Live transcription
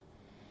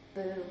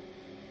Boo.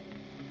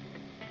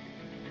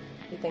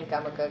 You think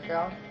I'm a good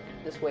girl?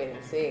 Just wait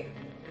and see.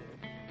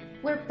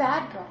 We're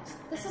bad girls.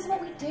 This is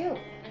what we do.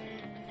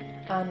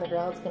 I'm the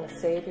girl that's gonna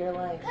save your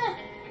life.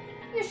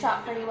 You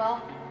shot pretty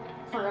well.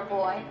 For a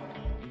boy.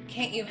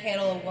 Can't you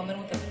handle a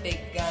woman with a big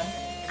gun?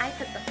 I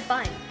put the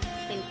fun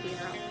in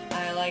funeral.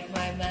 I like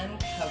my men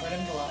covered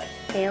in blood.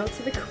 Hail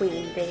to the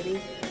queen,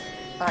 baby.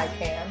 I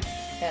can,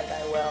 and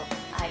I will.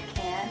 I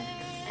can,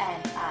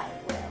 and I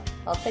will.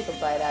 I'll take a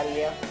bite out of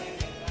you.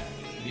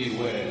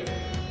 Beware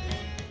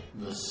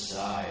the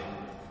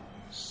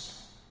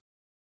sirens.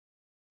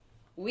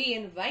 We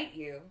invite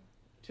you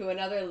to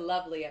another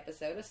lovely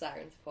episode of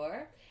Sirens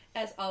Pour.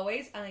 As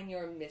always, I'm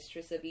your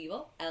mistress of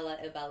evil, Ella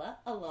Ibella,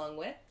 along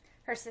with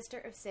Her sister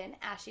of sin,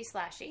 Ashy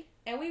Slashy.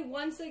 and we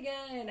once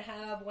again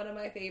have one of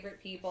my favorite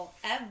people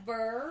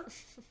ever,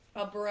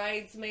 a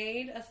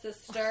bridesmaid, a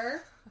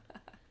sister,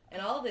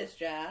 and all this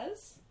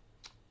jazz.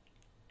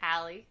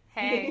 Allie.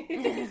 Hey.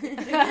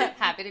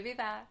 Happy to be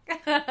back.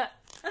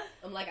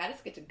 I'm like, I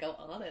just get to go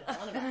on and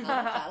on about how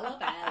much I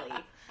love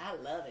Allie. I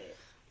love it.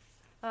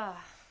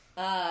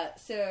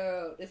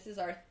 So this is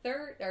our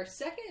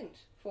second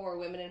for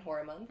Women in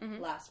Horror Month.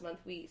 Mm-hmm. Last month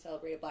we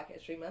celebrated Black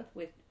History Month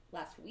with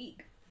last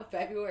week.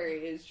 February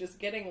is just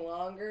getting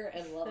longer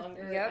and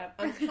longer. Yep.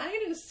 I'm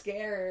kind of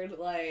scared,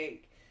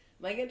 like,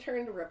 am I going to turn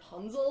into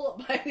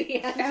Rapunzel by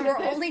the end And of we're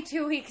this? only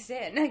 2 weeks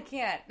in. I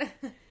can't.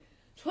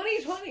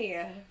 2020,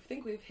 I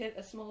think we've hit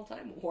a small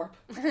time warp.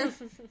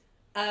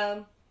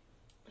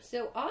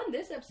 So on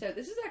this episode,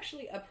 this is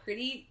actually a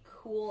pretty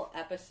cool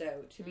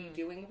episode to be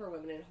doing for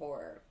Women in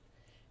Horror.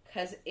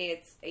 Because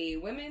it's a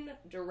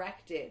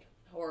women-directed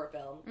horror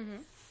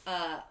film.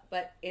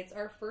 But it's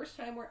our first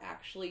time we're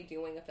actually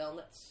doing a film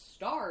that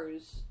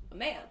stars a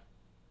man.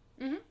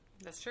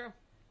 That's true.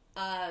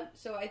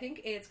 So I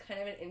think it's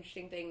kind of an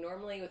interesting thing.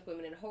 Normally with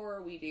Women in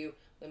Horror, we do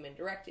women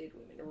directed,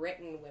 women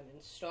written, women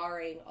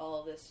starring, all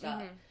of this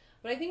stuff.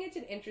 But I think it's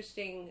an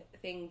interesting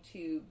thing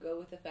to go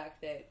with the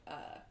fact that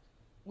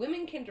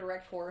women can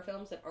direct horror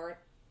films that aren't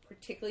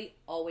particularly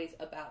always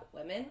about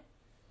women.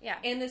 Yeah.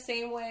 In the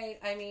same way,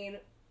 I mean,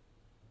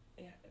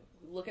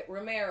 look at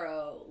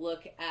Romero,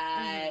 look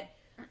at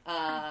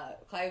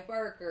Clive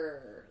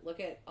Barker, look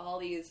at all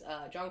these,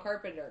 John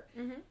Carpenter.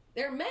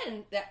 They're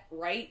men that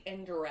write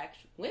and direct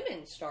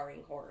women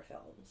starring horror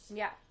films.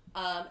 Yeah.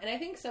 And I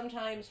think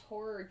sometimes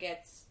horror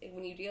gets,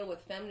 when you deal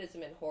with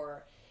feminism in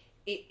horror,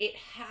 it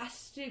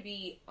has to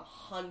be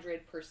 100%.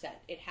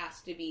 It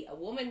has to be a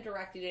woman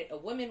directed it, a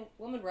woman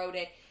wrote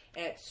it,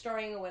 and it's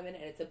starring a woman,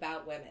 and it's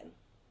about women.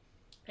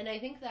 And I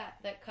think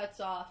that cuts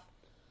off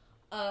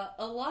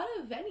a lot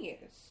of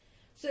venues.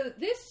 So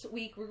this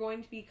week we're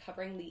going to be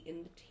covering The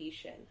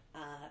Invitation.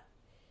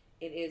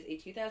 It is a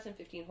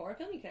 2015 horror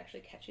film. You can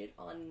actually catch it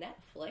on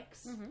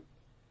Netflix.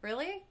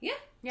 Really? Yeah.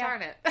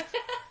 Darn it.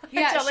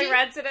 Yeah, Totally she-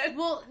 rented it.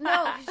 Well,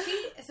 no,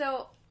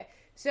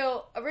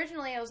 so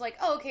originally I was like,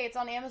 oh, okay, it's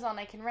on Amazon,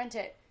 I can rent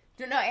it.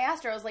 No, I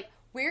asked her, I was like,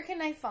 where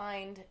can I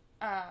find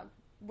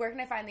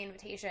The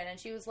Invitation? And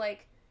she was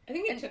like, I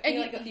think it took me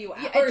like a few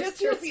hours it took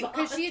to you a few,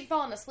 because respond. she had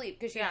fallen asleep,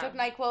 because she Yeah. took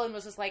NyQuil and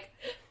was just like,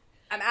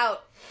 I'm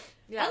out.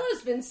 Yeah.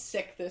 Ella's been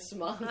sick this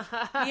month.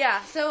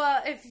 Yeah, so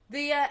if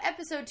the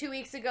episode 2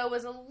 weeks ago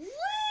was a little,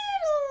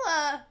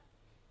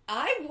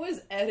 I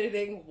was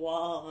editing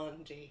while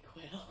on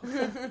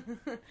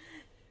Dayquil.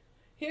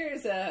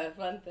 Here's a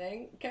fun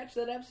thing. Catch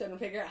that episode and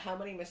figure out how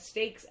many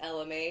mistakes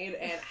Ella made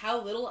and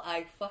how little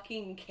I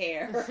fucking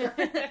care.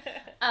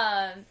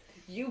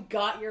 You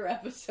got your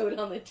episode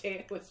on the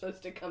day it was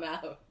supposed to come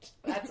out.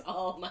 That's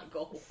all my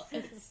goal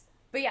was.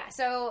 But yeah,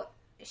 so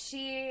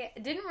she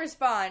didn't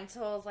respond,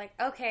 so I was like,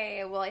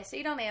 okay, well, I see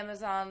it on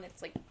Amazon.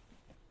 It's like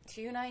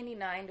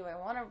 $2.99. Do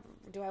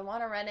I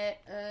want to rent it?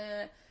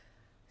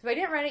 So I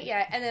didn't rent it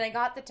yet, and then I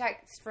got the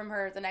text from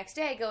her the next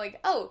day going,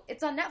 oh,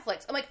 it's on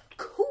Netflix. I'm like,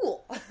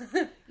 cool.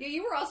 Yeah,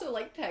 you were also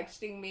like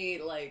texting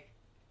me like,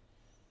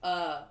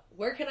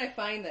 where can I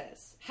find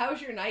this?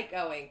 How's your night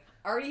going?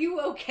 Are you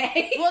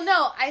okay? Well,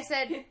 no, I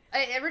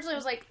originally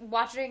was like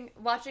watching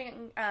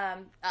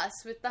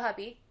Us with the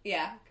hubby.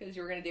 Yeah, because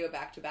you were going to do a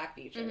back-to-back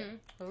feature.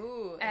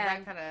 Ooh, and And-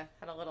 that kind of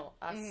had a little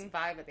us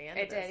vibe at the end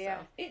It of this. did, yeah.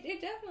 So It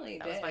definitely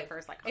that did. was my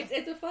first, like,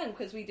 It's a fun,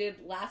 because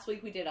last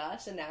week we did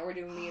Us, and now we're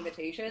doing The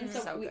Invitation, so,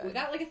 So we good.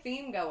 got like a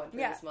theme going for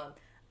Yeah. this month.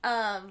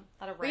 lot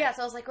of But yeah,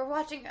 so I was like, we're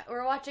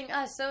watching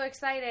Us, so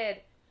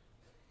excited.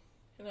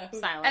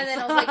 silence. And then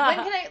I was like, when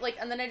can I, like,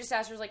 and then I just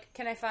asked her, like,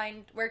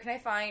 where can I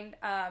find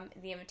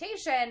The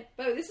Invitation?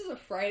 But this is a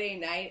Friday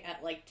night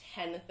at like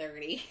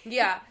 10:30.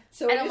 Yeah.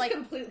 So And it I'm is like-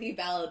 completely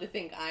valid to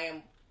think I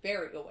am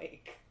very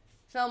awake.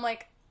 So I'm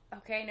like,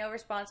 okay, no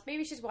response.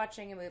 Maybe she's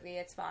watching a movie.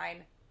 It's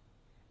fine.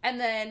 And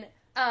then,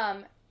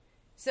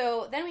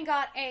 so then we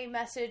got a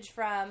message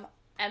from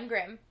M.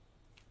 Grimm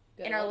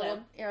Good in our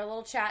old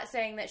little chat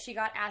saying that she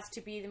got asked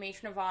to be the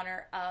matron of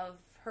honor of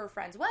her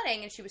friend's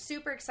wedding, and she was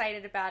super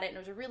excited about it, and it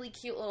was a really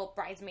cute little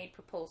bridesmaid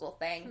proposal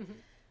thing.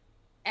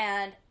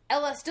 And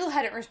Ella still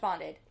hadn't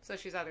responded. So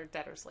she's either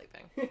dead or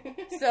sleeping.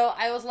 So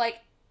I was like,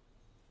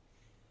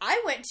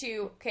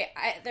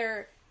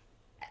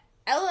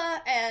 Ella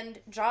and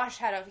Josh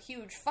had a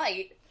huge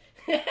fight,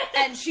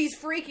 and she's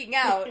freaking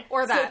out.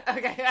 Or that.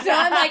 Okay. So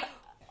I'm like,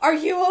 are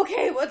you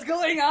okay? What's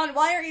going on?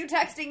 Why are you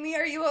texting me?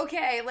 Are you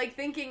okay? Like,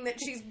 thinking that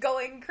she's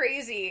going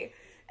crazy.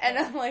 And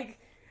I'm like,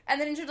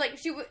 and then she's like,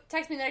 she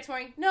texted me the next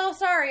morning, no,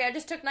 sorry, I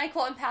just took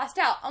NyQuil and passed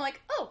out. I'm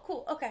like, oh,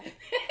 cool, okay.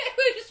 It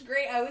was just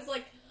great. I was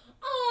like,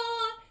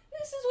 aw,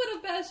 this is what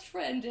a best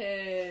friend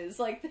is.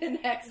 Like, the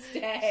next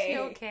day. She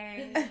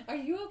okay? Are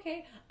you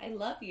okay? I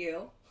love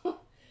you.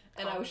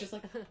 And I was just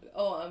like,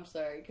 oh, I'm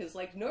sorry. Because,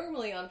 like,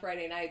 normally on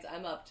Friday nights,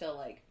 I'm up till,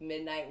 like,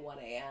 midnight, 1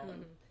 a.m.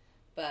 Mm-hmm.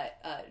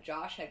 But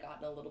Josh had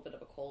gotten a little bit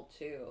of a cold,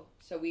 too.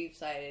 So we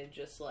decided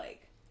just,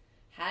 like,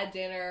 had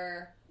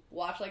dinner,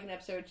 watched, like, an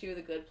episode or two of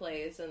The Good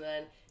Place, and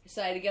then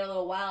decided to get a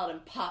little wild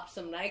and pop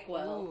some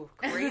NyQuil. Ooh,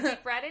 crazy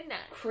Friday night.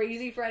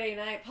 Crazy Friday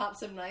night, pop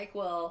some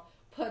NyQuil,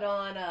 put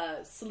on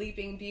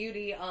Sleeping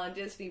Beauty on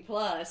Disney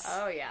Plus.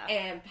 Oh, yeah.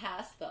 And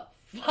pass the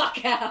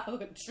fuck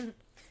out.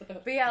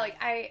 But yeah, like,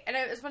 and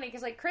it was funny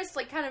because, like, Chris,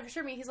 like, kind of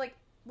assured me, he's like,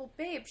 well,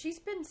 babe, she's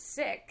been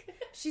sick.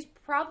 She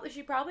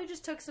probably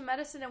just took some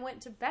medicine and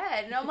went to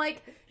bed. And I'm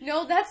like,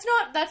 no, that's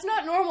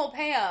not normal,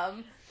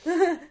 Pam.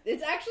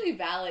 It's actually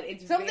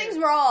valid. Something's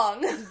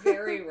wrong. It's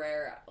very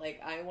rare. Like,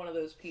 I'm one of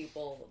those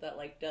people that,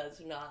 like, does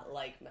not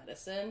like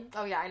medicine.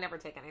 Oh yeah, I never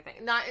take anything.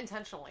 Not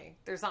intentionally.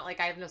 There's not, like,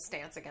 I have no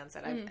stance against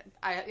it.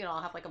 I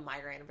I'll have, like, a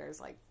migraine and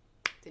Bear's like,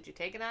 did you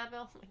take an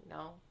Advil? I'm like,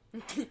 no.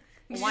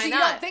 Well, why you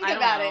not? Don't think I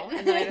about don't know. it.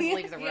 And then I just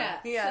leave the room.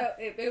 Yeah. So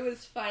it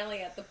was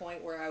finally at the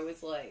point where I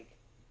was like,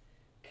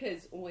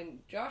 because when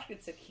Josh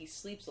gets sick, he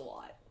sleeps a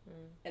lot,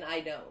 and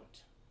I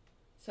don't.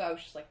 So I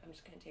was just like, I'm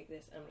just going to take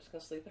this, and I'm just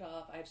going to sleep it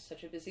off. I have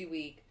such a busy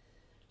week.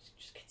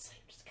 Just get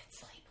sleep.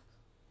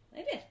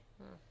 I did.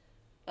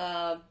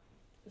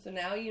 So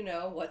now you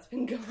know what's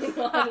been going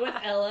on with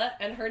Ella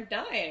and her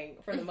dying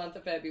for the month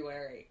of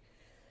February.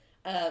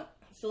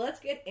 So let's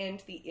get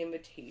into the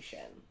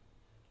invitation.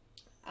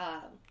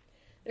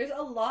 There's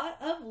a lot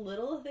of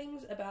little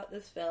things about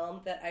this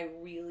film that I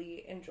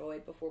really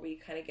enjoyed before we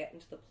kind of get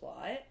into the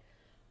plot.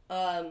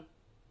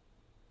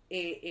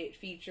 It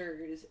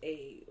features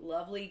a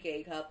lovely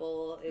gay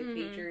couple. It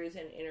features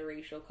an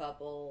interracial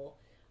couple.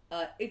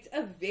 It's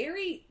a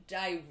very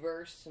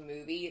diverse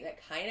movie that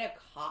kind of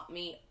caught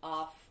me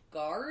off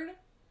guard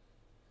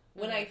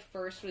when I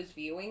first was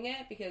viewing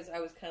it, because I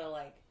was kind of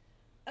like,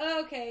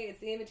 oh, okay, it's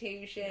The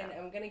Invitation. Yeah.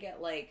 I'm going to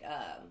get, like,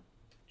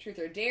 Truth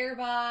or Dare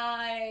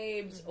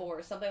vibes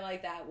or something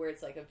like that, where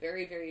it's, like, a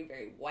very, very,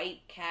 very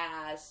white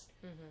cast.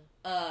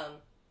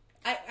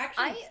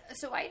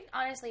 I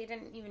honestly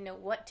didn't even know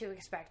what to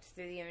expect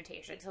through The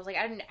Invitation. So I was like,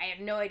 I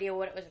had no idea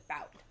what it was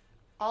about.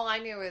 All I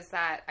knew is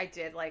that I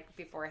did, like,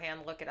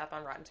 beforehand look it up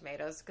on Rotten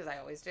Tomatoes, because I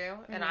always do.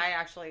 And I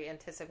actually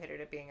anticipated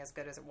it being as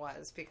good as it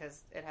was,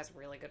 because it has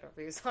really good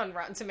reviews on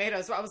Rotten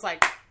Tomatoes. So I was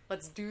like,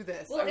 let's do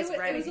this. Well, I was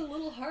ready. It was a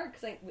little hard,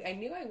 because I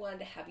knew I wanted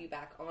to have you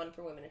back on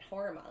for Women in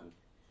Horror Month.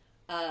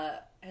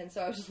 And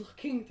so I was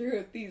looking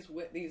through these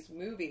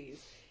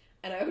movies,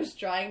 and I was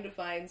trying to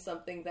find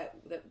something that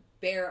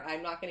Bear,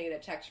 I'm not going to get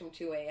a text from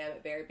 2 a.m.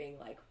 at Bear being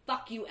like,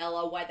 fuck you,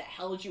 Ella, why the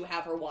hell did you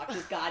have her watch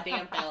this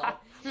goddamn film?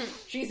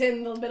 She's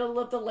in the middle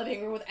of the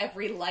living room with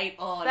every light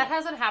on. That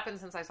hasn't happened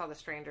since I saw The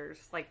Strangers,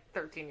 like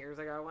 13 years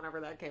ago, whenever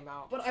that came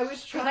out. But I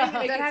was trying to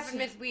make that happened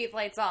with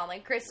lights on.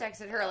 Like, Chris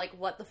texted her, like,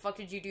 what the fuck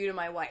did you do to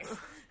my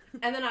wife?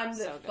 And then I'm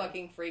the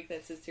fucking freak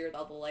that sits here with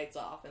all the lights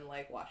off and,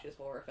 like, watches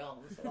horror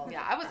films.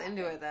 Yeah, I was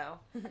into it, though.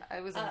 I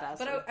was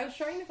invested. But I was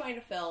trying to find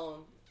a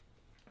film,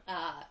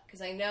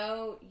 because I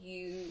know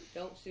you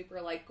don't super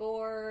like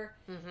gore,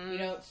 you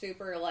don't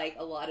super like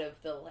a lot of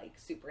the, like,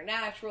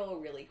 supernatural,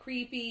 really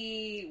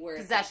creepy, where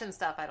possession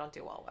stuff I don't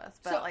do well with,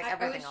 but, so, like,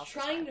 everything else I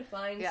was trying to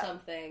find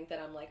something that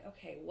I'm like,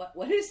 okay,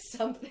 what is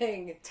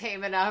something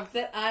tame enough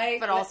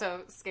but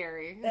also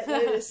scary. that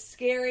is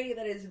scary,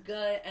 that is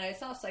good. And I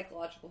saw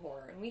psychological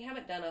horror, and we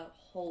haven't done a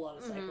whole lot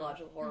of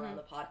psychological horror on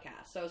the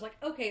podcast, so I was like,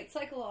 okay, it's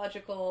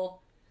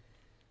psychological,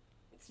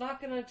 it's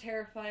not gonna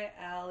terrify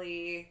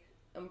Allie,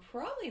 I'm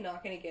probably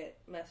not going to get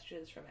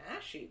messages from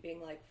Ashley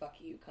being like, fuck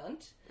you,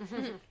 cunt.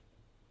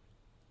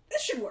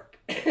 This should work.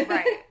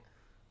 Right.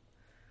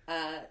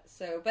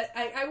 But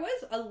I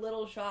was a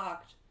little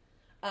shocked.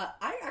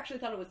 I actually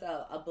thought it was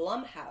a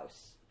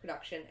Blumhouse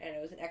production, and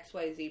it was an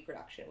XYZ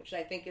production, which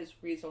I think is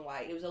reason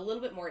why. It was a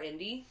little bit more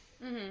indie,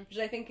 which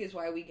I think is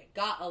why we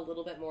got a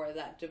little bit more of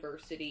that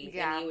diversity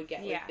than you would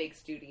get with big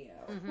studio.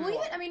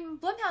 Well,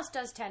 Blumhouse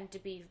does tend to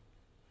be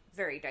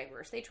very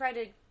diverse. They try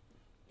to,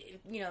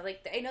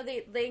 like, I know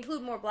they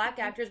include more black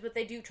actors, but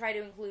they do try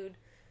to include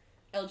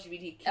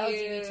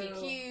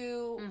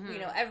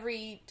LGBTQ,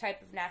 every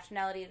type of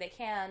nationality they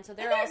can. So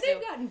they've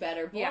gotten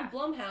better.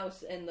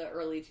 Blumhouse in the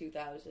early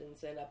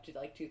 2000s and up to,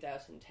 like,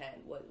 2010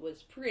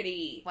 was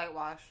pretty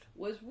whitewashed.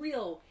 Was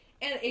real,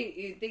 and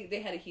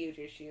they had a huge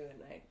issue, and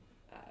I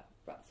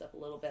brought this up a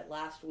little bit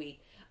last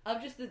week,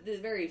 of just the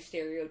very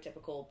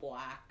stereotypical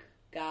black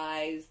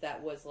guys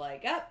that was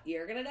like,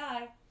 you're gonna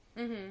die.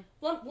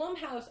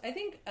 Blumhouse, I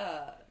think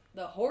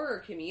the horror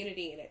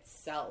community in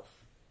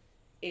itself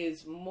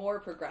is more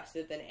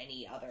progressive than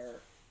any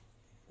other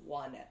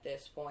one at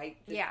this point.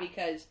 Just Yeah.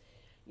 because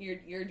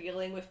you're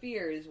dealing with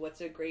fears.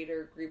 What's a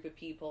greater group of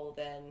people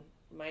than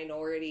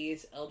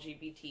minorities,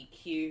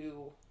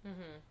 LGBTQ?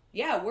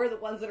 Yeah, we're the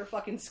ones that are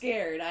fucking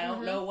scared. I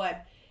don't know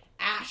what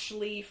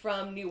Ashley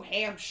from New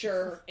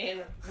Hampshire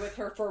with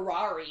her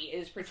Ferrari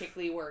is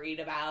particularly worried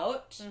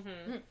about.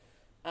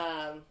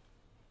 I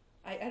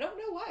don't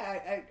know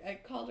why I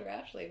called her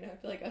Ashley, and I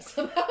feel like I was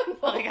somehow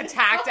involved. Like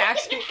attacked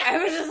Ashley. I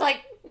was just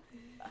like,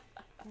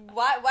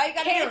 why you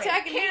gotta be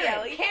attacking me,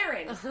 Ellie?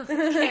 Karen.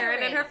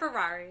 Karen and her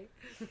Ferrari.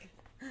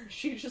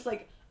 She's just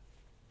like,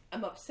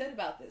 I'm upset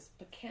about this,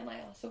 but can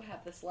I also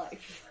have this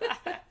life?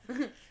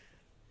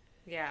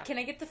 Yeah. Can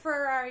I get the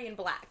Ferrari in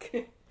black?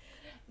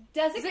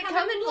 Does Does it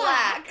come in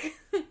black?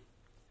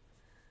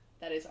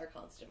 That is our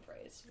constant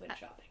phrase when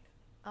shopping.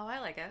 Oh, I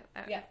like it.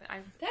 Yeah. I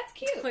That's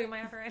cute. clean my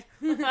effort.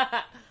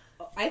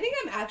 I think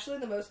I'm actually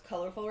the most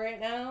colorful right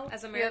now.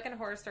 As American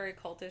Horror Story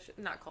cultish,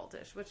 not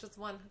cultish, which is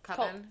one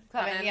coven,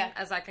 yeah.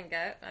 as I can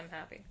get, I'm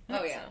happy.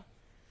 Oh,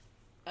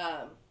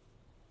 yeah.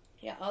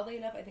 Yeah, oddly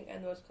enough, I think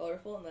I'm the most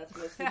colorful, and that's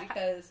mostly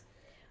because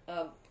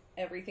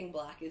everything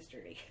black is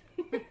dirty.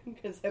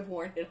 Because I've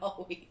worn it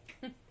all week.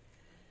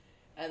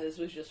 And this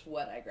was just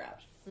what I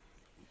grabbed.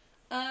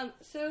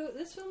 So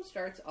this film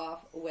starts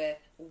off with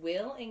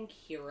Will and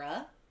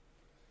Kira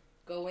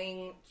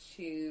going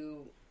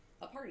to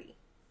a party.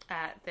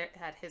 At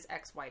his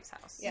ex-wife's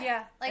house.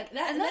 Yeah. Like,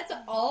 and that's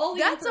all the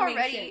that's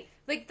information.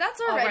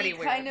 That's already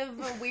Already kind weird. of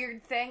a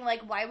weird thing.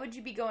 Like, why would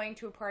you be going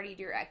to a party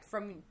to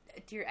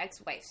your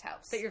ex-wife's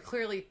house? That you're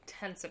clearly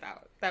tense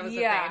about. That was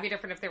the Yeah. thing. It'd be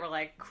different if they were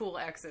like cool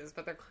exes,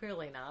 but they're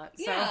clearly not.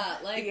 So. Yeah,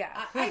 like,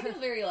 Yeah. I feel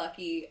very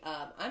lucky.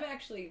 I'm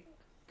actually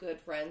good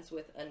friends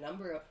with a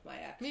number of my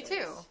exes. Me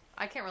too.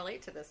 I can't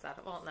relate to this stuff.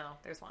 Well, no,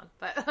 there's one.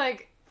 But,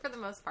 like, for the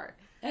most part.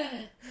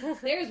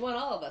 There's one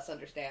all of us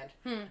understand.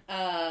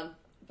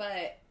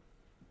 But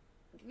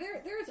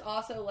there's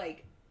also,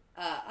 like,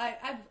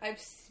 I've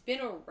been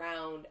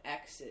around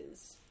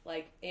exes,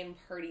 like, in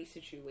party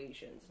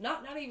situations.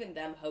 Not even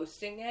them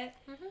hosting it,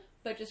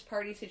 but just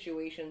party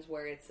situations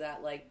where it's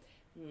that, like,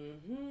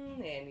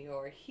 and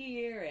you're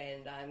here,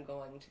 and I'm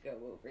going to go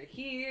over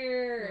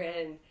here,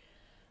 and,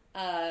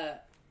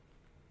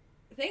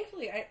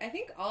 thankfully, I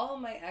think all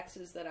of my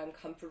exes that I'm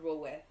comfortable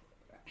with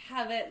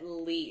have at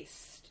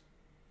least,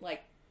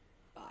 like,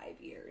 5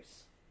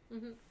 years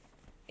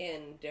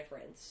in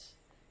difference.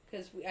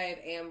 Because I have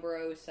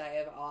Ambrose, I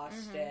have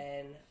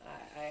Austin,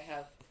 I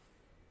have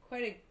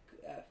quite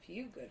a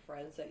few good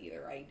friends that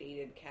either I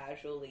dated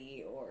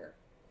casually or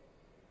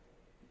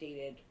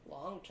dated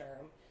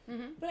long-term.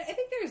 But I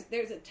think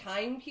there's a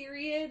time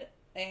period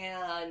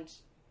and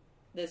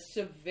the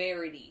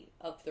severity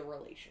of the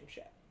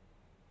relationship.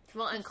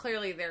 Well, and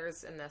clearly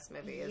theirs in this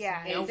movie is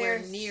Yeah, nowhere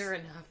there's- near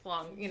enough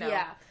long, you know.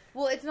 Yeah.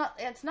 Well, it's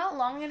not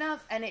long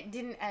enough, and it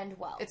didn't end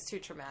well. It's too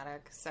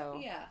traumatic, so.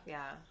 Yeah.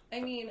 Yeah.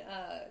 I mean,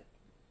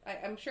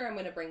 I'm sure I'm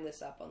going to bring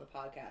this up on the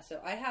podcast. So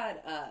I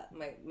had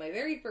my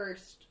very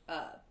first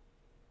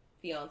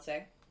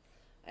fiance.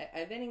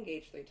 I've been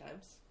engaged 3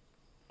 times.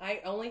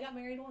 I only got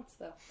married once,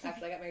 though.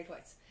 Actually, I got married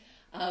twice.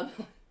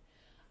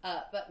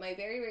 But my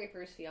very, very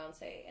first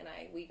fiance and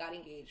we got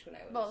engaged when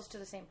I was... Well, it's to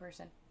the same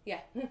person.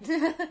 Yeah.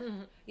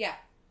 Yeah.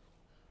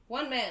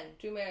 1 man,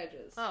 2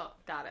 marriages. Oh,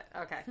 got it.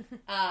 Okay.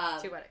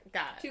 2 weddings.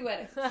 Got it. 2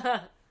 weddings.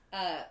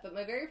 But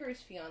my very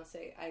first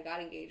fiance, I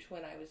got engaged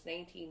when I was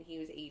 19. He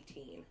was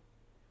 18.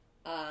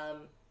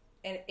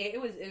 And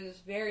it was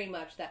very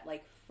much that,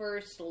 like,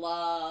 first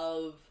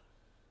love.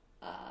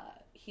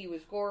 He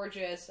was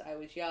gorgeous. I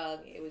was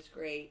young. It was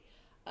great.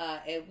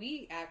 And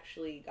we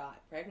actually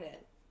got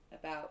pregnant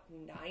about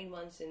 9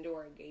 months into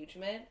our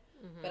engagement.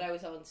 But I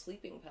was on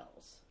sleeping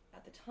pills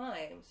at the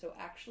time. So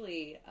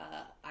actually,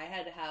 I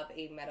had to have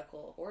a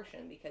medical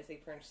abortion because they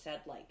pretty much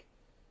said, like,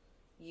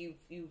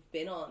 you've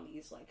been on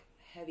these, like,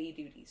 heavy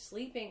duty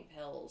sleeping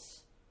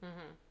pills.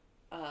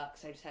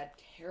 Because I just had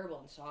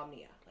terrible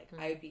insomnia. Like,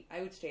 I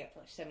would stay up for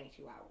like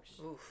 72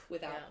 hours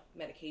without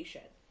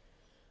medication.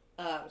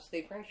 So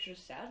they pretty much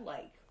just said,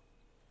 like,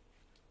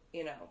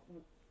 you know,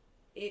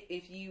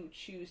 if you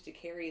choose to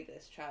carry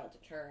this child to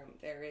term,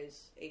 there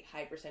is a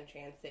high %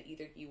 chance that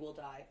either you will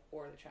die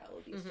or the child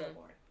will be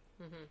stillborn.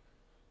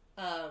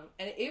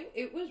 And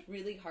it was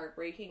really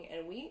heartbreaking,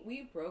 and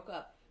we broke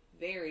up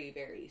very,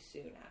 very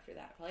soon after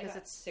that. Probably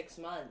about 6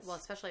 months. Well,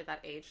 especially at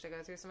that age to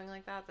go through something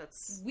like that.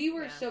 That's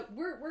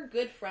we're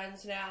good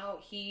friends now.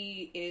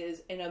 He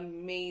is an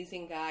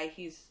amazing guy.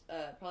 He's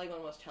probably one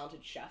of the most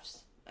talented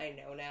chefs I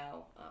know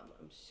now.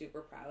 I'm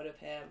super proud of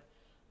him.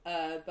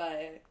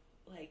 But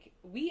like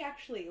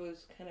it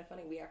was kind of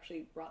funny. We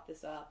actually brought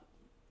this up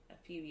a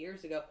few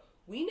years ago.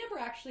 We never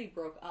actually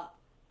broke up.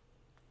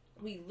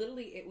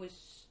 It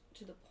was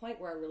to the point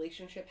where our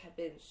relationship had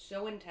been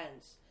so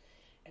intense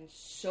and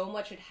so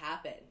much had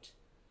happened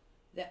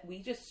that we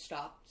just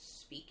stopped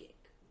speaking.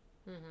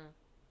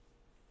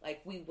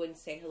 Like, we wouldn't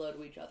say hello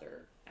to each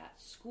other at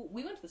school.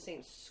 We went to the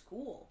same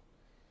school,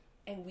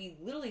 and we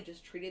literally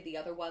just treated the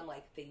other one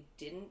like they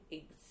didn't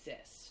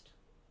exist.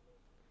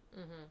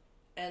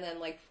 And then,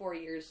 like, 4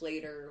 years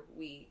later,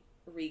 we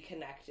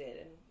reconnected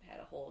and had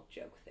a whole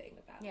joke thing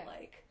about Yeah.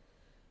 like,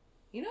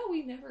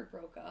 we never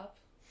broke up.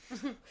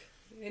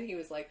 And he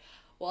was like,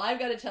 well, I've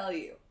got to tell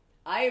you,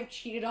 I have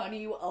cheated on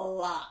you a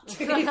lot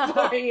these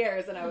 4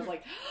 years. And I was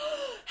like,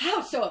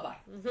 how so have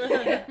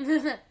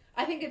I?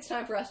 I think it's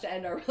time for us to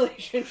end our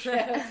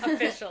relationship.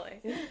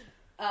 Officially.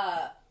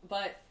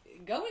 But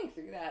going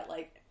through that,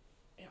 like,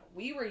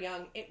 we were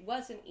young. It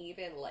wasn't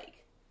even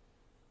like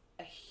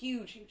a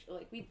huge,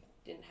 like, we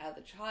didn't have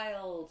the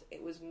child.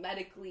 It was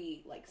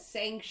medically like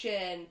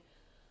sanctioned.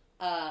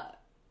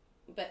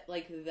 But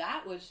like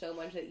that was so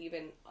much that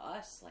even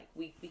us, like,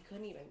 we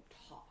couldn't even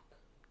talk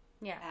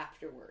Yeah.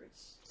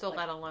 afterwards. So like,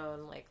 let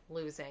alone like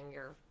losing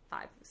your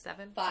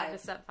 5-7 Five.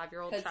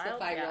 5-year-old because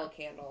child. the 5-year-old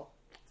candle.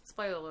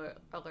 Spoiler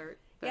alert.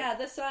 But Yeah,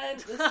 the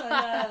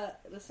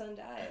son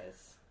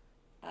dies.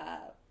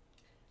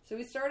 So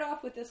we start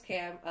off with this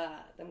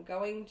them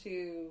going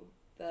to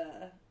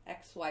the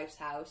ex-wife's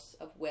house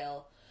of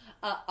Will.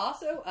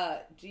 Also,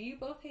 do you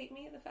both hate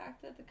me at the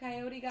fact that the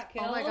coyote got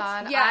killed? Oh my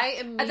god! Yeah. I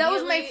immediately, That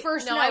was my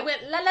first No, note. I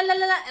went la la la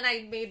la la, and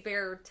I made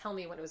Bear tell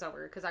me when it was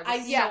over because I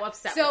was yeah. so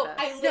upset. So, with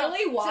I this.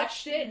 literally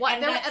watched it, What?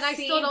 and, And, that I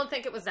scene, still don't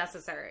think it was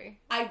necessary.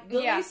 I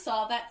literally Yeah.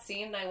 saw that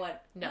scene, and I went,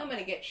 No. I'm going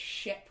to get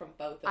shit from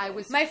both of them. I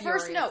was My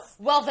furious. first note,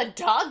 well, the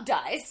dog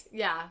dies.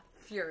 Yeah,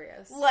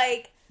 furious.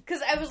 Like,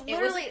 because I was It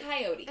literally... was a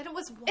coyote. And it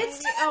was It's whiny.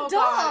 just a God, it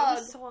dog.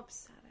 was so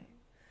upsetting.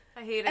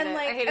 I hated And, it.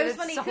 like, I hated it was it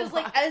funny so because,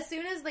 much. like, as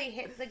soon as they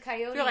hit the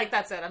coyote... You're like,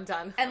 that's it. I'm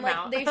done. and, I'm like,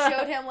 out. they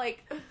showed him,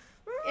 like,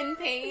 in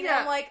pain. Yeah.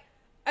 I'm like...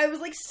 I was,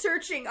 like,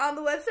 searching on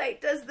the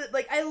website.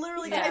 I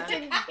literally Yeah. typed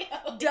in,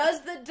 Coyote.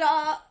 does the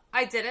dog...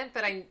 I didn't,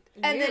 but I knew.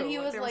 And then he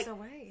was there like- was a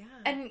way,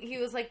 yeah. And he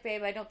was like,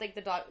 babe, I don't think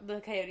the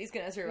coyote's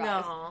gonna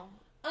survive. No.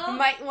 You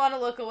might want to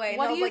look away. And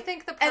What I do was you like,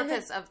 think the and then-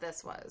 purpose of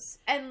this was?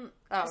 And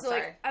Oh, so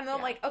sorry. like, and then I'm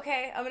Yeah. like,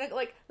 okay, I'm gonna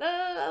like, la,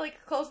 la, la,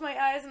 like close my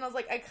eyes, and I was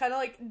like, I kind of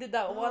like did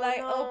that one eye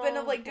no. open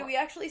of like, do we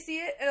actually see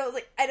it? And I was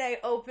like, and I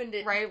opened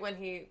it. Right when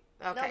he...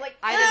 Okay. like,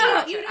 I "Ah!" didn't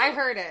watch You it. don't- I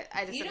heard it.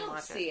 I just You didn't don't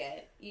watch see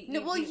it. it.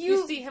 No, well,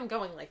 You see him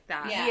going like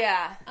that. Yeah.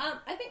 Yeah.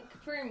 I think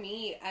for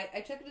me,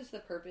 I took it as the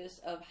purpose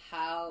of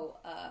how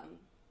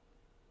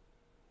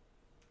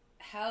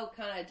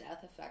kind of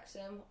death affects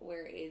him,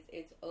 where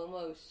it's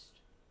almost,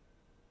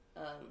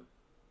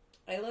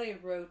 I literally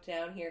wrote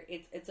down here,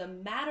 it's a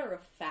matter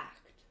of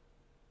fact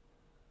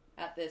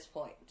at this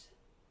point.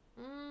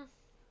 Mm.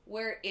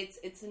 Where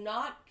it's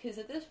not, because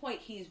at this point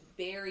he's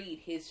buried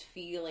his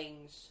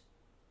feelings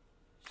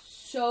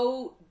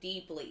so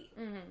deeply.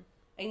 Mm-hmm.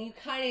 And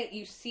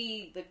you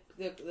see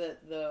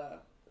the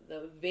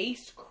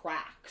vase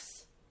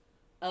cracks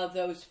of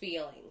those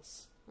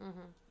feelings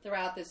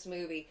throughout this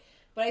movie.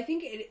 But I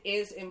think it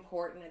is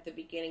important at the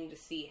beginning to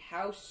see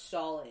how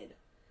solid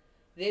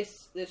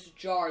this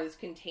jar, this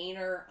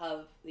container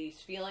of these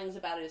feelings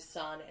about his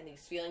son and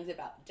these feelings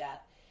about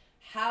death,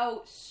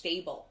 how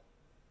stable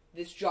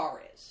this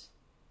jar is.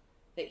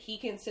 That he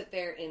can sit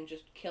there and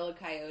just kill a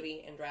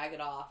coyote and drag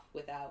it off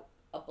without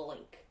a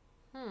blink.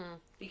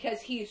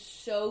 Because he's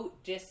so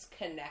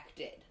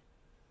disconnected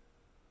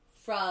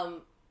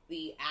from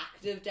the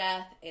act of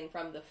death and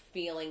from the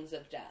feelings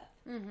of death.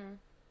 Mm-hmm.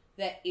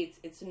 That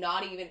it's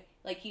not even,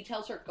 like, he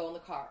tells her, go in the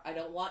car. I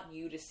don't want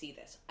you to see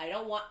this. I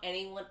don't want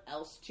anyone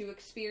else to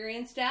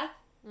experience death,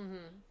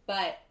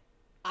 but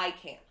I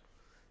can.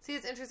 See,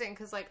 it's interesting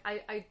because, like,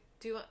 I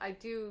do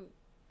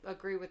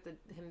agree with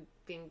him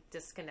being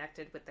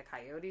disconnected with the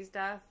coyote's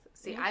death.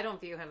 See, I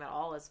don't view him at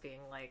all as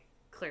being, like,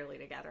 clearly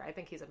together. I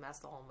think he's a mess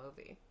the whole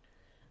movie.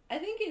 I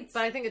think it's...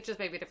 But I think it's just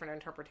maybe a different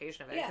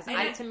interpretation of it. Yeah,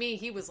 Because and to me,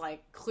 he was,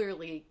 like,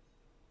 clearly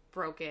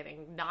broken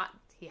and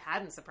he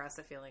hadn't suppressed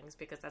the feelings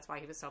because that's why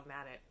he was so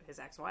mad at his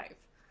ex-wife.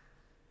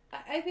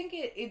 I think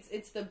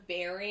it's the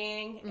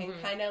burying and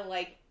kind of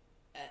like...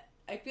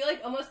 I feel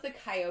like almost the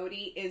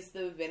coyote is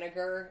the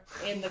vinegar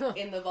in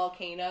the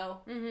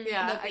volcano.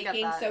 Yeah, The I get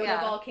baking that. soda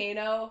Yeah.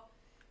 volcano,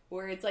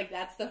 where it's like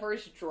that's the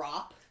first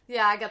drop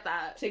Yeah, I get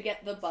that. to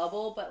get the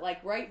bubble. But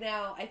like right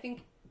now, I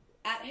think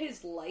at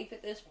his life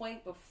at this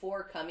point,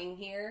 before coming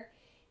here,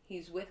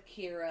 he's with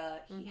Kira.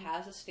 He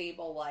has a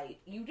stable life.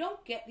 You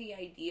don't get the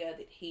idea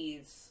that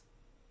he's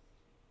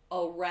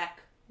a wreck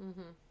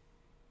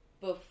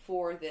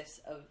before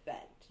this event.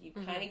 You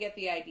kind of get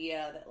the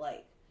idea that,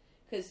 like,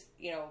 because,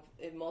 you know,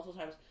 multiple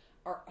times,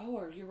 are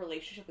your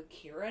relationship with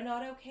Kira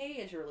not okay?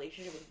 Is your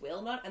relationship with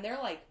Will not? And they're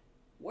like,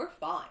 we're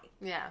fine.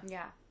 Yeah.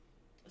 Yeah.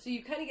 So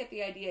you kind of get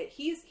the idea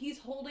he's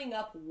holding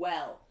up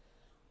well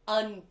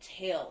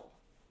until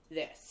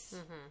this.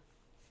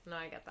 No,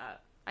 I get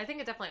that. I think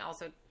it definitely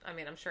also, I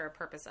mean, I'm sure a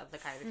purpose of the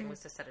coyote thing was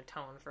to set a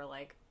tone for,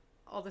 like,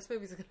 oh, this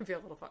movie's going to be a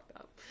little fucked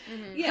up.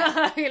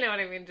 Yeah. You know what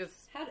I mean? Just...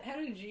 How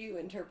did you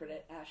interpret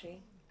it, Ashy?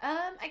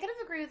 I kind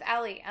of agree with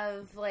Allie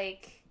of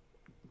like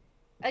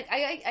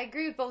I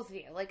agree with both of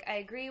you. Like I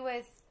agree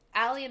with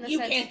Allie in the You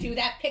sense can't do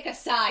that. Pick a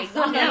side.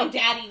 Mommy and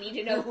Daddy need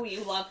to know who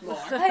you love more.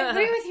 I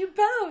agree with you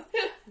both.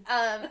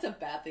 That's a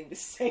bad thing to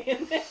say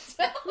in this.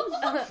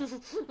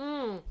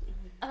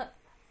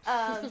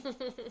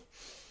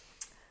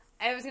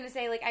 I was gonna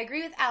say, like, I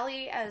agree with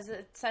Allie as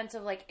a sense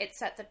of, like, it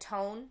set the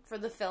tone for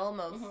the film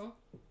of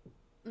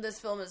this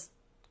film is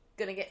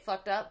gonna get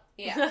fucked up.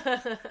 Yeah.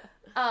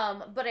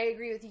 But I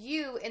agree with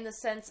you in the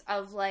sense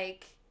of,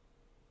 like,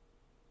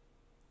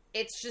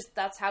 it's just,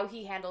 that's how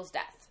he handles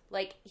death.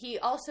 Like, he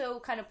also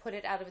kind of put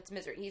it out of its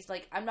misery. He's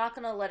like, I'm not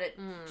gonna let it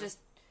just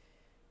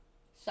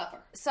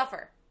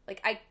suffer. Like,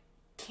 I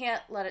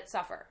can't let it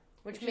suffer.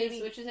 Which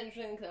is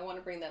interesting because I want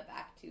to bring that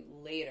back to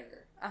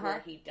later,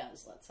 where he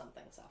does let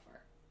something suffer.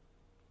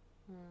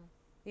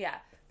 Yeah,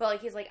 but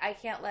like he's like, I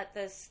can't let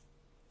this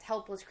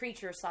helpless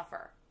creature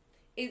suffer.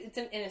 It's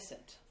an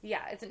innocent.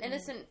 Yeah, it's an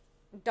innocent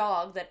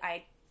dog that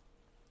I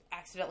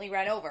accidentally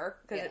ran over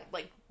because it,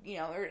 like, you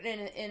know, or an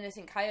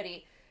innocent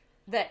coyote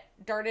that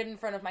darted in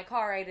front of my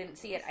car. I didn't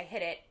see it. I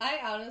hit it. I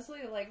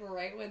honestly, like,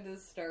 right when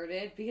this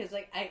started, because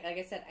like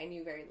I said, I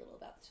knew very little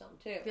about this film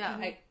too. Yeah.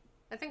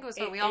 I think it was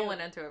we all went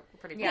into it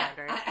pretty blind,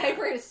 right? I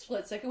for a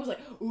split second was like,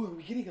 "Ooh, are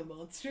we getting a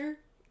monster?"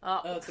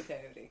 Oh, it's a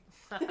coyote.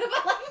 But like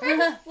for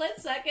a split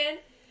second,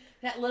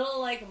 that little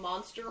like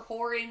monster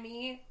whore in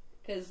me,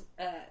 because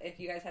if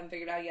you guys haven't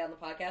figured out yet on the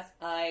podcast,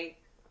 I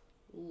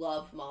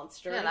love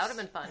monsters. Yeah, that would have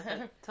been fun,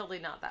 but totally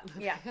not that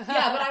movie. Yeah. Yeah,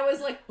 but I was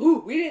like,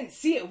 "Ooh, we didn't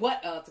see it.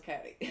 What? Oh, it's a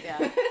coyote." Yeah.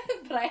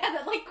 But I had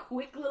that like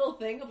quick little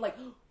thing of like,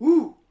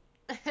 "Ooh."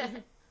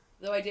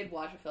 Though I did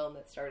watch a film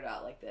that started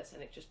out like this,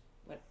 and it just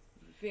went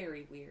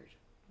very weird.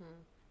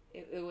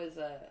 It was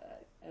a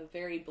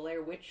very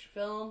Blair Witch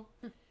film,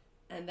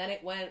 and then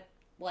it went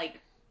like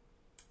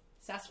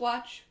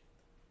Sasquatch,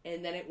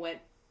 and then it went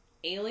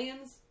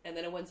aliens, and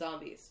then it went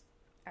zombies.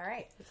 All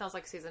right. It sounds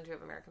like season 2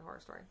 of American Horror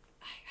Story.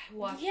 I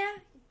watched.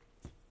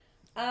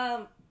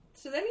 Yeah.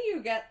 So then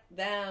you get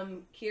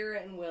them,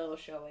 Kira and Will,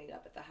 showing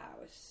up at the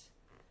house.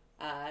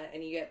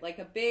 And you get like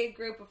a big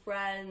group of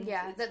friends.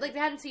 Yeah, that, like, they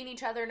hadn't seen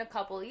each other in a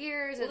couple of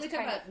years. Well, It's they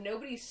talk kind about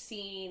nobody's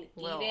seen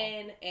Will.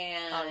 Eden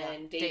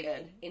and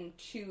David in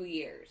 2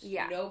 years.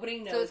 Yeah. Nobody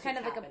knows. so it's kind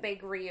of what's like a happened.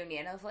 big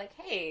reunion of like,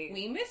 hey,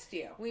 We missed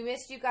you. we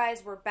missed you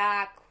guys. We're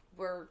back.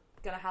 We're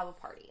gonna have a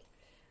party.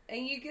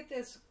 And you get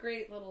this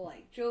great little,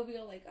 like,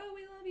 jovial, like, oh,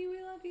 we love you,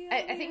 we love you.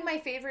 I think my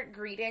favorite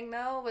greeting,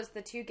 though, was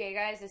the two gay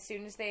guys. As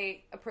soon as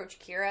they approach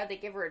Kira, they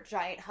give her a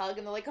giant hug,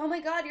 and they're like, "Oh my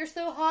God, you're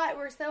so hot!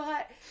 We're so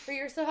hot! Or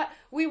you're so hot!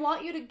 We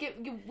want you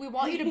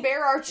to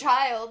bear our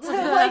child."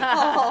 Like,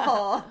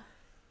 oh,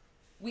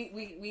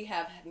 we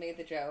have made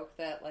the joke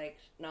that, like,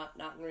 not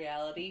in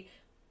reality,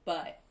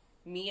 but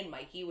me and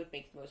Mikey would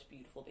make the most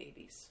beautiful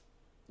babies.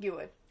 you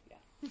would.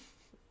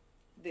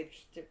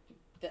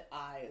 The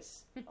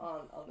eyes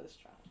on this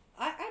child.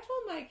 I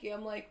told Mikey,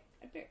 I'm like,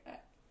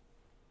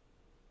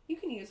 you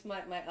can use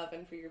my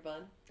oven for your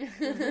bun.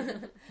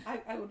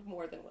 I would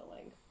more than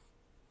willing.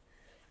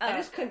 I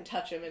just couldn't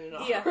touch him in an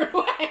awkward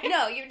way.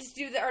 No, you just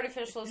do the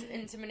artificial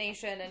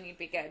insemination and you'd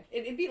be good.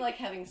 It'd be like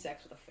having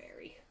sex with a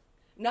fairy.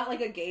 Not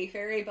like a gay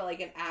fairy, but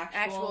like an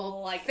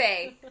actual like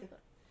fae.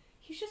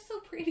 He's just so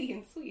pretty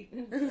and sweet.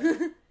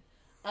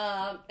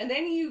 And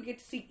then you get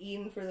to see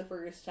Eden for the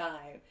first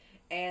time.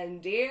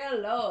 And dear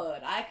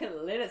Lord, I could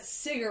have lit a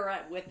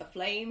cigarette with the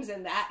flames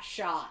in that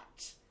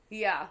shot.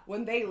 Yeah.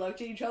 When they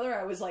looked at each other,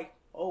 I was like,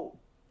 oh,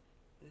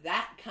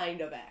 that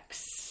kind of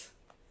ex.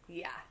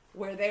 Yeah.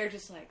 Where they're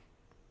just like,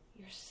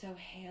 you're so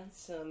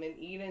handsome, and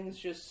Eden's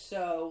just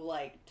so,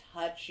 like,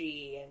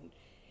 touchy, and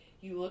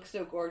you look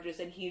so gorgeous,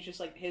 and he's just,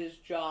 like, his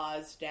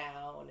jaw's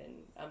down, and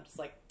I'm just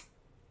like,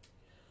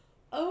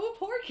 oh,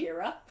 poor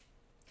Kira.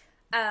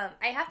 I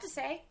have to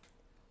say,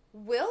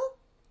 Will?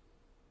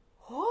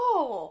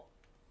 Oh,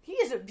 he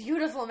is a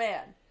beautiful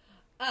man.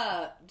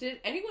 Did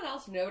anyone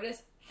else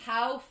notice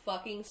how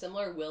fucking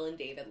similar Will and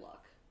David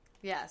look?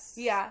 Yes.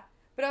 Yeah.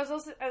 But I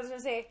was gonna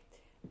say,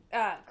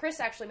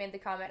 Chris actually made the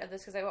comment of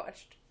this because I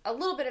watched a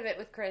little bit of it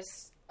with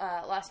Chris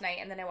last night,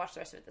 and then I watched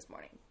the rest of it this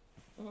morning.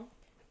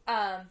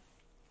 Mm-hmm.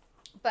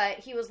 But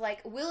he was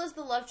like, Will is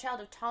the love child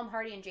of Tom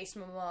Hardy and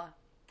Jason Momoa.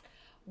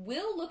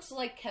 Will looks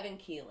like Kevin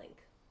Keeling.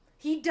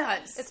 He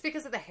does. It's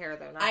because of the hair,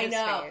 though, not I his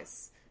know.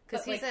 face.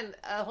 Because he's in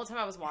the whole time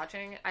I was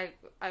watching, I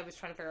was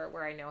trying to figure out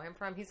where I know him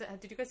from.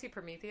 Did you guys see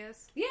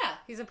Prometheus? Yeah.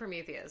 He's in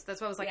Prometheus. That's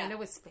why I was like, I know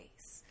his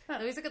face. Huh.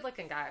 No, he's a good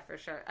looking guy for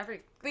sure.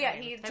 But yeah,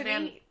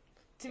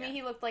 to me,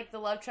 he looked like the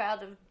love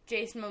child of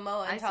Jason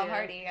Momoa and Tom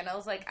Hardy, and I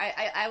was like,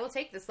 I will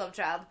take this love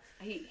child.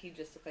 He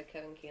just looked like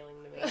Kevin Keeling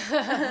to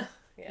me.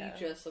 Yeah. He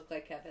just looked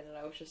like Kevin, and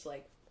I was just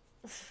like,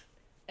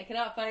 I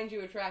cannot find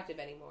you attractive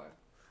anymore.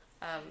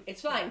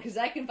 It's fine, because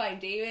I can find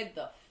David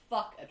the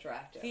fuck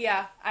attractive.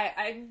 Yeah,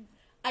 I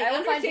will find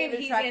understand David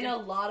he's attractive. in a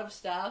lot of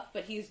stuff,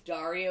 but he's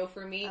Dario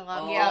for me. I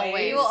love Yeah,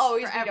 always, he will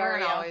always be forever and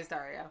Dario. always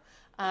Dario.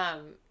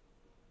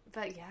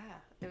 But yeah,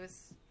 it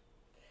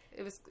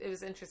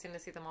was interesting to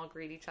see them all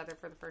greet each other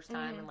for the first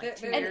time in like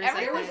 2 There- years. and I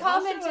everyone There was think.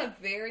 commented- also a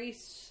very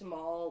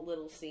small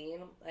little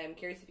scene. I'm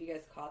curious if you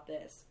guys caught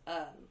this.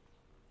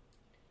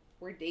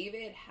 Where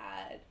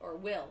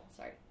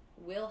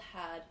Will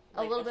had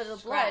A little bit of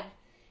scrap, blood.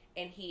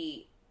 and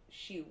she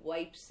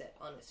wipes it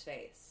on his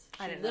face.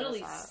 I She didn't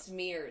literally notice that.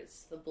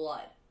 smears the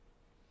blood.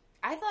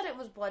 I thought it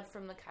was blood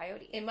from the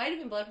coyote. It might have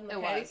been blood from the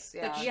It coyote, was,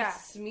 yeah. but she Yeah.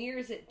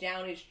 smears it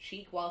down his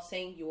cheek while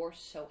saying, "You're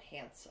so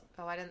handsome."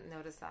 Oh, I didn't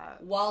notice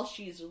that. While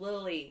she's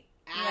literally,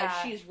 as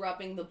Yeah. she's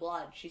rubbing the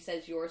blood, she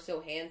says, "You're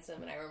so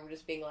handsome." And I remember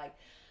just being like,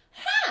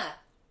 "Huh,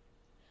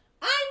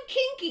 I'm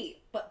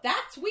kinky, but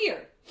that's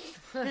weird."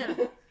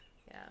 Yeah.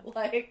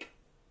 Like,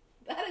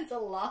 that is a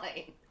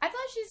line. I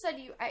thought she said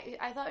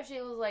I thought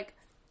she was like,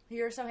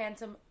 "You're so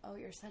handsome. Oh,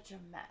 you're such a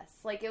mess."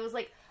 Like, it was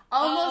like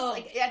almost Oh.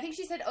 like, I think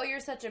she said, "Oh, you're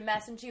such a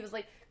mess," and she was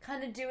like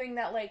kind of doing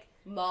that like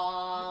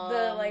Mom.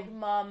 the like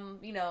mom,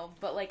 you know,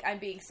 but like I'm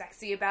being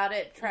sexy about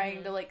it,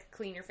 trying to like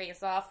clean your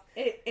face off.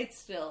 It's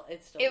still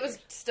It weird. was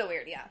still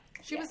weird, yeah.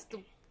 She was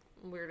the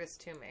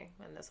weirdest to me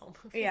in this whole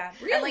movie. Yeah,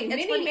 Really, And, like,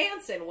 it's Minnie funny-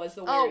 Manson was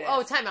the Oh,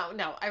 weirdest. time out.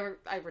 No,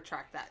 I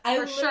retract that. I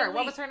For sure. literally-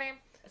 What was her name?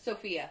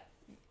 Sophia.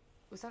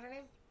 Was that her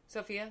name?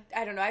 Sophia?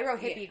 I don't know. I wrote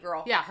hippie Yeah.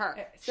 girl. Yeah,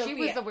 her. She Sophia.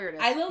 was the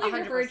weirdest. I literally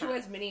referred to 100%.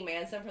 as Minnie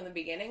Manson from the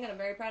beginning, and I'm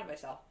very proud of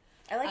myself.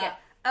 I like it.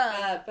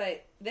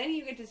 But then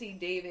you get to see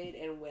David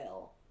and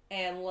Will,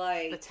 and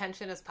like The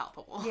tension is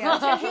palpable. Yeah.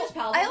 tension is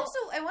palpable.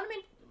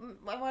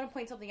 I want to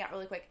point something out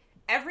really quick.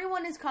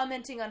 Everyone is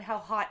commenting on how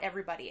hot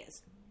everybody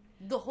is.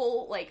 The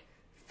whole like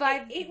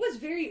five. It was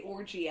very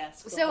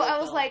orgy-esque. the So whole I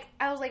was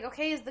film. like,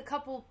 okay, is the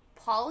couple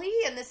poly,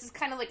 and this is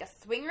kind of like a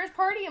swingers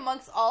party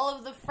amongst all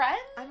of the friends?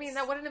 I mean,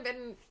 that wouldn't have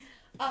been.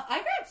 I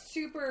got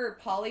super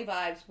poly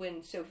vibes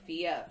when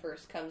Sophia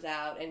first comes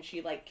out and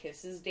she like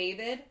kisses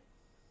David.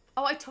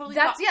 Oh, I totally.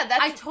 That's- thought, yeah,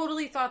 that's- I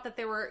totally thought that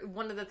they were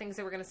one of the things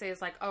they were going to say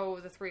is like, oh,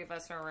 the three of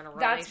us are in a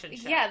That's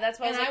relationship. that's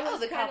why I was And like, I oh, was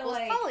the kinda couple's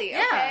like- poly.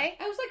 Yeah. Okay.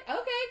 I was like,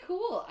 okay,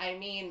 cool. I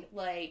mean,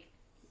 like,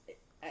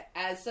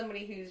 as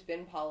somebody who's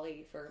been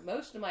poly for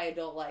most of my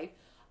adult life,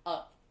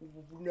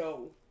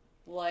 no.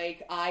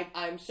 Like,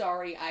 I'm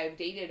sorry, I've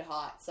dated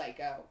hot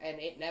psycho, and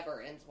it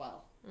never ends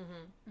well.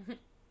 Mm-hmm.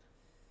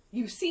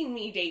 You've seen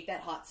me date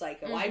that hot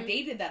psycho. I've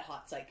dated that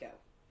hot psycho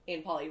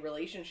in poly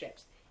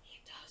relationships.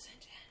 It doesn't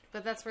end.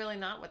 But that's really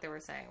not what they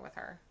were saying with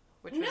her,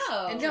 which No. was No,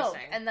 No,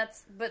 interesting. and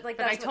that's but like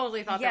but I that's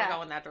totally thought yeah. they were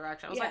going that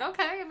direction. I was Yeah. like,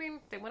 okay. I mean,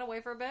 they went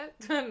away for a bit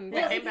and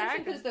Well, they it's came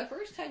back. because the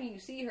first time you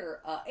see her,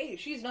 hey,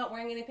 she's not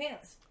wearing any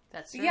pants.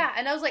 That's true. Yeah,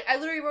 and I was like, I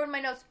literally wrote in my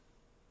notes,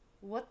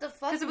 what the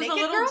fuck? Because it was a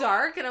naked little girl?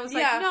 dark, and I was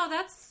like, Yeah.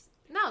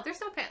 no, there's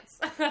no pants.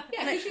 Yeah,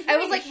 'cause she's I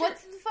wearing was like, a what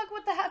shirt. the fuck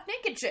with the half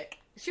naked chick?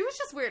 She was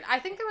just weird. I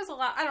think there was a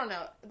lot. I don't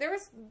know.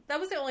 That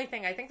was the only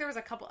thing. I think there was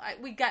a couple.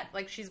 We get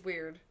like she's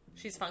weird,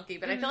 she's funky,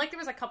 but I feel like there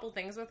was a couple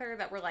things with her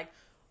that were like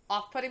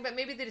off-putting. But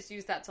maybe they just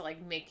used that to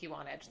like make you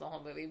on edge the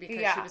whole movie because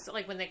Yeah. she was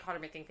like when they caught her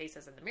making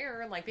faces in the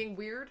mirror and like being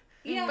weird.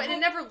 Yeah, but it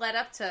and- never led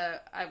up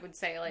to. I would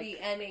say like the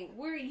ending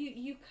where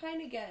you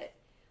kind of get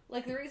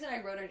like the reason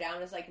I wrote her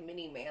down as like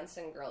Minnie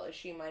Manson girl is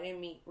she reminded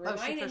me for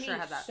sure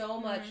had that. so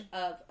much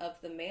of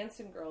the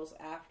Manson girls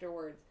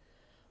afterwards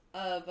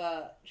of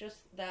just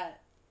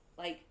that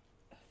like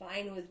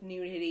fine with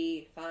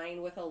nudity,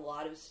 fine with a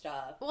lot of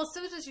stuff. Well, as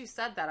soon as you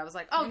said that, I was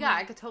like, oh yeah,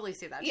 I could totally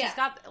see that. Yeah. She's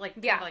got like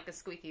Yeah. kind of like a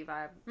squeaky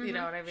vibe. You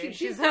know what I mean?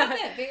 She's got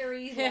that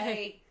very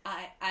like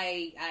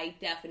I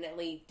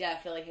definitely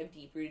have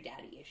deep rooted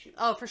daddy issues.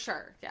 Oh, for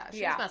sure. Yeah, she's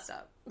Yeah. messed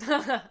up.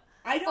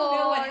 I don't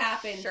know what For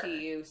happened sure. to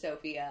you,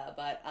 Sophia,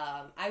 but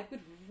I would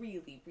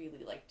really,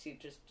 really like to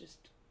just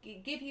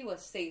give you a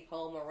safe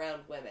home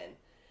around women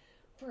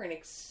for an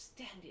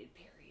extended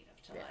period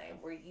of time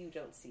where you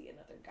don't see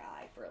another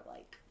guy for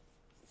like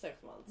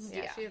 6 months.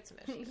 Yeah, Yeah. she had some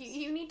issues.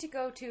 You need to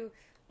go to,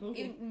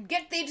 you,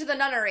 get thee to the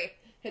nunnery.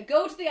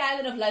 Go to the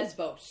island of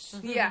Lesbos.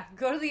 Yeah,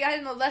 go to the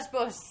island of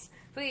Lesbos,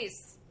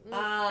 please.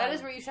 That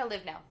is where you shall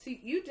live now. So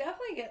you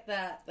definitely get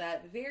that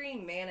very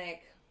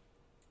manic.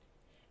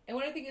 And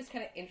what I think is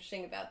kind of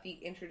interesting about the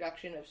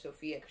introduction of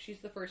Sophia, because she's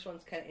the first one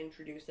that's kind of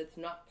introduced that's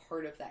not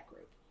part of that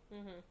group.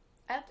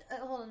 I have to,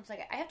 hold on a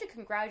second. I have to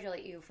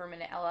congratulate you for a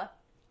minute, Ella.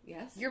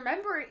 Yes? You're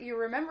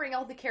remembering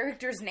all the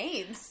characters'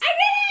 names.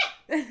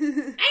 I did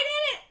it!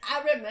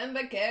 I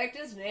remember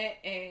characters'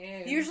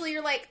 names. Usually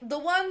you're like, the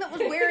one that was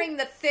wearing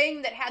the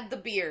thing that had the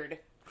beard.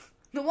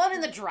 The one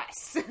in the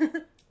dress.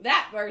 The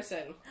That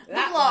person.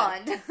 That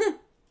one. blonde.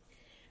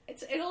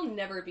 It'll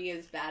never be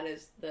as bad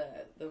as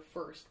the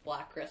first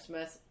Black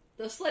Christmas.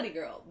 The slutty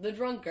girl. The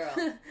drunk girl.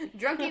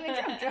 Drunk even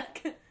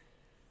drunk.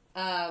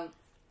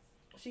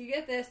 So you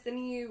get this, then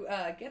you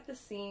get the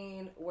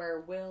scene where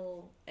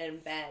Will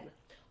and Ben...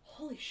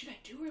 Holy shit, I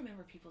do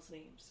remember people's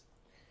names.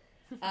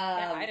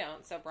 Yeah, I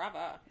don't, so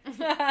bravo.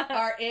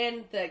 Are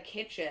in the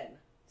kitchen.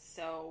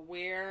 So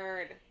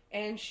weird.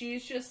 And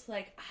she's just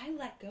like, I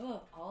let go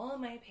of all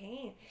of my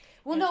pain.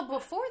 Well, no,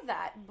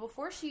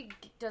 before she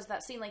does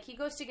that scene, like, he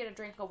goes to get a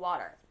drink of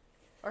water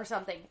or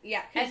something.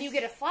 Yeah. And you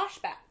get a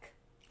flashback.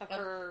 Of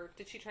her,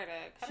 did she try to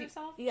cut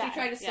herself? She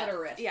tried to slit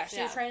her wrist. Yeah,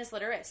 she was trying to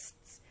slit her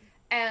wrists.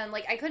 And,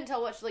 like, I couldn't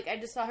tell what she, like, I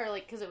just saw her,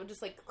 like, because it would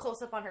just, like,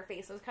 close up on her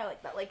face. It was kind of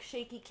like that, like,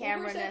 shaky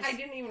camera-ness. I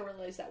didn't even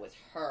realize that was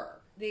her.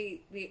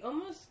 They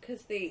almost,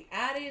 because they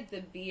added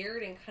the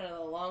beard and kind of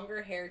the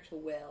longer hair to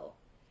Will,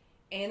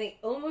 and they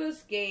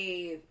almost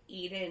gave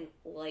Eden,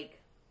 like,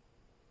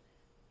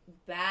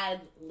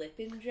 bad lip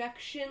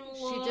injection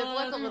look. She did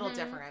look a little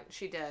different.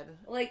 She did.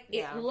 Like,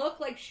 Yeah. it looked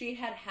like she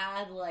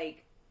had,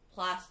 like,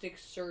 plastic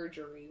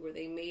surgery where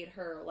they made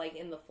her, like,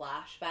 in the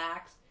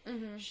flashbacks.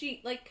 Mm-hmm.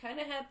 She, like, kind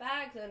of had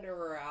bags under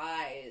her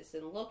eyes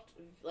and looked,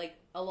 like,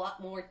 a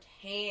lot more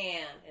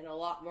tan and a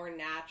lot more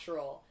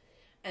natural.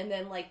 And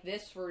then, like,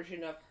 this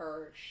version of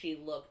her, she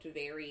looked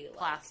very,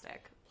 like...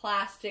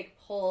 Plastic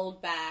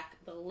pulled back.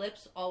 The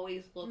lips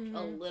always looked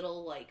a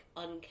little, like,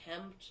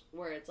 unkempt,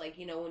 where it's like,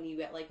 you know, when you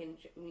get, like,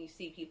 when you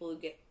see people who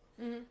get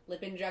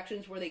lip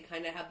injections where they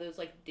kind of have those,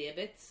 like,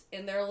 divots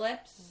in their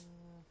lips.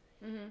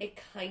 Mm-hmm. It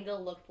kind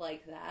of looked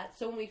like that.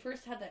 So when we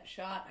first had that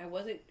shot, I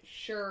wasn't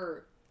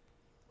sure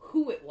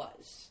who it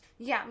was.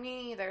 Yeah,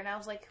 me neither. And I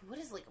was like, what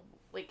is, like,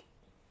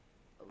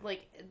 I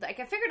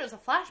figured it was a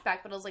flashback,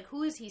 but I was like,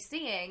 who is he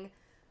seeing?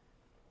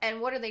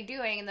 And what are they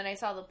doing? And then I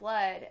saw the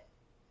blood,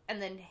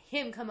 and then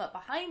him come up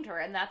behind her,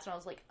 and that's when I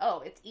was like,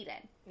 oh, it's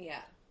Eden.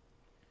 Yeah.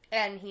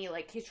 And he's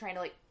trying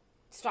to, like,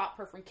 stop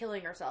her from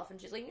killing herself, and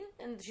she's like,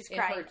 and she's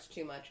crying. It hurts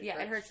too much. It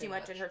hurts too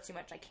much. It hurts too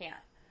much. I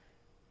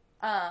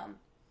can't.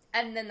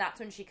 And then that's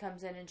when she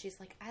comes in, and she's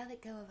like, I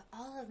let go of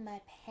all of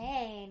my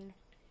pain.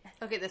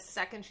 Okay, the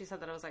second she said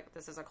that, I was like,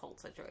 this is a cult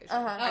situation.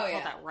 Uh-huh. I Oh,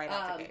 called that right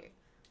out the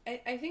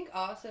gate. I think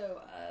also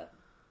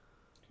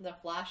the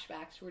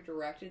flashbacks were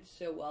directed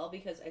so well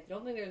because I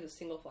don't think there was a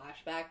single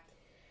flashback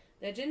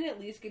that didn't at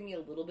least give me a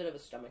little bit of a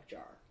stomach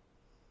jar.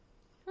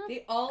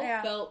 They all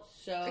felt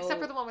so... Except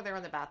for the one where they were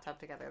in the bathtub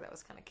together. That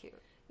was kind of cute.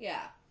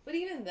 Yeah. But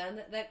even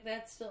then,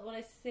 that's still... When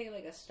I say,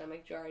 like, a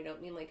stomach jar, I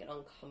don't mean, like, an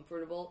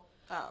uncomfortable...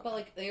 Oh. But,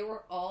 like, they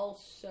were all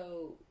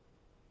so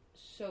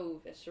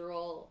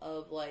visceral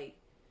of, like...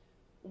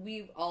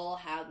 We've all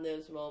had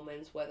those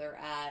moments, whether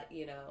at,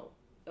 you know,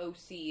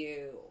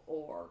 OCU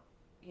or,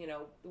 you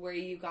know, where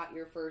you got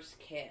your first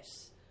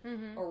kiss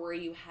or where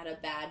you had a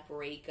bad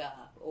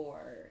breakup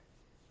or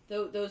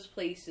those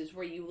places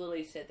where you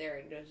literally sit there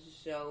and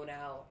just zone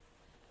out.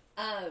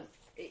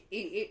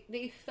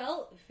 They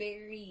felt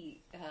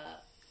very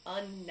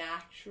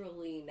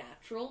unnaturally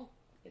natural,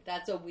 if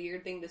that's a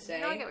weird thing to say.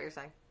 No, I get what you're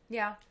saying.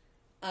 Yeah.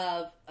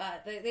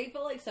 They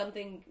felt like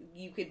something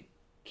you could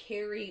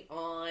carry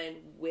on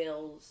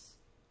Will's,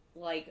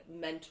 like,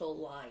 mental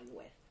line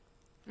with.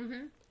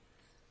 Mm-hmm.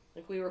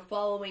 Like, we were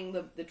following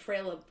the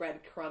trail of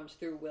breadcrumbs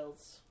through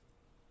Will's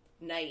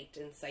night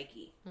and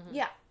psyche. Mm-hmm.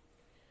 Yeah.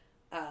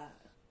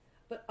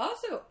 But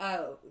also,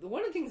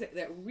 one of the things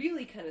that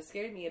really kind of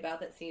scared me about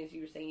that scene, as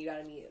you were saying, you got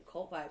immediate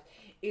cult vibes,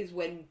 is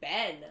when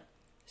Ben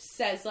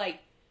says, like,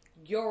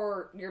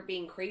 you're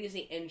being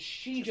crazy, and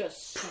she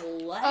just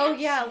slaps Oh,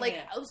 yeah, him. like,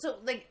 so,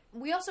 like,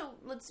 we also,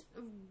 let's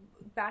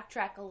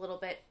backtrack a little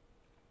bit,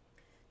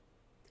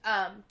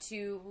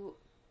 to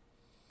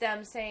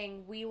them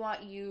saying, we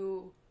want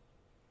you,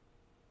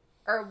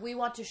 or we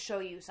want to show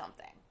you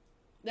something.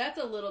 That's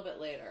a little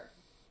bit later.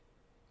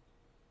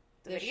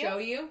 The To video? show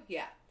you?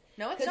 Yeah.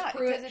 No, it's 'Cause not.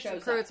 Pruitt Because it's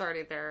shows Pruitt's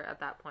already there at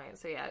that point,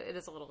 so yeah, it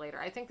is a little later.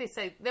 I think they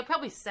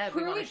probably said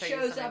we want Pruitt to show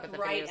you shows something, up but the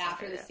right video's not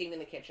after there the yet. scene in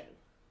the kitchen.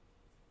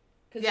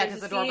 Yeah, there's 'cause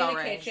a the scene in doorbell the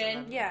rings, kitchen,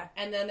 and then- Yeah.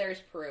 and then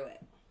there's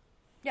Pruitt.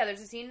 Yeah,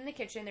 there's a scene in the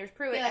kitchen, there's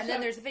Pruitt, Yeah, and then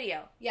so- there's a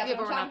video. Yeah, Yeah, but but I'm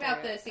we're talking not there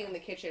about the yet. scene in the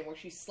kitchen where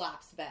she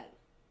slaps Ben.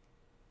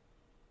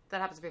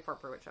 That happens before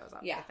Pruitt shows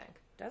up, Yeah. I think.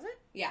 Does it?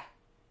 Yeah.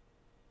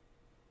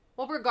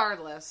 Well,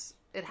 regardless,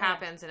 it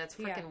happens, and it's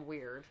freaking Yeah.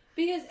 weird.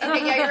 Because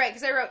Okay, yeah, you're right,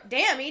 because I wrote,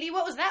 damn, Edie,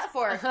 what was that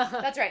for?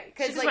 That's right. She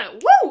Because, just like,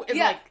 went, woo! And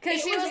yeah, like,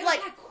 because she was it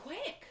like, that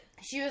quick.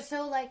 she was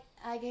so like,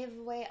 I gave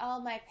away all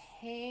my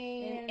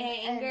pain And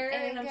anger,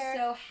 and I'm so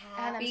and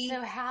I'm happy.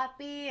 so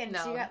happy, and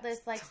she No. got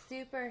this like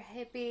super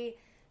hippie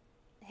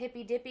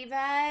dippy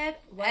vibe,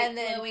 White and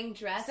then flowing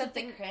dress with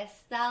the something-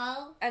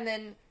 crystal. and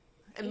then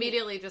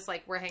immediately just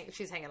like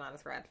she's hanging on a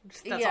thread.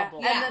 That's Yeah, all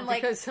bullshit. and then,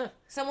 like, because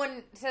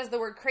someone says the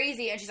word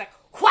crazy, and she's like,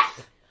 whack!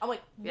 I'm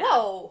like,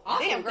 whoa,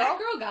 Awesome, damn, that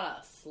girl. girl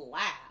got a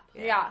slap.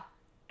 Yeah.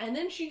 And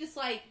then she just,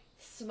 like,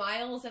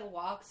 smiles and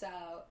walks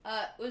out.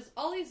 It was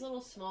all these little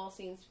small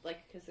scenes,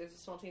 like, because there's a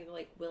small scene with,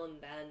 like, Will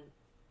and Ben.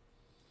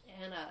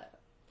 And,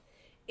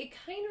 it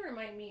kind of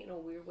reminded me in a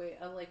weird way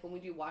of, like, when we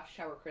do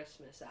Watchtower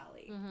Christmas,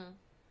 Allie.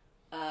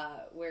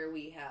 Where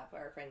we have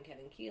our friend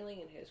Kevin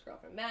Keeling and his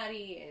girlfriend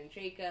Maddie, and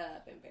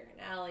Jacob, and Bear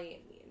and Allie,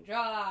 and me and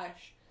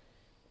Josh,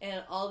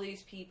 and all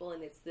these people,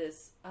 and it's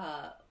this,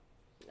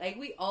 like,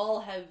 we all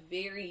have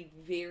very,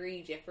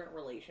 very different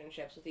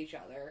relationships with each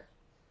other.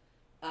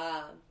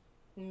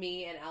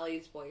 Me and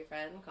Allie's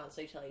boyfriend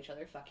constantly tell each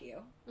other, fuck you.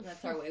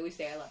 That's our way we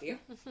say I love you.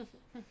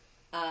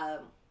 I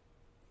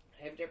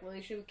have a different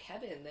relationship with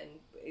Kevin than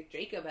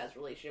Jacob has a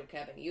relationship with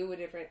Kevin. You have a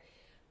different...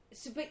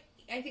 So, but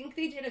I think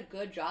they did a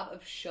good job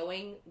of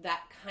showing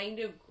that kind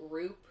of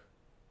group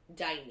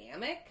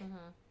dynamic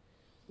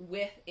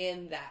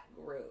within that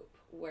group.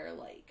 Where,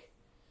 like,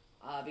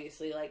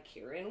 obviously, like,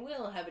 Kira and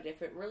Will have a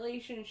different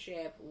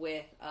relationship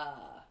with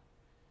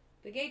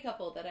the gay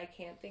couple that I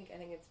can't think. I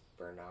think it's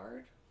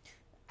Bernard.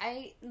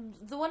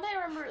 The one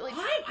I remember, like,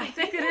 I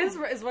think it is.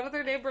 Is one of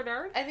their name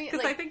Bernard? I think,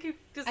 because like, I think you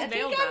just I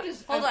nailed think I'm it.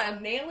 just Hold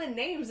I'm nailing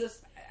names.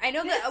 I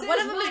know This that one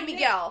is of them is my name.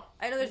 Miguel.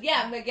 I know there's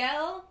Yeah,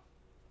 Miguel.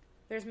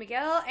 There's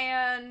Miguel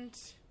and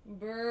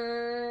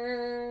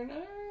Bernard.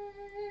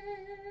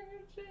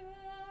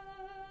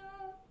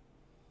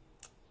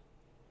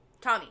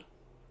 Tommy.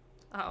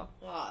 Oh.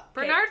 Okay.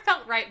 Bernard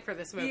felt right for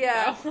this movie,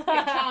 Yeah. though.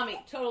 Okay,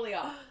 Tommy, totally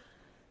off.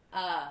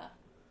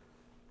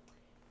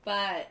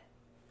 But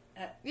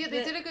Yeah,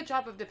 they did a good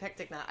job of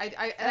depicting that.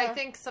 I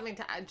think something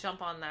to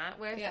jump on that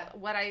with. Yeah.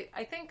 What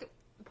I think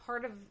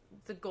part of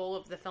the goal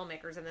of the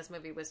filmmakers in this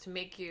movie was to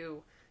make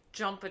you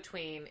jump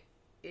between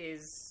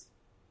is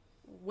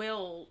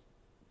Will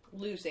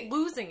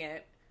losing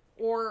it,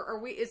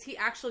 or is he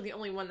actually the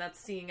only one that's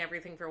seeing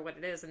everything for what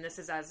it is, and this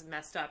is as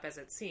messed up as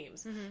it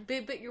seems?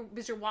 But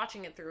you're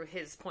watching it through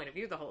his point of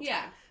view the whole time.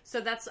 Yeah.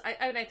 So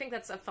I think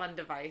that's a fun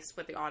device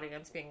with the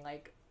audience being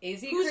like, is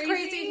he who's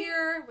crazy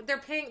here? They're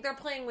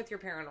playing with your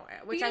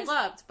paranoia, which I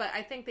loved, but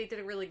I think they did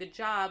a really good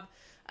job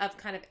of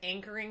kind of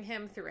anchoring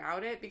him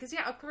throughout it, because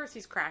of course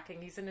he's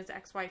cracking. He's in his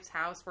ex-wife's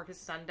house where his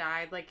son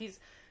died. Like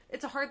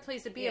it's a hard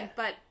place to be in,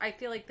 but I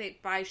feel like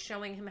by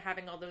showing him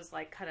having all those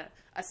like kind of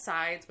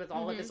asides with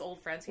all of his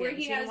old friends he hadn't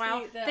seen in a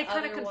while, they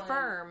kind of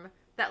confirm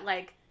that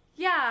like,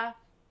 yeah,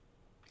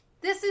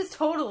 this is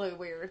totally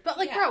weird, but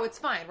like, bro, it's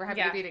fine. We're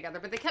happy to be together.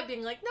 But they kept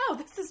being like, no,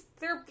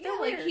 they're weird.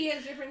 Like he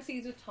has different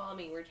scenes with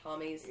Tommy where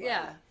Tommy's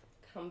like,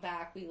 come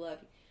back, we love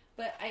you.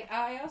 But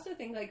I also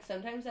think like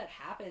sometimes that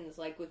happens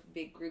like with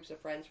big groups of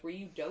friends where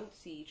you don't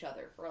see each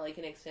other for like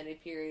an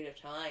extended period of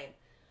time.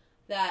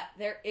 That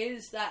there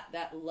is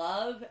that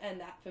love and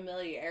that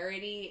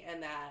familiarity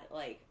and that,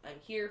 like, I'm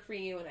here for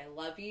you and I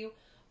love you.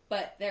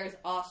 But there's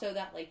also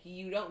that, like,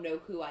 you don't know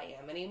who I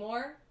am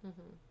anymore.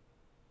 Mm-hmm.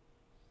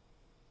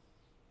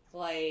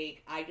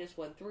 Like, I just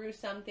went through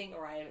something,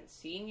 or I haven't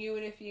seen you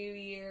in a few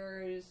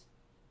years.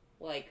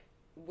 Like,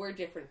 we're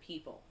different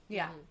people.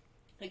 Yeah.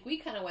 Mm-hmm. Like, we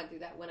kind of went through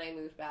that when I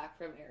moved back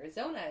from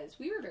Arizona, as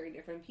we were very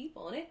different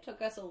people. And it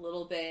took us a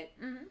little bit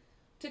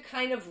to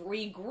kind of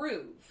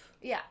regroove.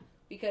 Yeah.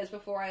 Because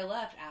before I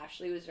left,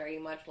 Ashley was very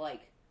much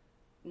like,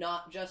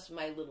 not just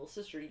my little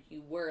sister,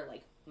 you were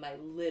like my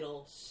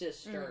little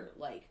sister.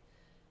 Like,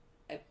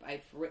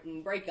 I've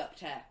written breakup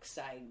texts.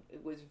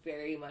 It was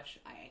very much,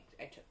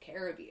 I took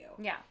care of you.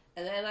 Yeah.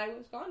 And then I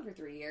was gone for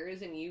 3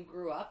 years, and you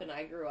grew up, and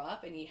I grew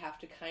up, and you have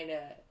to kind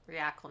of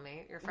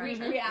reacclimate your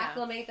friendship.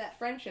 Reacclimate that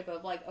friendship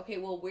of like, okay,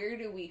 well, where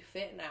do we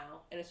fit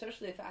now? And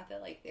especially the fact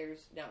that like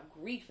there's now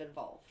grief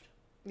involved.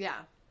 Yeah.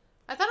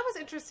 I thought it was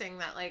interesting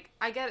that, like,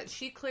 I get it.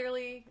 She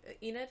clearly,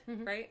 Enid,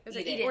 right? Is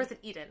it Eden. Or is it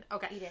Eden?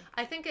 Okay. Eden.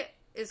 I think it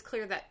is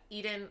clear that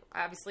Eden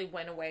obviously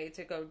went away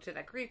to go to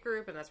that grief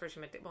group, and that's where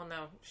she met, well,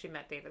 no, she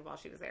met David while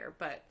she was there,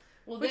 but,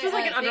 which was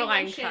like an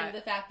underlying cut.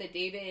 The fact that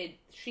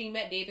she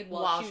met David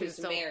while she was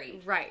still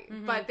married. Right.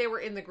 But they were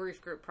in the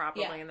grief group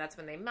probably, and that's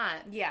when they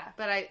met. Yeah.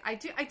 But I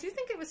do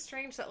think it was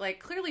strange that, like,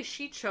 clearly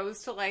she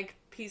chose to, like,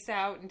 peace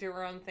out and do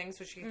her own thing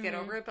so she could get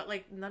over it, but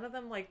like none of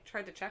them like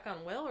tried to check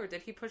on Will, or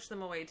did he push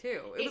them away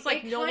too? It was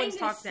like no one's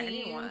talked to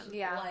anyone.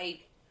 Yeah,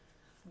 like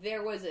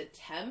there was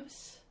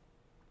attempts.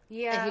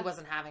 Yeah, and he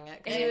wasn't having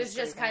it, and he was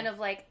just kind of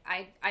like,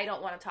 I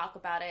don't want to talk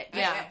about it.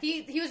 Yeah,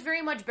 he was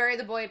very much bury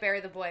the boy, bury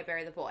the boy,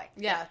 bury the boy.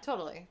 Yeah,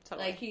 totally.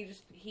 Like he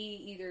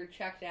either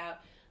checked out,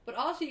 but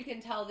also you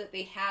can tell that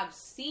they have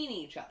seen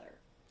each other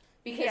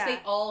because they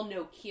all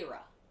know Kira.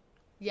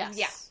 Yes.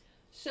 Yeah.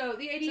 So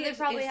the idea they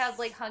probably have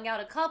like hung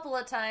out a couple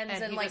of times,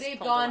 and like they've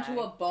gone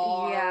to a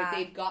bar,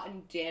 they've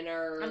gotten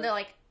dinner, and they're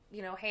like,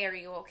 hey, are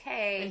you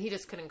okay? And he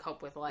just couldn't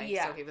cope with life,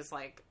 so he was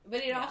like.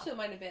 But it also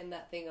might have been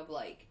that thing of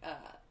like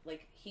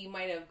he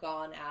might have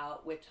gone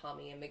out with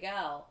Tommy and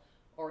Miguel,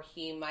 or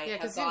he might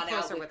have gone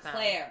out with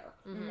Claire,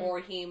 or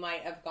he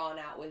might have gone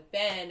out with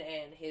Ben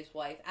and his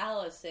wife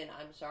Allison.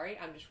 I'm sorry,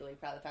 I'm just really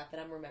proud of the fact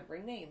that I'm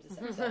remembering names this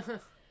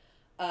episode.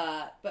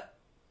 But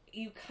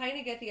you kind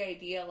of get the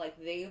idea,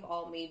 like, they've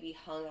all maybe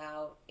hung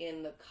out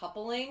in the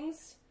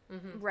couplings,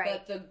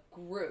 right? But the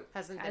group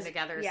hasn't been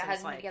together since,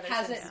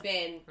 hasn't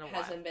been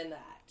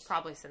that.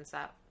 Probably since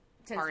that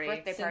party.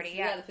 Birthday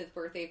party, the 5th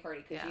birthday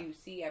party, because you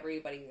see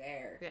everybody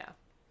there.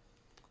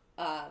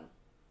 Yeah.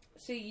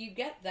 So you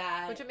get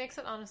that. Which it makes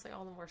it, honestly,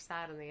 all the more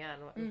sad in the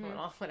end,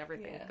 when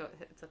everything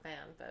hits a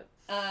fan, but...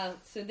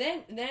 So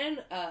then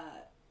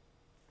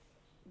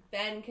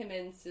Ben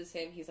convinces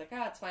him, he's like,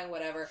 it's fine,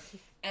 whatever.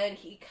 And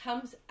he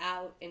comes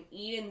out, and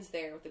Eden's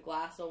there with a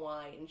glass of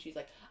wine, and she's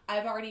like,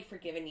 I've already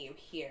forgiven you.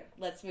 Here,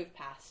 let's move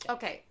past it.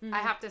 Okay, I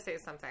have to say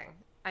something.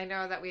 I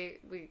know that we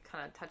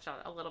kind of touched on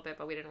it a little bit,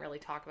 but we didn't really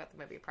talk about the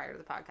movie prior to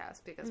the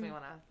podcast, because we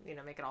want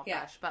to, make it all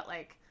fresh. But,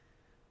 like,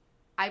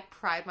 I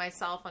pride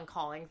myself on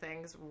calling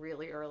things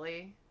really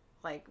early,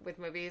 like, with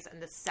movies,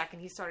 and the second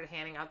he started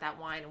handing out that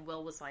wine, and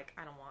Will was like,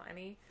 I don't want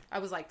any, I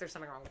was like, there's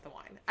something wrong with the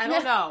wine. I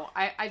don't know.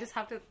 I just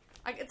have to...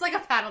 It's like a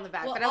pat on the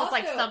back, but I was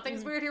like,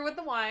 something's weird here with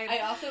the wine.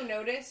 I also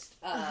noticed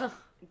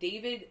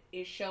David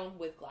is shown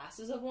with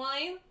glasses of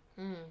wine.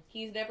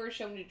 He's never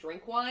shown to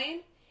drink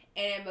wine,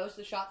 and in most of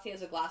the shots he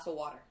has a glass of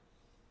water.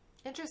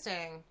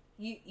 Interesting.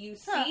 You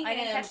see I him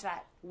didn't catch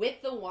that.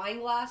 with the wine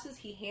glasses.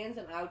 He hands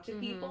them out to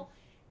people.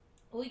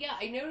 Well, yeah,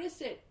 I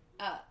noticed it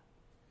a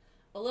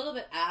little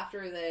bit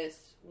after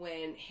this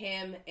when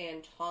him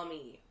and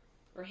Tommy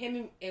or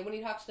him, and when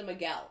he talks to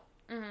Miguel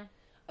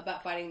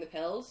about finding the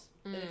pills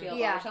in the field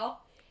Yeah.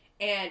 hotel,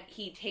 and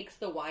he takes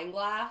the wine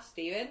glass,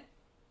 David,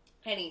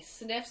 and he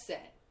sniffs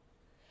it,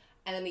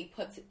 and then he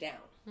puts it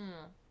down.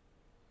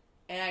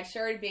 And I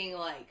started being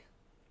like,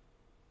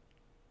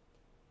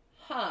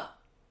 huh.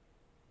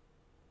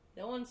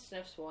 No one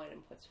sniffs wine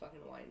and puts fucking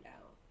wine down.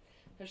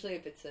 Especially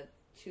if it's a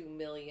 $2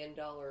 million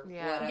whatever.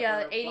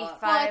 Yeah, 85.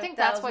 Well, I think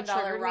that's what $5,000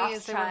 triggered me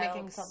is they were Rothschild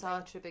making something.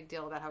 such a big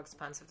deal about how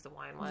expensive the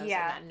wine was.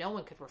 Yeah. And that no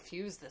one could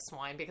refuse this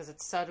wine because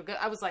it's so good.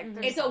 I was like,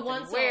 there's It's a something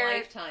once in weird. a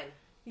lifetime.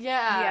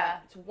 Yeah.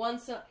 It's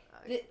once in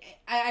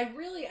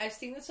I've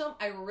seen this film.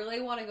 I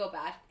really want to go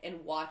back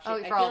and watch it. Oh, I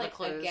for feel all the like,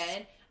 clues.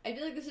 again, I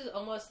feel like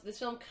this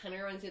film kind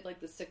of reminds me of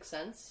like The Sixth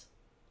Sense.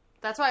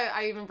 That's why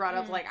I even brought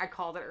up, like, I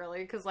called it early,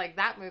 because, like,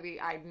 that movie,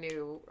 I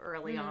knew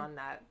early on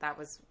that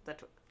was,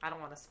 I don't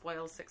want to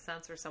spoil Sixth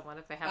Sense or someone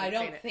if they haven't I seen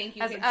don't it. think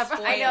you Has can ever-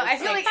 spoil I know. I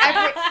feel like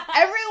Sixth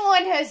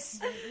everyone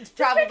has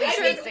probably I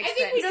seen think- Sixth I think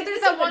Sense. we You know, did there's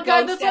this that in one the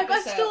guy Ghost that's like, I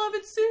episode. still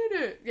haven't seen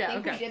it. Yeah, I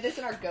think okay. we did this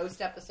in our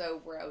Ghost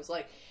episode where I was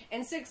like,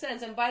 and Sixth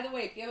Sense, and by the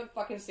way, if you haven't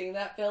fucking seen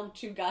that film,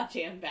 too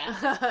goddamn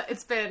bad.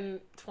 It's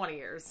been 20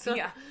 years.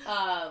 Yeah.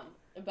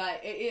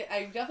 But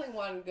I definitely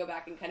want to go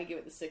back and kind of give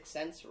it the Sixth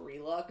Sense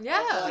relook.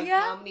 Yeah. Of, like,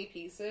 Yeah. how many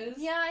pieces?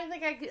 Yeah, I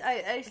think I could.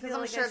 I feel Because I'm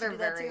like sure I should they're do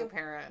that very too.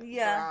 apparent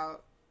Yeah.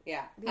 throughout.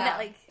 Yeah.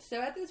 Yeah,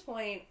 So at this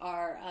point,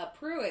 our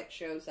Pruitt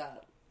shows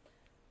up,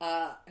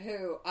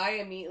 who I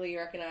immediately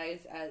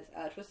recognize as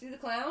Twisty the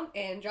Clown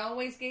and John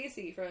Wayne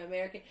Gacy from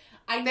American.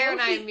 There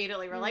and I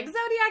immediately were like,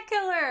 Zodiac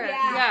Killer!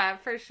 Yeah. Yeah,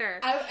 for sure.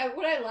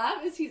 What I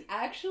love is he's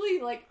actually,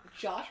 like,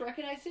 Josh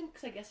recognized him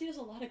because I guess he does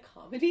a lot of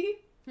comedy.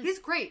 He's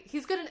great.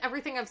 He's good in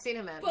everything I've seen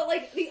him in. But,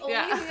 like, the only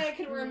Yeah. thing I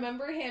can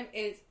remember him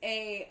is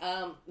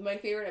my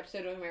favorite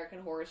episode of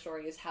American Horror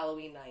Story is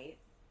Halloween Night.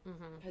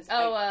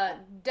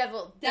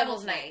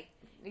 Devil's Night.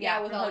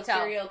 Yeah, with from all Hotel.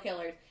 the serial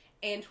killers.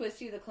 And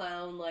Twisty the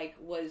Clown, like,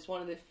 was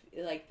one of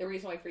the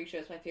reason why Freak Show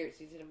is my favorite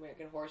season of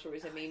American Horror Story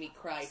is it made me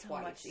cry So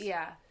twice. much.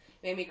 Yeah.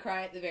 Made me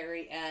cry at the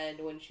very end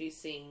when she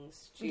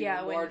sings to Yeah.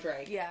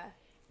 Mordrake. Yeah.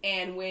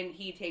 And when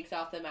he takes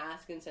off the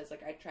mask and says,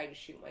 like, I tried to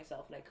shoot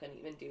myself and I couldn't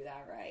even do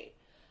that right.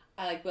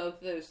 I like both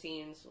of those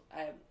scenes.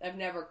 That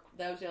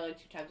was the only 2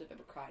 times I've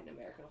ever cried in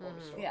American Horror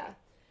Story. Yeah.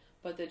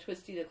 But the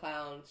Twisty the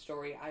Clown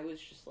story, I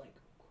was just, like,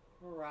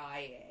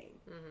 crying.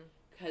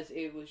 Because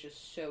it was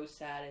just so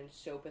sad and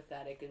so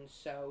pathetic and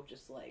so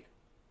just, like,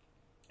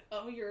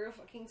 oh, you're a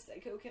fucking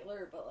psycho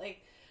killer, but,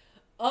 like,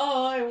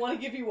 oh, I want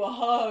to give you a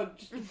hug.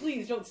 Just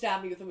please don't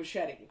stab me with a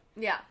machete.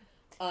 Yeah.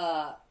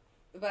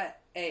 But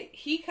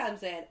he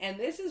comes in, and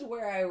this is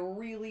where I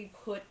really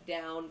put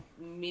down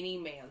Minnie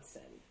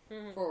Manson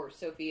for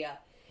Sophia.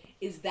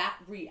 Is that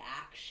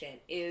reaction?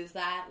 Is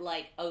that,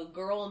 like, a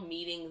girl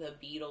meeting the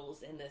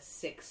Beatles in the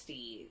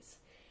 60s?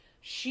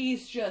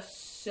 She's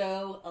just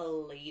so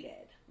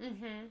elated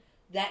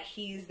that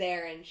he's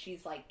there, and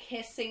she's, like,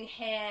 kissing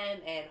him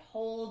and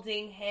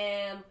holding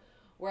him,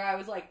 where I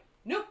was like,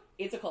 nope,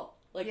 it's a cult.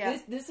 Like, Yeah.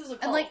 this is a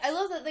cult. And, like, I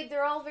love that, like,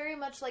 they're all very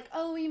much like,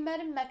 oh, we met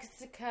in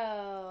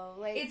Mexico.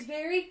 Like, It's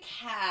very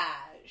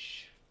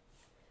cash.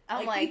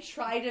 I'm Like, they like,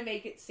 try to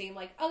make it seem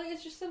like, oh,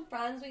 it's just some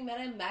friends we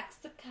met in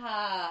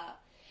Mexico.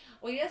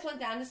 We just went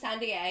down to San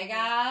Diego,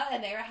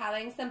 and they were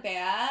having some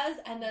beers,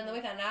 and then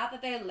we found out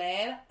that they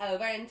live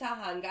over in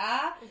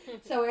Tahunga,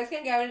 so we're just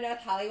going to go to North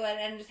Hollywood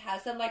and just have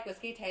some, like,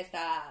 whiskey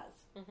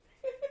tasters.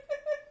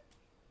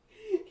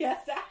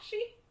 Yes,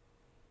 Ashy?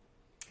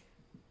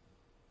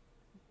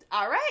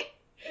 all right.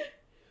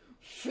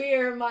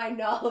 Fear my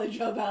knowledge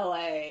of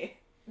L.A.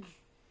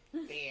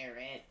 Fear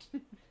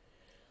it.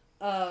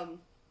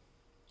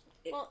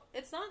 Well,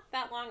 it's not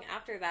that long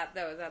after that,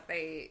 though, that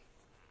they...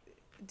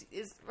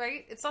 Is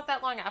right? It's not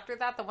that long after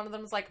that one of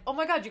them is like, "Oh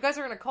my god, you guys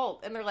are in a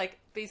cult," and they're like,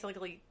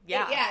 basically,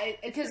 yeah,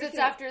 Because pretty it's soon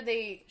after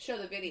they show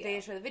the video.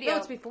 show the video. No,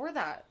 it's before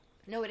that.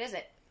 No, it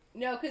isn't.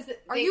 No, because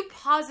Are you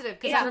positive?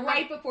 It's I remember-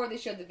 right before they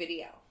showed the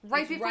video.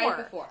 Right It's before. Right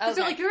before. Because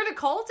they're Okay. like, "You're in a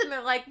cult," and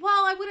they're like,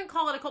 "Well, I wouldn't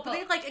call it a cult," but they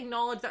Cult. like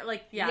acknowledge that,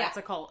 like, yeah, it's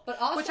a cult. But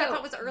also, which I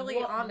thought was early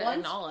on to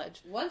acknowledge.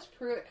 Once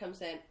Pruitt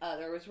comes in,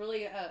 there was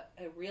really a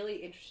really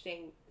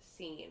interesting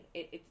scene.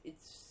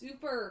 It's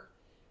super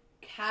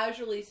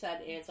casually said,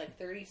 and it's like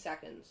 30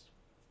 seconds.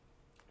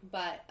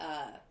 But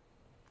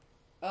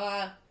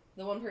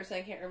the one person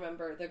I can't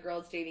remember, the girl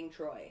that's dating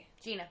Troy,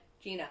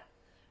 Gina.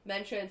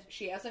 mentions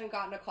she hasn't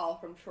gotten a call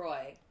from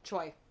Troy.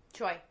 Troy.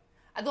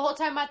 The whole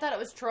time I thought it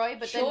was Troy,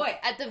 but Troy. then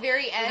at the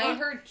very And I end,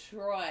 heard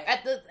Troy.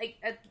 at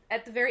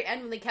the very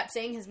end when they kept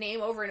saying his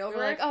name over and over,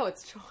 We're like, "Oh,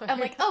 it's Troy." I'm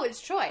like, oh,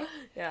 it's Troy.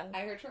 yeah.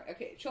 I heard Troy.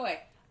 Okay, Troy.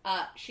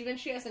 She mentioned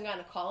she hasn't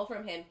gotten a call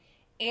from him,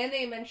 and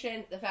they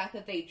mentioned the fact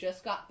that they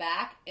just got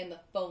back and the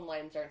phone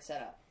lines aren't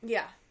set up.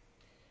 Yeah.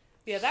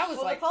 Yeah, that was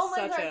Well, like the phone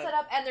lines such aren't a... set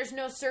up, and there's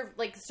no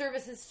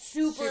service is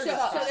super there's,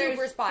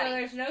 spotty. So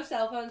there's no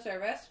cell phone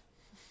service.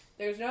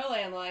 There's no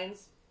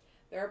landlines.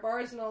 There are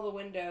bars in all the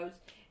windows.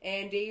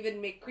 And David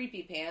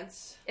McCreepy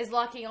Pants. Is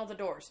locking all the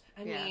doors.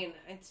 I Yeah. mean,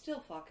 it's still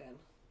fucking.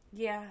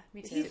 Yeah,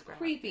 me too. He's Super hot,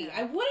 creepy. yeah.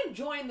 I wouldn't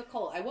join the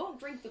cult. I won't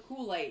drink the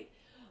Kool-Aid.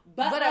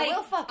 But I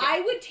will fuck it.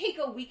 I would take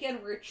a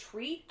weekend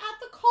retreat at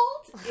the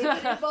cult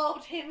if it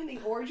involved him in the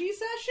orgy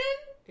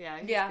session. Yeah,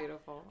 he's Yeah.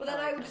 beautiful. But then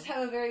I like would him. just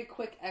have a very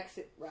quick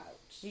exit route.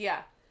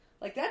 Yeah.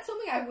 Like, that's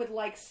something I would,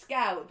 like,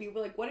 scout.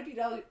 People like, what if you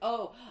know,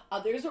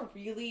 there's a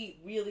really,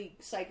 really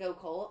psycho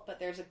cult, but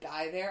there's a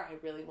guy there I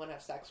really want to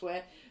have sex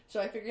with. So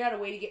I figured out a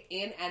way to get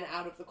in and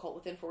out of the cult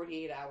within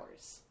 48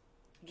 hours.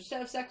 Just to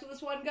have sex with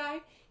this one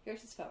guy,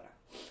 here's his photo.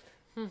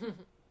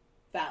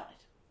 Valid.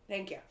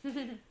 Thank you.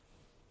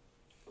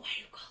 Why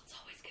do cults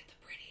always get the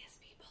prettiest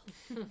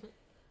people?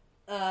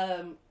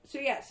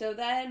 So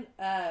then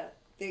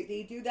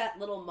they do that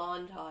little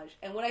montage.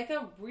 And what I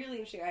found really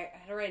interesting, I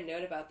had to write a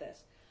note about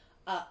this.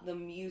 The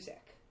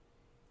music.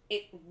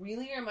 It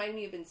really reminded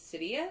me of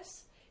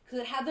Insidious because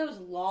it had those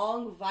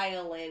long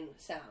violin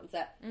sounds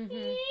that.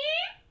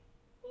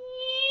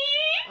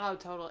 Oh,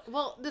 totally.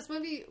 Well, this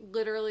movie,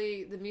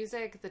 literally, the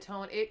music, the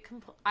tone,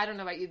 I don't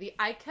know about you.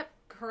 I kept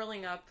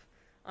curling up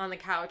on the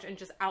couch and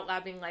just out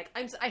loud being like,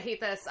 I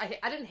hate this. I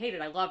didn't hate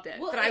it. I loved it.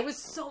 Well, but I was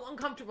so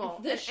uncomfortable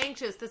and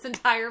anxious this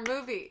entire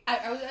movie.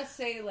 I was going to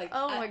say, like,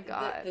 oh my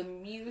God. The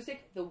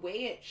music, the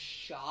way it's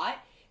shot,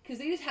 because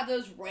they just have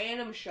those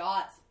random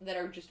shots that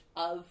are just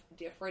of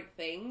different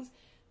things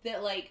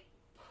that, like,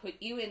 put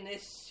you in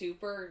this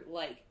super,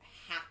 like,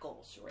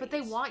 hackles race. But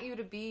they want you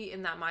to be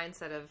in that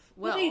mindset of,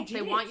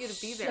 they want you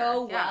to be there.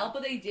 so well,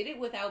 but they did it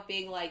without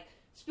being, like,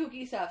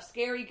 spooky stuff,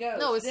 scary ghosts.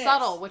 No, it's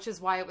subtle, which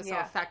is why it was so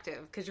Yeah.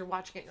 effective. Because you're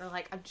watching it and you're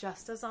like, I'm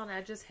just as on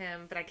edge as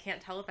him, but I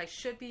can't tell if I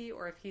should be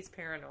or if he's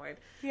paranoid.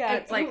 Yeah.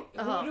 It's like,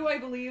 who do I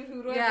believe?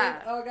 Who do I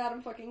believe? Oh, God,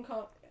 I'm fucking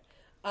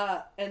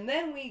and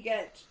then we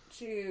get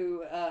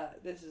to,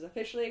 this is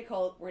officially a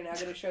cult. We're now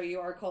going to show you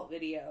our cult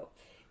video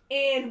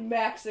in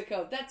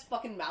Mexico. That's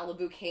fucking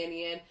Malibu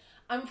Canyon.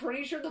 I'm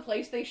pretty sure the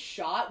place they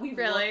shot, we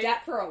looked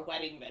at for a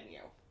wedding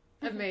venue.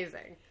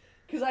 Amazing.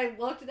 Because I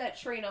looked at that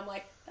train, I'm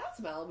like, that's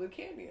Malibu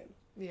Canyon.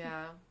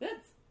 Yeah.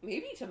 That's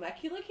maybe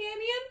Temecula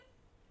Canyon?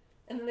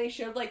 And then they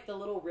showed, like, the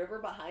little river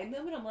behind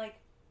them, and I'm like,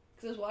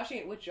 because I was watching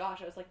it with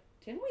Josh, I was like,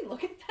 didn't we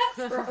look at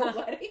that for a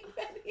wedding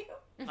venue?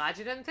 Glad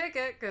you didn't pick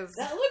it, because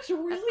that looks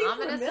really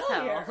ominous as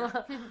familiar.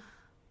 hell.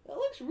 That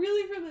looks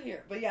really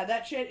familiar. But yeah,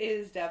 that shit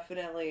is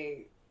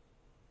definitely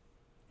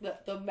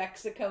the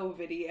Mexico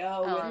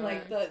video with,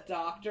 like, the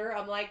doctor.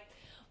 I'm like,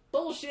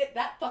 bullshit,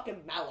 that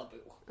fucking Malibu.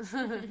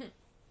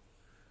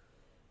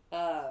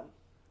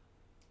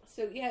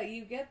 So yeah,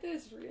 you get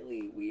this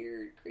really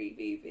weird,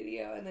 creepy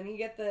video, and then you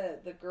get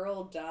the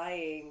girl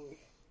dying.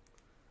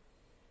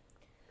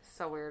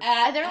 So weird.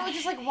 And they're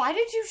just like, why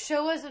did you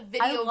show us a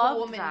video of a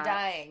woman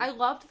dying? I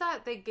loved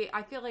that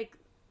I feel like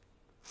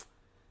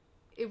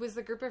it was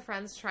the group of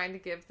friends trying to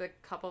give the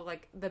couple,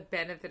 like, the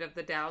benefit of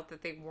the doubt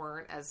that they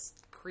weren't as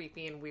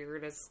creepy and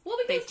weird as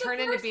they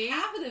turned into be.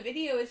 Half of the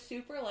video is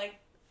super, like,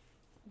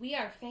 we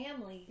are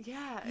family.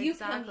 Yeah, you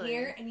exactly. come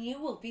here and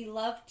you will be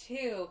loved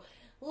too.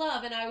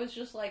 Love. And I was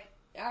just like,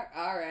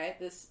 all right,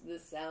 this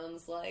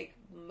sounds like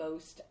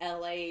most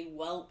LA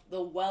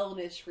the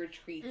wellness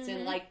retreats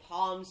in, like,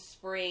 Palm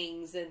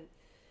Springs and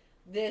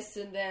this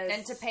and this.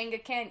 And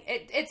Topanga Canyon.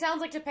 It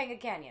sounds like Topanga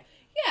Canyon.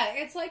 Yeah,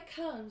 it's like,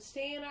 come,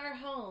 stay in our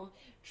home,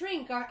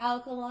 drink our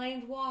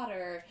alkaline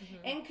water,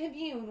 and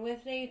commune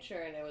with nature.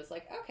 And it was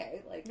like,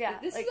 okay, like,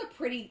 this is a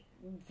pretty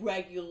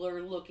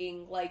regular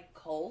looking, like,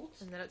 cult.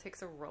 And then it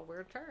takes a real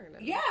weird turn.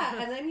 Yeah,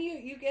 and then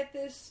you get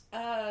this,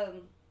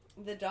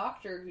 the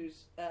doctor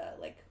who's,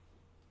 like,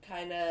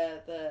 kind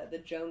of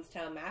the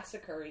Jonestown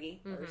Massacre-y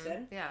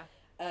person. Yeah.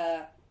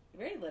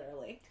 Very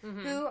literally.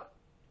 Who,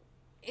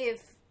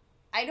 if,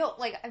 I don't,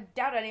 like, I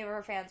doubt any of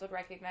our fans would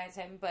recognize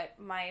him, but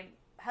my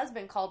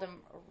husband called him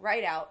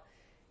right out.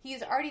 He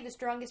is already the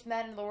strongest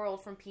man in the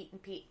world from Pete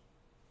and Pete.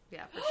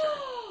 Yeah, for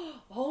sure.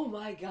 Oh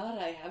my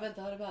God, I haven't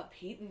thought about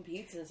Pete and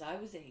Pete since I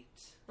was 8.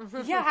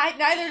 Yeah,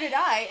 neither did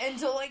I,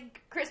 until,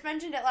 like, Chris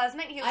mentioned it last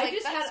night. He was I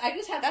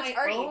just had that's my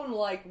Artie. own,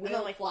 like,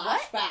 Will like,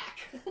 flashback.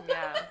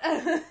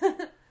 Yeah.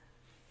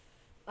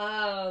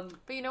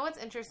 But you know what's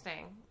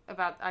interesting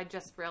about, I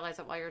just realized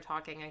that while you're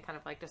talking and kind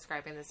of, like,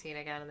 describing the scene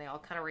again, and they all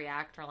kind of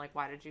react, or like,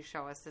 why did you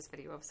show us this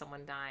video of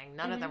someone dying?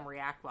 None of them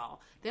react well.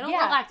 They don't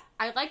react.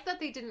 I like that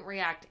they didn't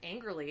react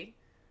angrily.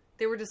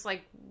 They were just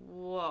like,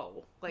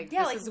 whoa, like,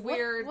 this is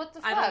weird. What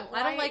the I fuck?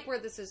 don't like where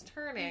this is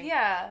turning.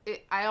 Yeah.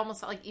 I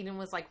almost felt like Eden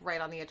was, like, right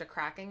on the edge of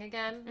cracking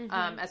again.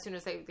 As soon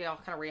as they all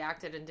kind of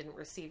reacted and didn't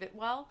receive it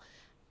well.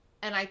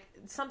 And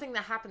something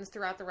that happens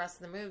throughout the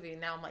rest of the movie,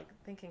 now I'm, like,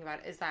 thinking about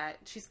it, is that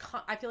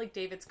I feel like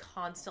David's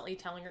constantly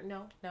telling her,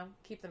 no,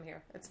 keep them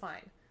here. It's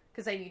fine.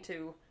 Because they need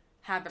to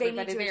have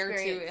everybody there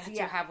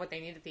to have what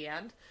they need at the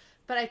end.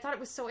 But I thought it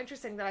was so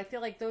interesting that I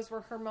feel like those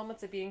were her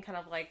moments of being kind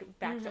of, like,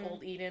 back to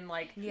old Eden,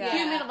 like,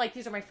 human, of, like,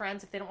 these are my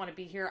friends. If they don't want to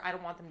be here, I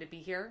don't want them to be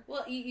here.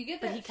 Well, you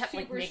get that he kept,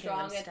 super like,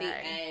 strong at the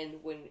end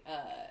when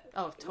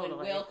totally.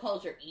 when Will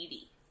calls her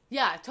Edie.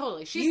 Yeah,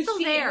 totally. She's still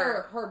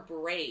there. Her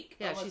break.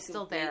 Yeah, she's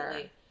still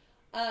there.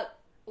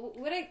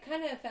 What I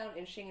kind of found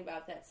interesting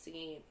about that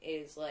scene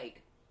is,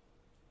 like,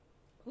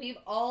 we've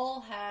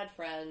all had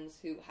friends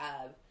who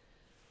have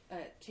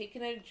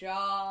taken a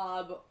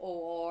job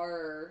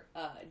or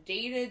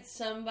dated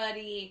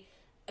somebody.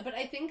 But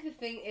I think the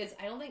thing is,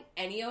 I don't think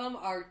any of them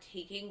are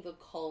taking the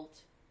cult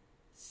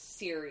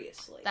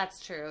seriously. That's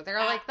true. They're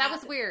like, that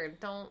was weird.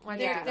 Why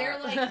do you do that? They're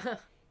like,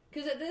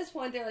 because at this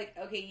point they're like,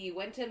 okay, you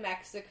went to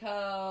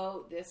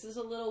Mexico. This is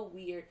a little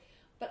weird.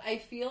 But I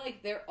feel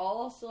like they're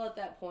all still at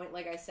that point.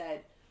 Like I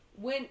said,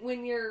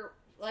 when your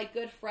like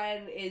good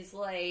friend is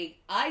like,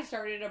 I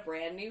started a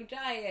brand new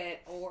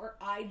diet, or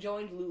I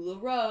joined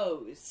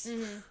LuLaRoe,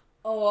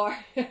 or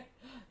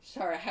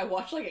sorry, I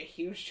watched like a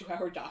huge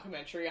 2-hour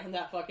documentary on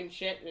that fucking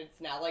shit, and it's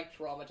now like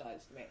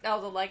traumatized me. Oh,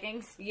 the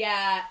leggings.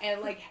 Yeah,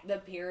 and like the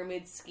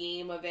pyramid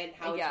scheme of it, and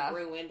how Yeah. it's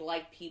ruined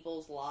like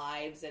people's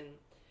lives,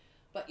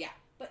 but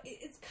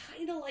it's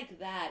kind of like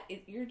that.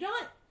 You're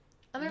not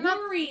And they're not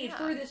worried yeah.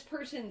 for this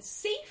person's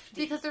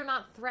safety because they're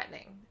not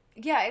threatening.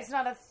 Yeah, it's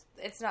not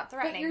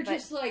threatening. But you're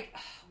just like,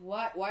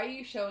 why are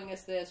you showing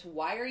us this?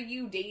 Why are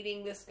you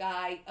dating this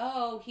guy?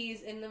 Oh,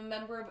 he's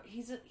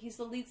he's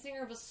the lead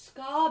singer of a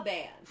ska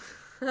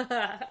band.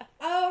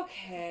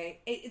 Okay,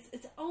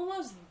 it's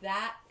almost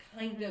that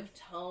kind of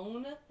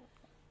tone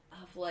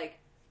of like,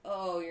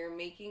 oh, you're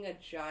making a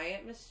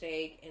giant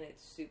mistake and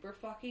it's super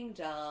fucking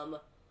dumb,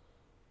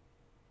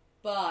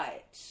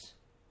 but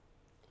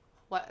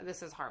What?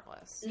 This is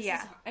harmless.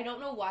 I don't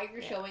know why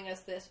you're showing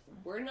us this.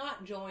 We're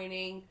not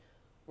joining.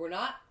 We're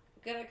not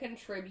gonna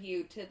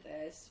contribute to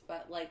this,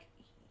 but like,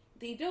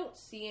 they don't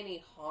see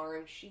any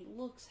harm. She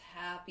looks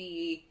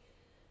happy.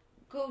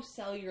 Go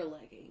sell your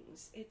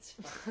leggings. It's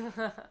fine.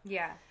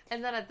 yeah.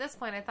 And then at this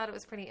point, I thought it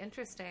was pretty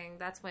interesting.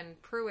 That's when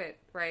Pruitt,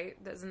 right?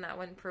 Isn't that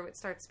when Pruitt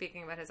starts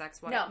speaking about his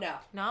ex-wife? No.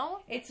 No?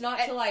 It's not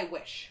till I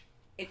wish.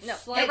 It's No.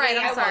 slightly Right,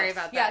 I'm I sorry want.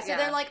 about Yeah, that. so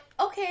they're like,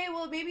 okay,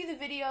 well, maybe the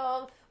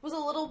video was a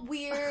little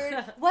weird.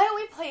 Why don't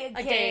we play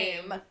a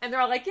game? And they're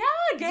all like, yeah,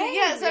 a game.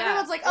 Yeah, so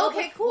everyone's like,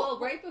 okay, cool. Well,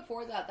 right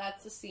before that,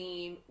 that's the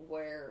scene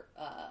where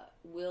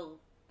Will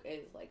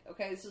is like,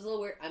 okay, this is a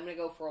little weird. I'm gonna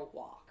go for a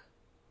walk.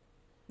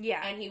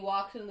 Yeah. And he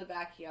walks in the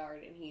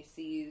backyard and he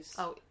sees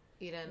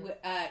Eden.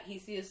 he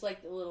sees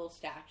like the little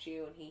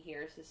statue and he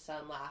hears his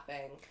son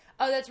laughing.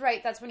 Oh, that's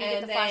right. That's when you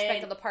get And the flashback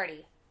then- of the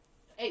party.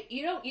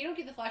 You don't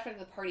get the flashback of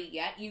the party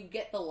yet. You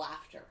get the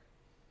laughter.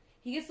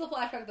 He gets the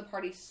flashback of the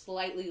party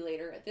slightly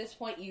later. At this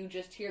point, you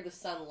just hear the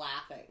son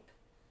laughing.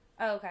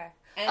 Oh, okay.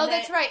 And Oh, then-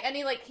 that's right. And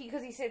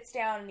because he sits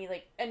down and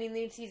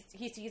he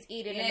sees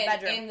Eden in the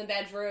bedroom. In the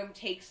bedroom,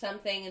 takes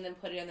something and then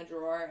put it in the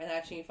drawer, and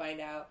that's when you find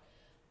out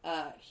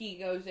he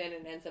goes in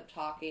and ends up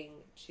talking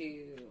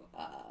to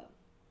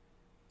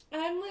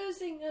I'm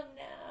losing him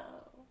now.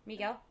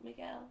 Miguel.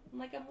 I'm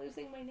like, I'm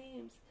losing my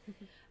names.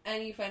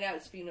 And you find out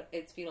it's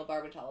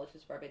phenobarbital, which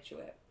is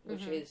barbiturate,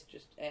 which is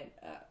just an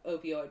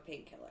opioid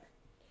painkiller.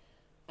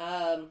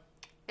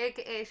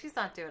 She's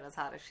not doing as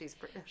hot as she's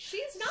She's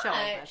showing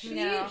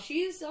not. us.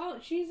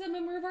 She's a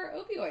member of our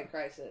opioid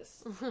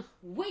crisis.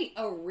 Wait,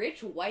 a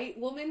rich white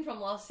woman from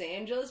Los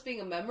Angeles being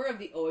a member of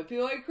the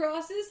opioid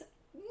crisis?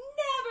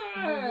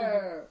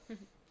 Never!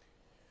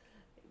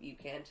 You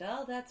can't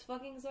tell, that's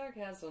fucking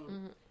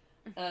sarcasm.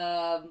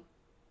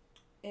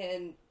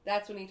 And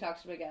that's when he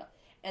talks to Miguel.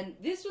 And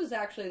this was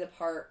actually the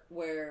part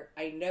where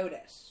I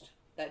noticed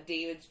that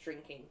David's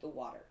drinking the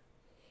water.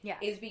 Yeah.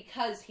 Is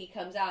because he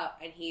comes out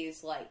and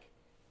he's like,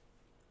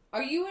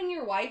 are you and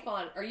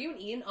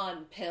Ian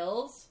on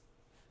pills?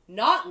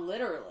 Not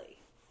literally.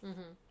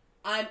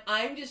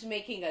 I'm just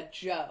making a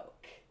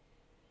joke.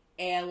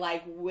 And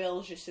like,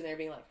 Will's just sitting there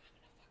being like,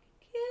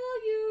 I'm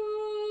gonna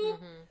fucking kill you.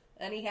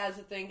 And he has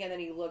the thing, and then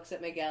he looks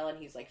at Miguel, and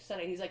he's like,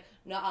 "Sonny," he's like,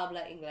 "No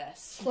habla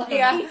inglés." Like,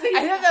 Yeah, I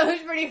thought that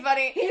was pretty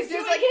funny. He's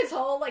Just doing his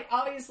whole, like,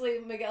 obviously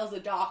Miguel's a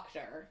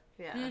doctor.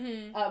 Yeah.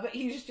 But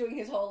he's just doing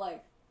his whole,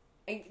 like,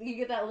 and you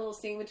get that little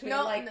scene between,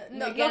 No, like,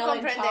 no Miguel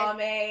and comprende.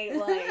 Tommy,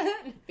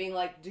 like, being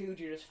like, dude,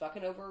 you're just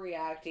fucking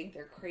overreacting.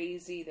 They're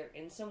crazy. They're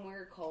in some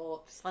weird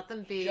cult. Just let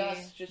them be.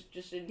 Just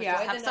enjoy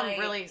Yeah, the have some night.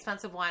 really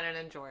expensive wine and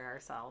enjoy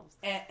ourselves.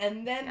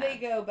 And then they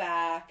go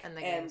back, And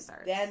the game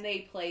starts. then they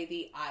play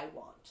the I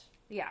Want.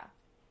 Yeah.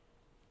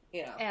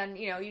 You know. And,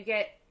 you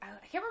get... I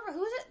can't remember,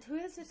 who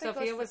is it? that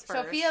Sophia goes was first?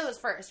 first. Sophia was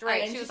first,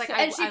 right. And she was like,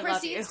 and she I love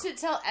proceeds you. to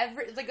tell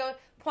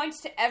points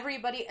to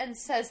everybody and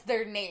says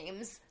their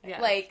names. Yeah.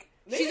 Like,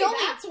 Maybe she's only...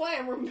 that's why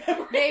I'm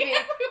remembering Maybe.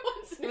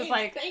 everyone's It was names.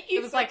 like, Thank you,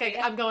 it was like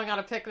Sophia. I'm going on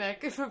a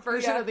picnic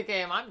version Yeah. of the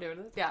game. I'm doing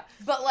this. Yeah.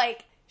 But,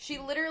 like, she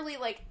literally,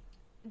 like,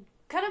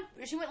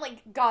 she went,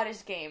 like,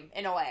 goddess game,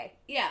 in a way.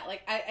 Yeah,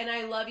 like,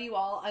 I love you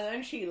all, and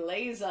then she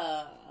lays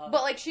a...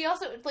 But, like, she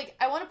also, like,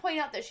 I want to point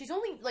out that she's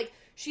only, like,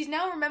 she's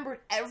now remembered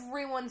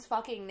everyone's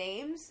fucking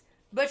names,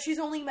 but she's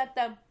only met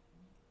them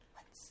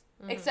once.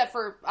 Except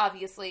for,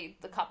 obviously,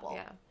 the couple.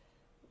 Yeah.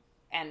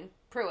 And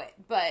Pruitt.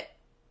 But,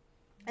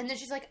 and then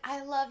she's like,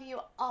 I love you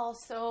all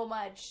so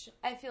much.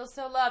 I feel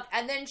so loved.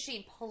 And then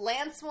she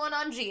plants one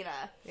on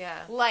Gina.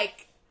 Yeah.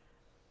 Like,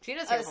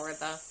 Gina's a here for it,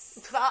 though.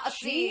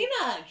 saucy...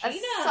 Gina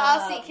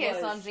saucy kiss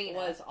was, on Gina.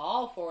 was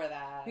all for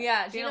that.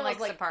 Yeah, Gina was likes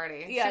like, to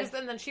party. Yeah.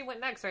 And then she went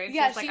next, right?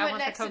 Yeah, was like, she I went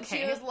want next the and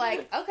cocaine. she was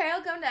like, okay,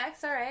 I'll go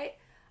next, all right.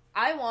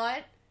 I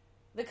want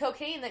the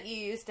cocaine that you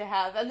used to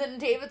have. And then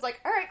David's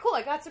like, all right, cool,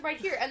 I got some right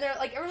here. And they're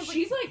like, everyone's like,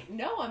 She's like,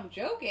 no, I'm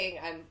joking.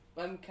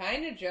 I'm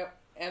kind of joking.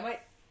 Am I?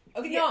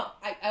 Okay, Yeah. no,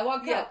 I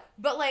want Coke. yeah.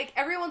 But like,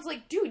 everyone's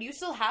like, dude, you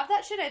still have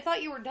that shit? I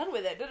thought you were done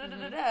with it. Da, da, da,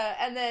 da, da.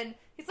 And then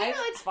he's like,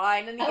 no, it's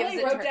fine. And he I gives like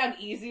it to wrote her. down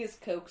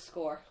easiest Coke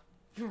score.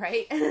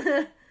 Right?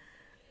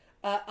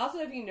 Also,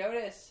 if you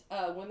notice,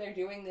 when they're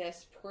doing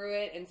this,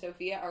 Pruitt and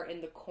Sophia are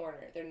in the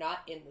corner. They're not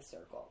in the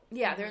circle.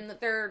 yeah,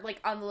 they're like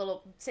on the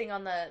little, sitting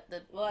on the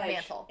Like,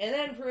 mantle. And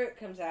then Pruitt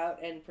comes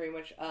out and pretty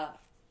much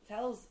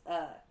tells,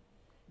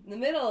 in the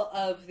middle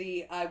of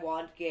the I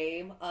Want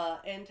game,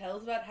 and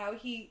tells about how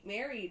he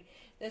married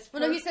this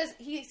Well, no,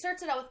 he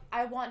starts it out with,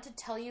 I want to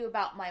tell you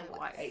about my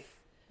wife.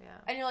 Yeah.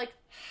 And you're like,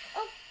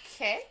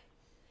 okay.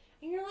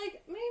 And you're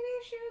like, maybe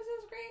she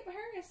was this great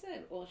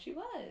person. Well, she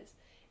was.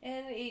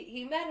 And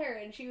he met her,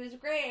 and she was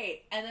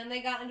great. And then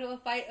they got into a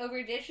fight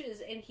over dishes,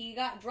 and he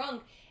got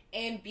drunk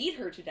and beat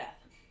her to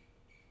death.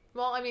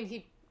 Well, I mean,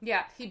 he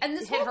And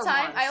this hit whole her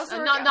time, once. I also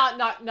And wrote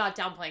not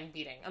downplaying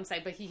beating. I'm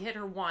saying, but he hit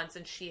her once,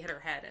 and she hit her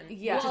head, and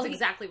Yeah. which Well, is he-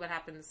 exactly what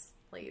happens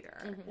later.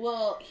 Mm-hmm.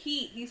 Well,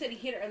 he said he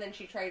hit her, and then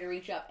she tried to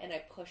reach up, and I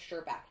pushed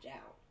her back down.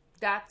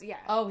 That's, yeah.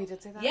 Oh, he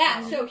did say that.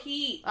 Yeah, Oh. so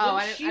he, Oh,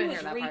 when I didn't she hear was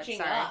that part, reaching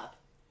sorry. up,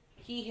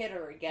 he hit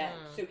her again.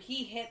 So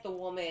he hit the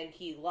woman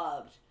he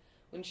loved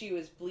when she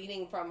was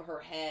bleeding from her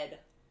head,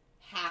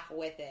 half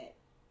with it.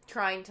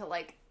 Trying to,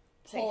 like,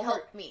 say, Pull her-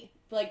 help me.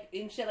 Like,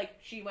 instead, like,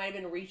 she might have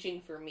been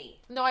reaching for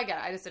me. No, I get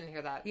it. I just didn't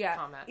hear that Yeah.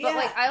 comment. But, Yeah.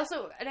 like, I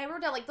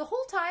wrote down, like, the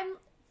whole time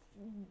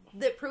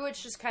that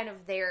Pruitt's just kind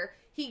of there,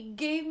 he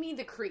gave me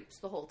the creeps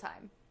the whole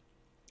time.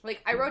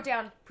 Like, I wrote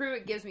down,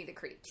 Pruitt gives me the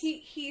creeps.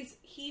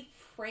 He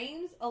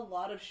frames a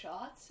lot of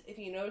shots. If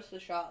you notice the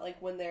shot,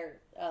 like, when they're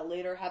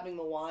later having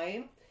the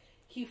wine,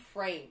 he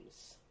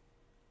frames.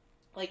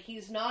 Like,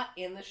 he's not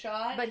in the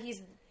shot. But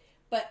he's,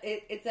 But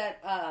it's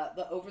that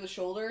the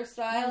over-the-shoulder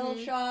style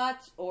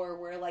shots, or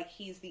where, like,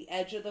 he's the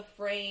edge of the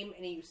frame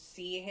and you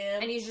see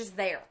him. and he's just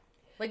there.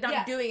 Like, not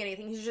Yeah. doing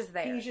anything, he's just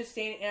there. He's just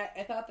standing. And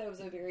I thought that was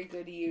a very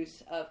good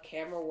use of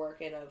camera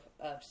work and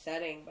of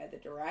setting by the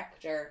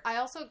director. I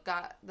also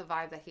got the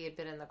vibe that he had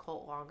been in the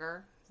cult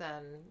longer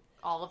than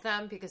all of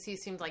them, because he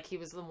seemed like he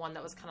was the one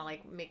that was kind of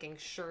like making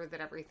sure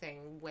that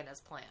everything went as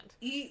planned.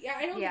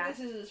 I don't Yeah. think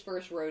this is his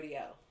first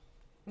rodeo.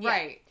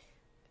 Right.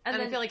 And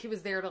then, I feel like he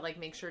was there to like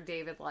make sure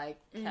David like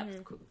kept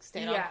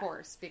staying Yeah. on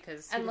course,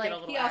 because he And, would get like, a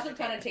little He also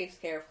kind of agitated. takes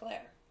care of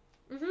Claire.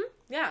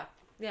 Yeah.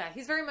 Yeah,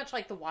 he's very much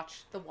like the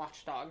watchdog. The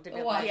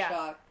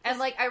watchdog. and,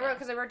 like, I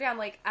wrote down,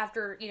 like,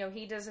 after, you know,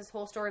 he does his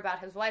whole story about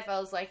his wife, I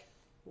was like,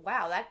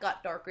 wow, that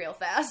got dark real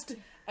fast.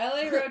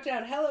 I wrote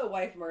down, hello,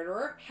 wife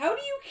murderer. How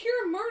do you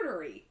cure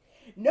murdery?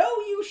 No,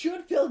 you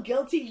should feel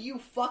guilty, you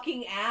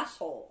fucking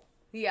asshole.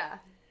 Yeah.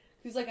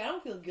 He's like, I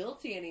don't feel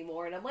guilty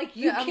anymore. And I'm like,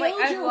 you Yeah, I'm killed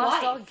like, I've your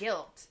lost all wife.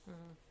 guilt.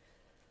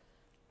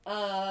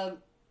 And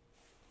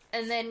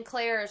And then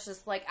Claire is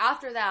just like,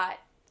 after that,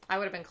 I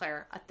would have been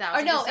Claire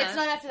 1,000%. or no, it's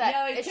not after that.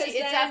 no, it's because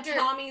then after,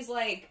 Tommy's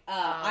like,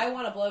 I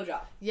want a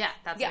blowjob. Yeah,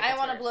 that's yeah, what I gets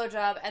want a weird.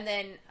 blowjob, and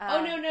then,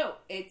 Oh, no,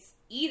 it's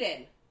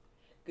Eden.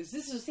 Because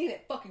this is a scene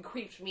that fucking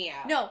creeps me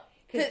out. No,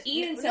 Because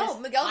Eden says, no,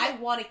 Miguel, I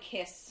want a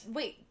kiss.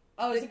 wait,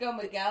 Oh, does it go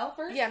Miguel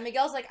first? yeah,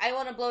 Miguel's like, I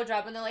want a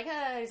blowjob, and they're like,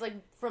 he's like,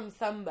 from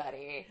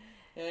somebody.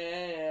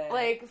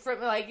 Like,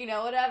 from, like, you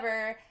know,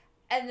 whatever.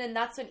 And then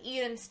that's when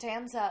Eden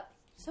stands up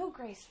so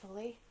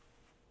gracefully,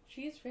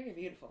 She is very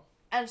beautiful.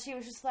 and she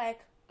was just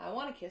like, I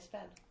want to kiss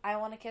Ben. I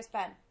want to kiss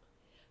Ben.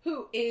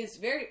 Who is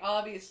very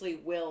obviously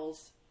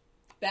Will's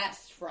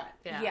best friend.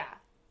 Yeah.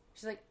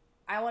 She's like,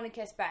 I want to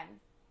kiss Ben.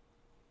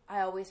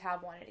 I always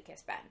have wanted to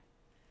kiss Ben.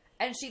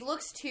 And she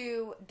looks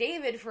to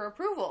David for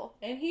approval.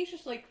 And he's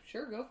just like,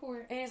 sure, go for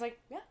it. And he's like,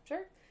 yeah,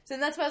 sure. So then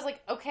that's why I was like,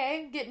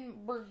 okay,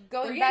 we're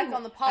going We're back getting-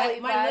 on the poly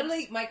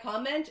vibes. my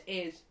comment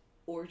is,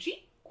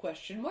 orgy?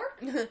 Question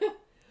mark?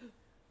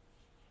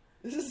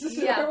 This is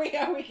Yeah. are we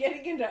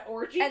getting into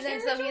orgy And then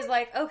so territory? he's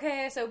like,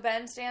 okay, so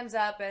Ben stands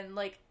up and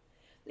like,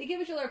 They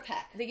give each other a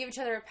peck. they give each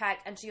other a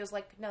peck, and she was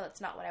like, no, that's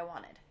not what I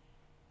wanted.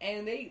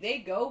 And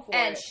they go for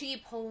And it. she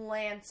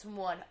plants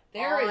one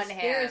There on is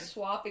him.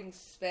 swapping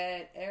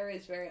spit. There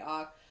is very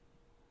awkward.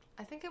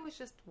 I think it was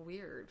just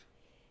weird.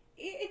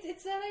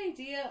 It's that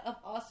idea of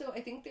also,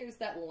 I think there's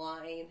that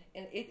line,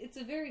 and it's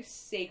a very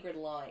sacred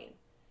line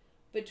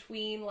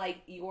between, like,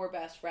 your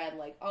best friend.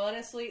 Like,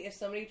 honestly, if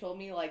somebody told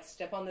me, like,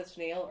 step on this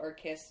nail or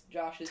kiss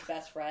Josh's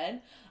best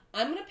friend,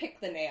 I'm gonna pick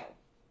the nail.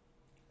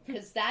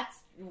 Because that's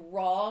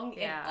wrong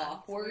Yeah, and it's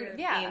awkward weird.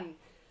 Yeah. in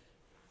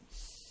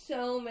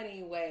so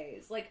many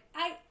ways. Like,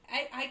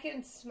 I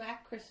can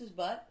smack Chris's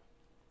butt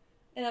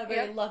in a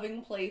very Yep.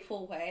 loving,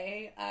 playful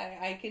way.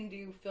 I can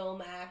do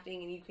film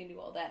acting, and you can do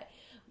all that.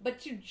 But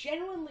to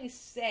genuinely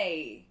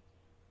say,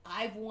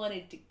 I've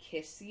wanted to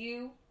kiss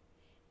you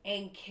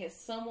and kiss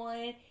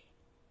someone,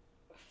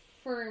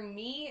 for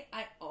me,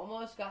 I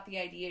almost got the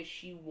idea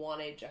she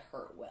wanted to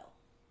hurt Will.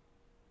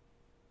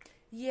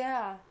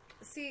 Yeah.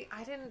 See,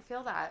 I didn't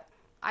feel that.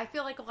 I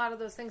feel like a lot of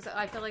those things,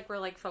 I feel like we're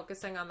like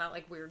focusing on that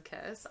like weird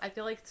kiss. I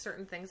feel like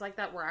certain things like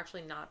that were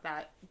actually not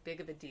that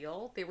big of a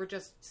deal. They were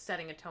just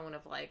setting a tone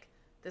of like,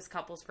 this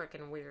couple's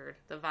freaking weird.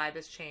 The vibe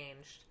has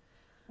changed.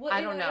 Well,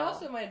 I don't know. It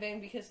also might have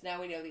been because now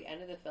we know the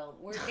end of the film,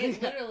 where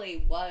it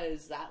literally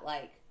was that,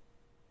 like,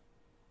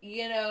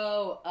 you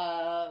know,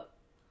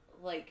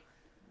 like,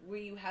 where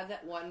you have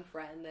that one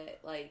friend that,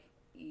 like,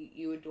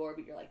 you adore,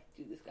 but you're like,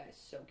 dude, this guy's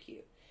so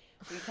cute.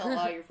 You tell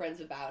all your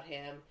friends about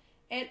him.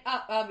 And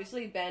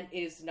obviously Ben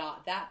is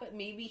not that, but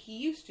maybe he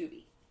used to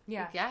be.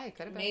 Yeah. Yeah, it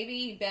could have been.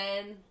 Maybe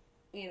Ben,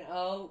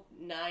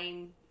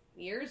 9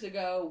 years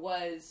ago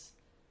was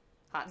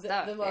Hot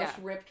stuff. the most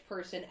ripped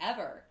person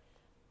ever.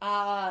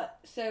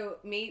 So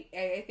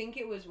I think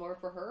it was more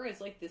for her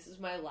as like, this is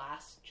my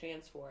last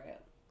chance for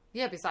it.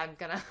 Yeah, because I'm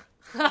gonna.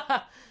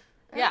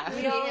 We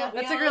all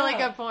That's a really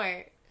know. good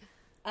point.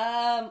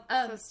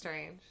 So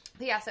strange.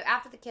 Yeah, so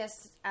after the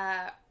kiss,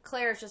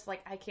 Claire's just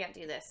like, I can't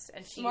do this.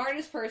 And she,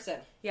 Smartest person.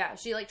 yeah,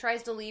 she like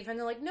tries to leave and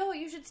they're like, no,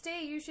 you should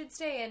stay.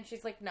 And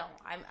she's like, no,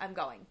 I'm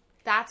going.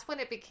 That's when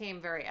it became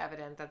very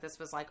evident that this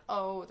was like,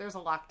 oh, there's a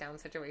lockdown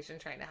situation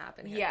trying to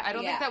happen here. Yeah, I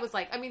don't yeah. think that was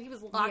like, I mean, he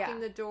was locking Yeah.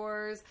 the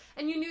doors.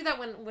 And you knew that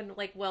when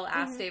like, Will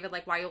asked David,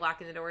 like, why are you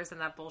locking the doors? And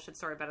that bullshit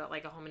story about it,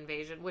 like, a home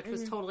invasion, which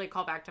was totally a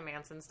callback to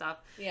Manson stuff.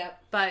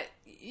 Yep. But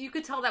you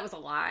could tell that was a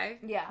lie.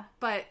 Yeah.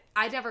 But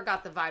I never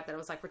got the vibe that it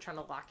was like, we're trying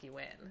to lock you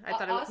in. I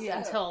thought it was Also,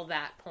 until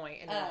that point.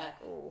 And you're like,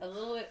 ooh. a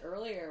little bit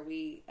earlier,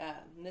 we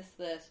missed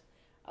this.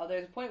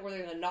 There's a point where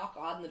they're going to knock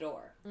on the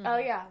door. Oh,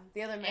 yeah.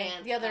 The other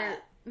And,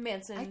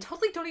 Manson. I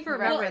totally don't even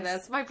remember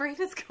Reference. this. My brain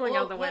is going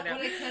out the window.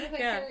 What I kind of find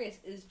Yeah. curious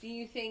is, do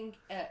you think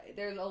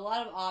there's a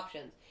lot of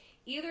options?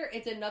 Either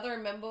it's another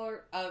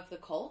member of the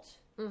cult.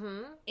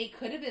 Mm-hmm. It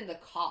could have been the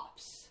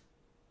cops.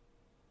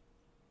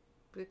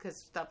 Because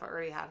stuff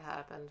already had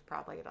happened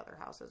probably at other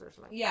houses or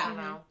something.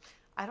 Yeah.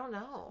 I don't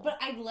know. But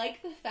I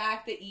like the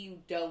fact that you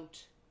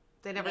don't.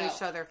 They never No.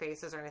 show their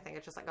faces or anything.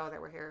 It's just like, oh, they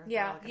were here.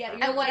 Yeah. They're looking Yeah, for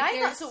you're us. And what like,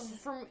 I thought, so there's-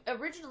 from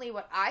originally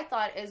what I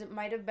thought is it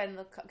might have been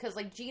because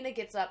like Gina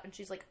gets up and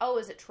she's like, oh,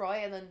 is it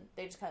Troy? And then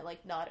they just kind of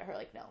like nod at her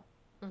like, no.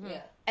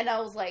 Yeah. And I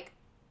was like,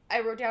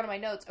 I wrote down in my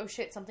notes, oh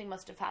shit, something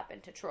must have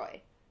happened to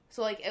Troy.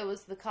 So like it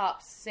was the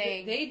cops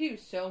saying, They do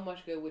so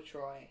much good with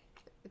Troy.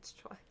 It's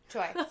Troy.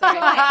 Troy, sorry.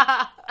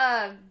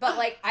 But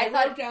like I I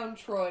thought, wrote down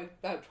Troy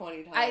about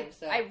 20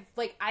 times.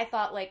 I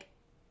thought like,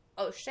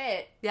 oh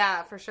shit,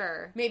 Yeah, for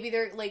sure. maybe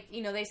they're like,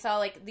 they saw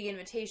like the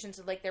invitations,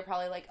 so like they're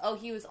probably like, oh,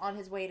 he was on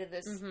his way to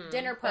this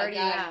dinner But party.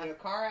 got into a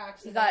car He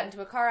accident. got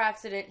into a car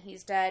accident.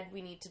 He's dead.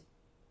 We need to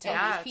tell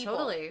Yeah, these people.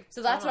 totally.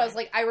 So that's what I was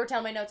Totally. like. I wrote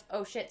down my notes.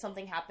 Oh shit,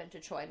 something happened to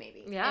Troy.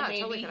 Maybe. Yeah, and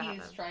maybe totally could he's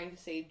happen. trying to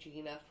save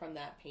Gina from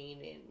that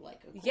pain in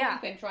like a group Yeah.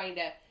 and trying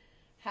to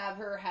have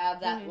her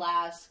have that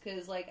last,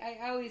 because like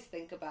I always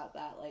think about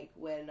that, like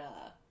when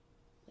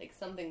like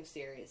something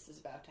serious is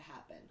about to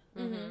happen.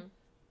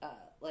 Mm-hmm.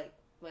 Like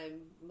my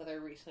mother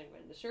recently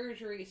went into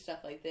surgery, stuff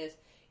like this.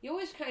 You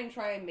always kind of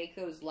try and make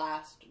those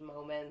last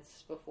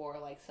moments before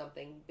like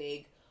something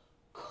big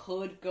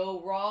could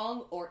go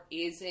wrong or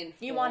is in.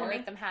 You want to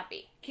make them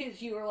happy.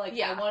 because you are like,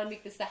 Yeah. I want to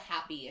make this the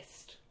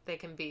happiest They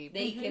can be.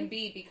 they can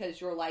be, because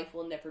your life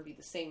will never be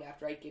the same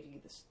after I give you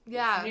this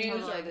Yeah, news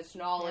totally. or this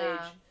knowledge.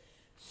 Yeah.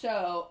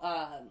 So,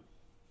 I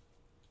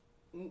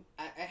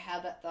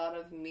had that thought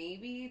of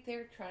maybe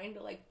they're trying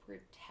to like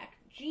protect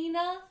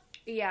Gina,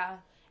 Yeah.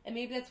 and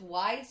maybe that's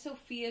why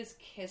Sophia's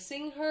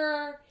kissing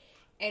her,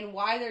 and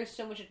why there's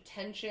so much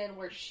attention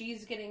where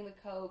she's getting the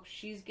coke,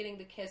 she's getting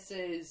the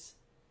kisses.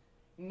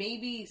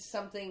 Maybe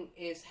something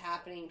is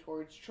happening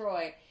towards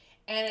Troy,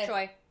 and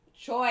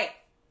Troy.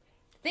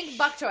 Think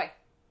Buck Troy.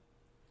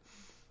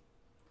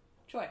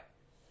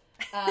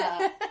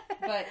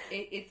 But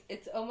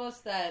it's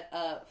almost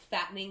that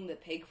fattening the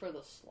pig for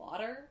the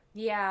slaughter.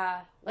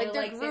 Yeah. Like Or,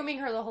 they're like, grooming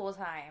her the whole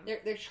time.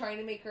 They're trying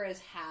to make her as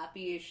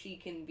happy as she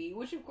can be,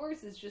 which of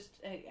course is just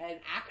an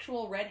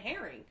actual red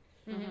herring.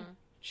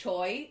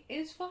 Choi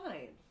is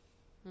fine.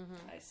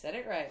 I said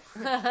it right.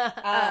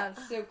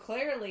 So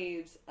Claire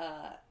leaves,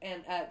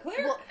 and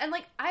Claire. Well, and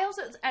like I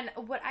also, and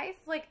what I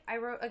like, I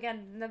wrote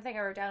again. Another thing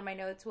I wrote down in my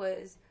notes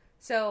was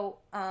so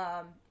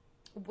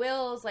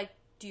Will's like,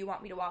 do you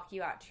want me to walk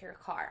you out to your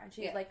car? And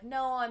she's Yeah. like,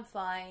 no, I'm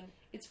fine.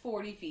 It's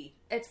 40 feet.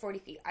 It's 40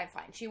 feet. I'm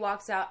fine. She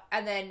walks out,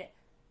 and then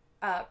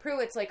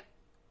Pruitt's like,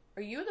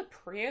 are you the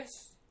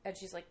Prius? And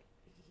she's like,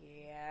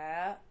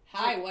 yeah.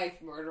 Hi,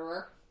 wife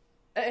murderer.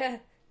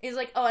 He's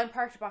like, oh, I'm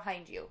parked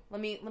behind you. Let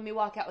me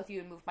walk out with you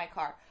and move my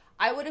car.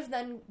 I would have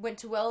then went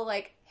to Will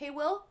like, hey,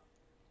 Will,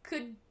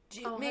 could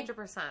you Oh, make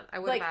 100%. I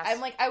would like have asked.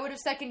 I'm like I would have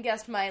second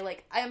guessed my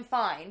like I am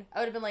fine. I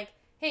would have been like,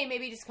 hey,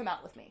 maybe just come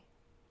out with me.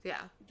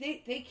 yeah.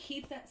 They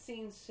keep that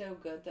scene so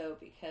good though,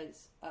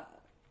 because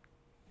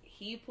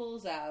he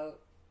pulls out,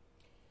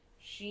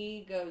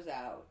 she goes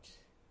out,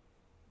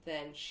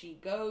 then she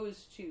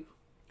goes to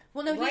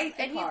Well, no, Right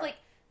the he's car. like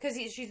because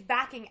she's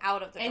backing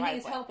out of the And driveway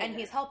he's helping and her.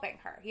 he's helping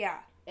her. Yeah.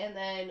 And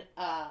then,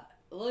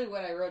 literally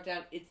what I wrote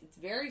down, it's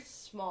very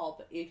small,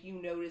 but if you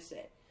notice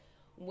it,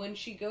 when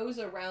she goes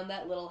around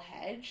that little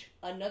hedge,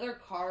 another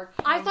car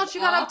comes I thought she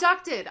got up.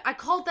 abducted. I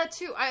called that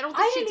too. I don't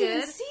think I she didn't did.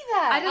 even see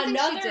that. I didn't think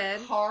Another she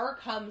did. car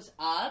comes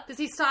up. Because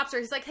he stops her.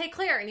 He's like, "Hey,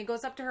 Claire," and he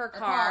goes up to her a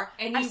car.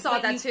 and I saw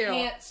that you too.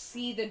 can't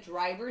see the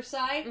driver's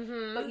side,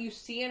 Mhm. but you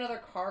see another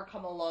car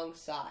come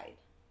alongside.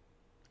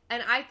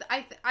 And I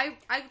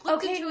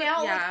looked Okay, into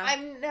now it.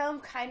 Yeah.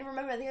 I'm kind of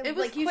remembering. It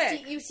was like you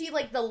quick. see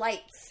like the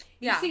lights.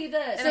 Yeah. You see the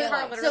and so the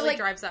car like, literally like,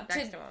 drives up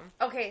next to- to him.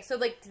 Okay, so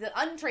like the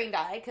untrained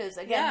eye, because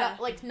again,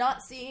 Yeah.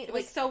 not seeing It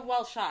like was so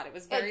well shot. It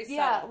was very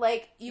yeah, subtle.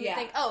 like you Yeah. would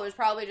think, oh, it's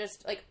probably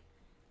just like,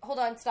 hold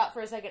on, stop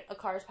for a second, a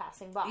car's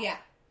passing by. yeah,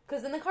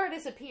 because then the car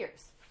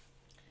disappears.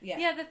 yeah,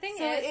 Yeah, the thing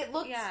So is, it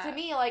looks yeah, to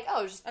me like,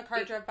 oh, just a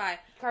car drove by.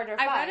 car drove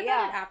I by. read about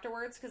yeah. it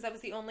afterwards because that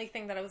was the only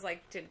thing that I was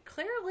like, did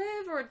Claire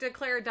live or did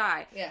Claire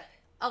die? yeah.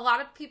 A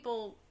lot of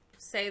people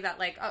say that,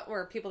 like,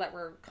 or people that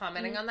were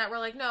commenting on that were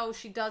like, no,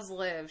 she does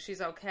live.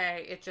 She's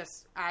okay. It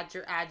just adds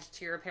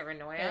to your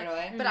paranoia.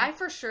 Paranoia. But I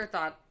for sure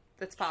thought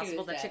it's possible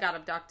was that she dead. got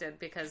abducted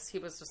because he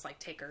was just like,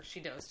 take her. She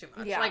knows too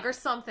much. Yeah. Like, or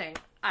something.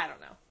 I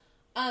don't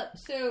know.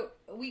 So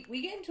we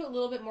get into a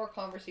little bit more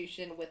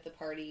conversation with the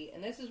party,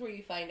 and this is where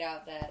you find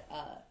out that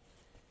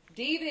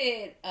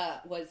David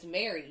was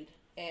married,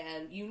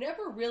 and you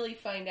never really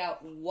find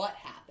out what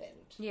happened.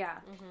 Yeah.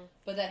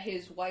 But that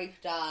his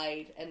wife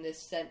died, and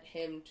this sent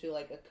him to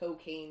like a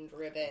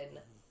cocaine-driven,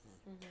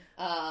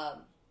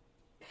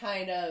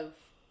 kind of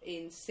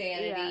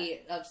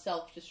insanity of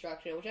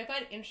self-destruction, which I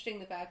find interesting.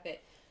 The fact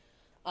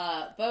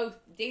that both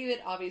David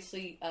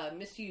obviously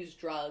misused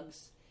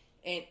drugs,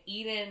 and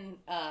Eden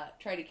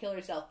tried to kill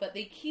herself, but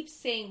they keep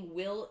saying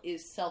Will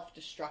is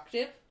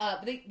self-destructive.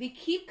 But they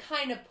keep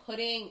kind of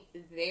putting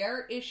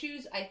their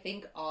issues, I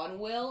think, on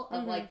Will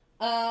of like,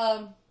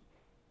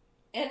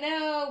 and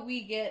now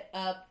we get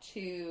up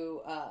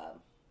to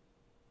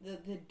the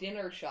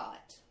dinner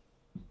shot,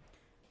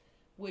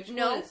 which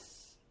was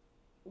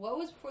what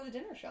was before the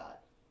dinner shot?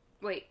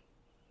 Wait.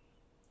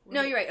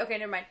 No, you're right. Okay,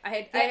 never mind.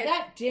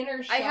 That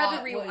dinner shot. I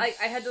had to was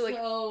I had to like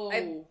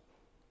so...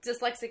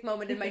 dyslexic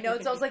moment in my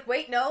notes. I was like,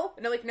 wait, no,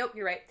 like, nope,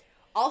 you're right.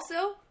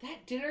 Also,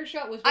 that dinner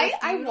shot was. I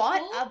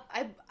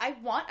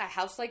beautiful. want a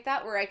house like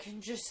that where I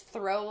can just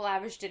throw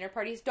lavish dinner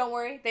parties. Don't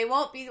worry, they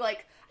won't be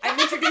like I'm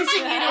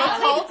introducing you to a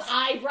cult.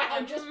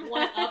 eyebrow just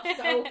went up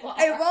so far.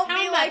 It won't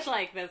How be much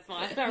like this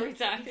one are we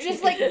talking?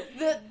 just like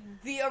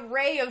the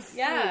array of food.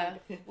 Yeah.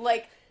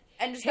 Like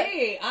and just like,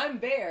 Hey, I'm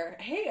Bear.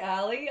 Hey,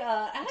 Allie.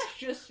 Ash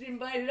just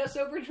invited us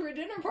over to a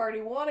dinner party.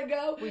 Want to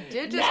go? We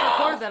did just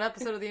record that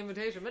episode of The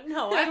Invitation, but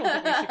no, I don't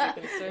think we should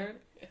be concerned.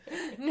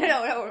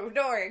 no,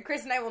 don't worry.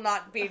 Chris and I will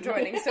not be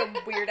joining some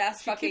weird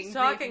ass fucking. Keeps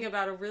talking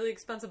about a really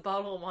expensive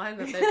bottle of wine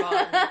that they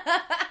bought.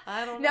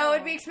 I don't know. No,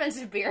 it'd be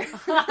expensive beer.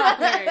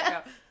 There you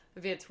go.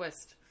 It'd be a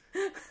twist.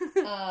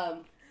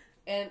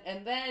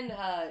 And then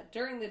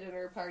during the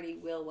dinner party,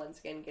 Will once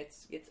again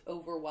gets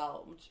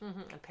overwhelmed.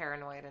 And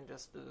paranoid and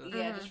just...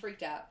 Yeah, just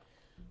freaked out.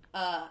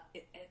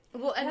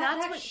 Well, and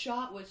that's that what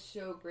shot was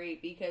so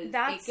great because it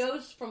That's-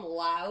 goes from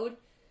loud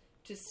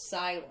to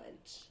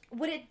silent.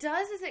 what it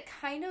does is it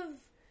kind of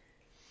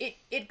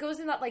it goes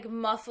in that like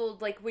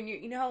muffled like when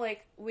you know how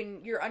like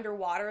when you're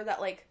underwater that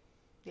like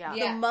Yeah.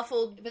 Yeah. the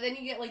muffled But then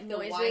you get like the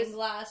noises. wine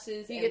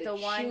glasses. you and get the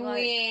wine glass.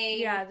 chewing.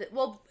 Yeah,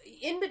 well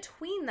in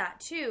between that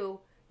too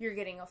you're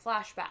getting a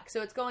flashback.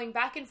 So it's going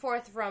back and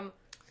forth from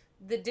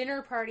the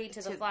dinner party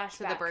to the flashback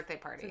To the birthday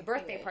party. to the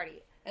birthday Okay.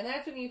 party. And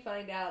that's when you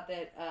find out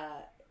that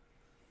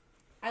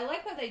I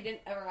like how they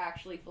didn't ever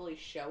actually fully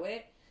show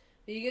it.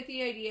 But you get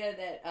the idea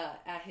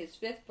that at his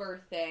 5th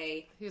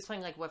birthday, He was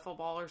playing like wiffle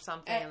ball or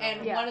something.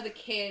 and Yeah. one of the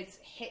kids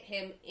hit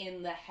him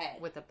in the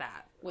head with a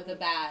bat. with a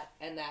bat,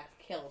 and that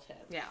killed him.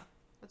 Yeah.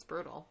 That's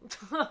brutal.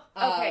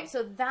 Okay,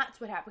 so that's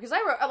what happened. Because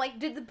I'm like,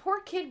 did the poor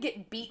kid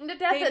get beaten to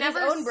death They at his never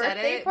own said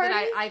birthday it, party?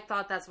 but I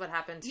thought that's what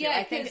happened too. Yeah,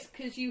 I think...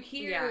 because you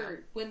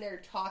hear when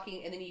they're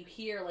talking, and then you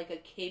hear like a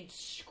kid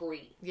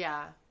scream.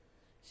 Yeah.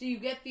 So you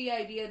get the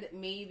idea that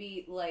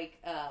maybe like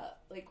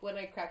when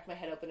I cracked my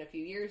head open a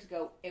few years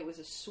ago, it was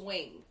a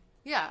swing.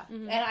 Yeah.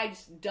 And I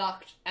just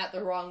ducked at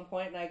the wrong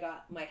point, and I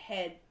got my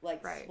head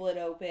like Right. split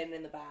open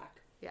in the back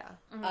Yeah.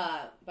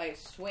 by a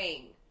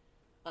swing.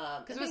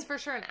 Because it was for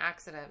sure an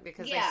accident.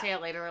 Because Yeah. they say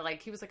it later,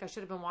 like, he was like, I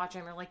should have been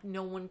watching. They're like,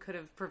 no one could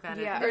have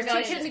prevented. Yeah, There's or two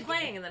no, kids it's-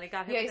 playing, and then he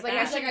got hit Yeah, with he's the like,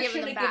 bat. He's like, I given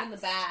should them have given the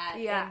bats. bat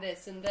Yeah. and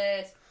this and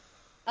this.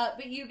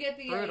 But you get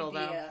the Brutal,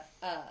 idea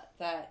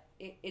that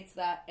it's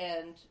that,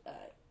 and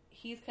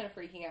he's kind of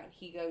freaking out.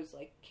 He goes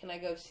like, "Can I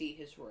go see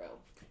his room?"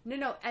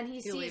 No, and he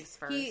sees leaves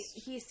first.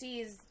 he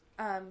sees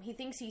he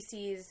thinks he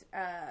sees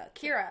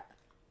Kira,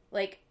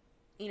 like,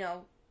 you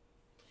know,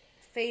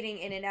 fading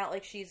in and out,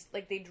 like she's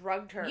like they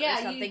drugged her or Yeah,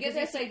 something. you get 'Cause he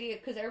this idea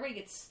because everybody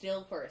gets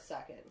still for a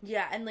second,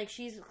 yeah, and like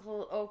she's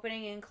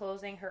opening and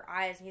closing her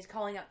eyes, and he's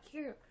calling out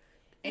Kira,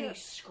 and Kira. he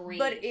screams.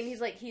 But and he's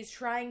like he's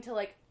trying to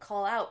like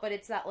call out, but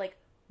it's that like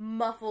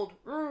muffled,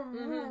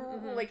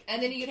 like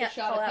and then you get can't a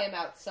shot call of out. him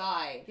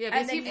outside. Yeah,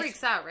 because And he then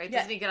freaks out, right? yeah.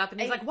 Doesn't he get up and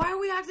he's And- like, why are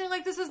we acting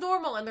like this is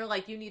normal? And they're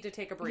like, you need to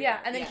take a breather. Yeah,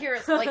 and then Yeah.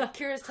 Kira's like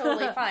Kira's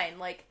totally fine,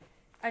 like,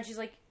 and she's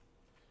like,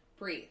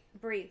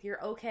 breathe.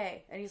 You're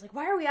okay. And he's like,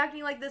 why are we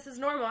acting like this is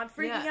normal? I'm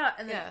freaking out.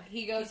 And then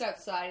He goes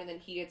outside, and then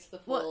he gets the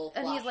full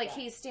and he's like, flashback.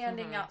 he's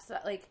standing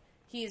outside, like,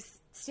 he's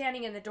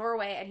standing in the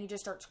doorway, and he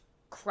just starts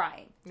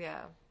crying.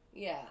 Yeah.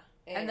 Yeah.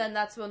 And then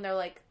that's when they're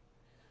like,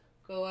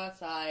 go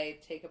outside,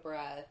 take a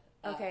breath.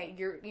 okay,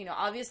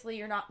 obviously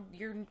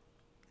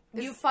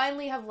you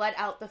finally have let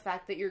out the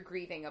fact that you're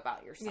grieving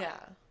about your son. Yeah.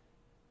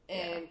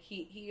 And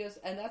he goes,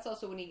 and that's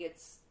also when he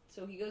gets,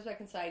 so he goes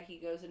back inside, he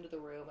goes into the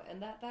room,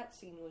 and that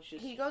scene was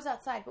just... He goes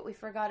outside, but we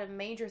forgot a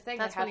major thing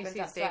That's that when he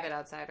happens sees outside. David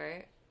outside,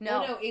 right?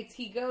 No, it's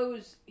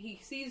he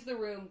sees the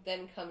room,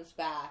 then comes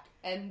back,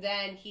 and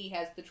then he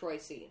has the Troy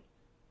scene.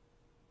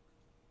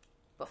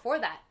 before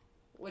that.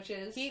 Which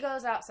is... He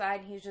goes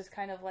outside, and he's just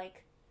kind of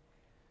like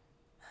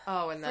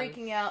Oh, and then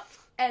freaking out.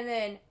 And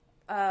then,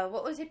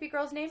 what was Hippie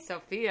Girl's name?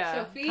 Sophia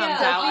Sophia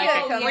comes out like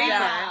a comes creeper.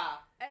 out.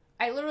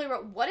 I literally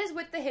wrote, what is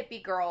with the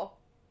hippie girl?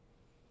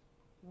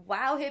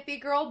 Wow,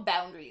 hippie girl,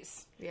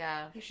 boundaries.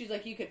 Yeah. She's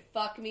like, you could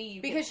fuck me,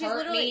 you Because could she's hurt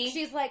literally, me.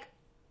 she's like,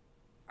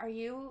 are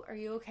you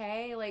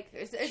okay? Like,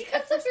 She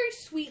comes up very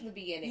sweet in the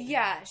beginning.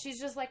 yeah, she's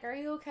just like, are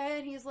you okay?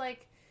 And he's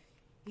like,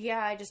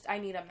 yeah, I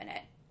need a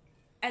minute.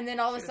 And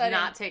then all of a She's sudden,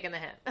 not taking the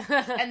hint.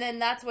 and then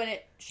that's when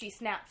she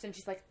snaps and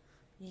she's like,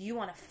 you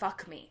want to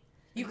fuck me.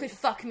 You could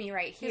fuck me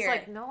right here. He's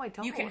like, no, I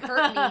don't. You can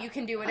hurt me. You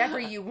can do whatever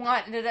you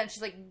want. And then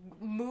she's like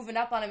moving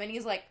up on him, and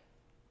he's like,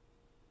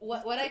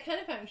 What I kind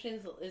of find interesting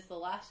is the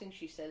last thing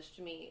she says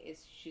to me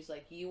is she's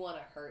like, you want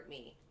to hurt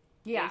me.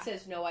 yeah. And he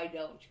says, no, I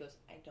don't. She goes,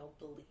 I don't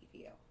believe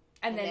you.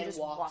 And then then just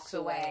walks walks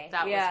away. away.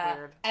 That Yeah. was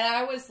weird. And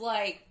I was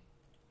like,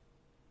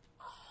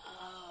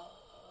 oh,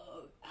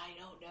 I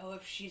don't know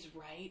if she's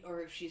right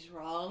or if she's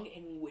wrong,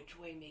 and which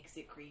way makes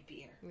it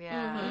creepier.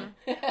 Yeah.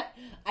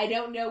 I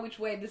don't know which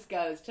way this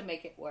goes to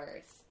make it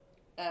worse.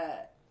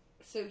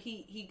 So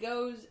he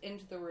goes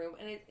into the room,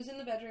 and he's in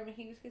the bedroom, and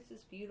he just gets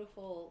this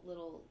beautiful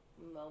little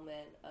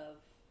moment of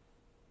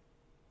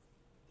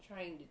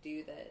trying to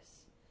do this.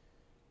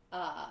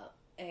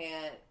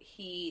 And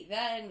he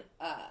then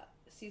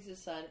sees his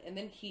son, and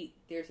then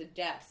there's a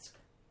desk,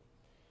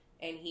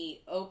 and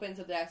he opens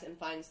the desk and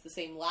finds the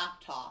same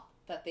laptop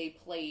that they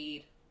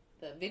played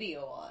the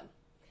video on.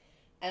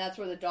 And that's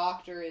where the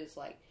doctor is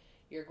like,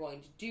 you're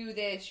going to do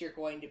this, you're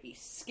going to be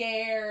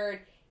scared.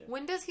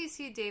 When does he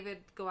see David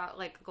go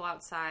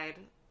outside?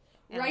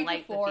 And Right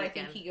light before, the I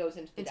beacon think he goes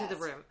into the the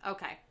desk. room.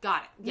 Okay,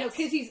 got it. No, Yes.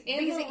 because he's in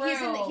Because the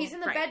room. he's in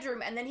the Right.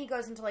 bedroom, and then he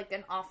goes into like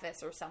an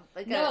office or something.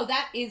 Like No,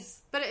 that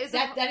is but it is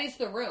that is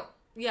the room.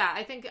 yeah.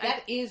 I think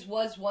That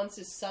was once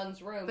his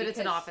son's room. but it's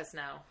an because- office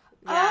now.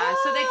 Yeah,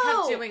 so they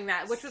Oh! kept doing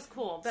that, which was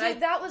cool. But so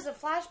that was a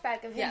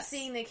flashback of him Yes.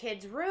 seeing the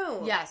kid's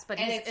room. yes, but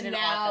And he's it's in an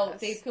now office.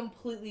 they've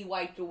completely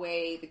wiped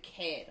away the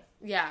kid,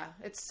 Yeah,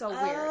 it's so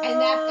weird. and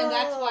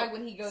that's why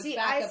when he goes See,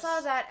 back, I saw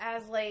that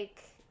as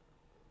like,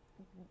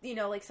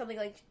 like something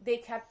like they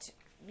kept,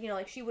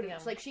 like she would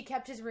have, Yeah. like she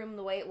kept his room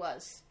the way it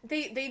was.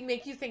 They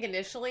make you think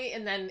initially,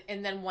 and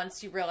then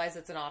once you realize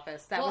it's an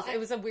office, Well, it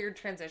was a weird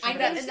transition. I but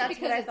know, it was- and that's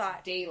because what I it's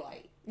thought.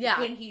 daylight.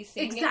 Yeah. when he's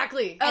singing.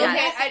 exactly. Okay,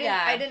 Yes. I didn't.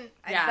 Yeah. I didn't.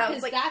 Yeah. That was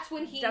Because like that's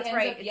when he that's ends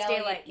right, up it's yelling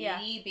daylight, at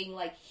yeah. E, being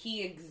like,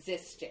 he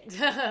existed.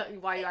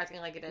 Why are you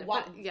acting like it did?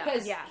 Why, But, yeah.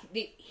 Because Yeah.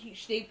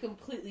 they've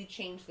completely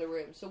changed the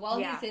room. So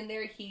while Yeah. he's in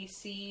there, he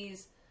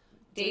sees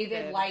David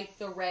David. light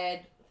the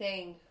red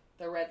thing,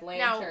 the red Now,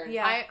 lantern.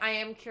 Yeah. I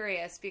am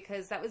curious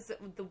because that was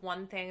the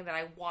one thing that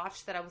I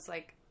watched that I was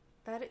like,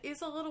 that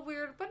is a little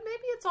weird, but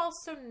maybe it's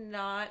also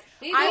not.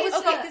 Maybe I was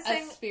it's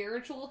focusing. a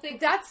spiritual thing.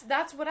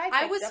 that's what I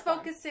I was picked up on.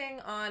 focusing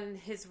on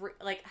his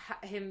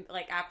him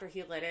after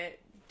he lit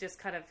it, just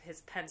kind of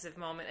his pensive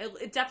moment.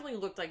 It definitely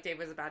looked like Dave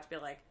was about to be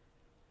like,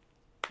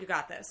 "You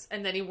got this,"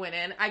 and then he went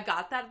in. I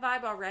got that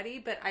vibe already,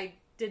 but I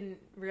didn't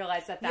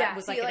realize that Yeah,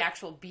 was see, like an like-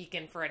 actual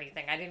beacon for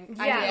anything. I didn't.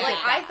 Yeah, I didn't like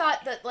get I that.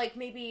 thought that like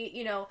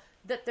maybe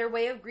that their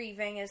way of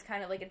grieving is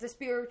kind of like it's a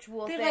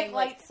spiritual They, thing. like,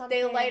 light they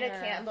something light a or-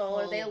 candle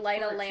or they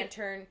light a or-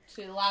 lantern.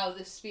 to allow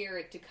the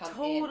spirit to come in.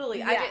 Totally.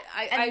 Yeah,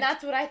 and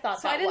that's what I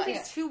thought. So that I didn't was.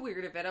 think too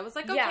weird of it. I was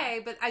like, Yeah.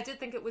 okay, but I did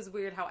think it was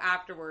weird how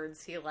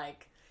afterwards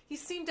he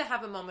seemed to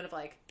have a moment of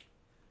like,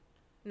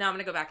 no, I'm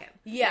gonna go back in.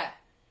 Yeah,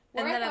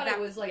 Where And I then thought that-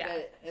 it was like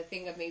yeah. a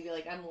thing of maybe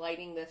like, I'm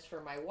lighting this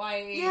for my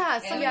wife. Yeah,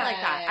 something and like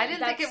that. I didn't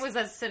think it that's- was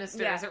as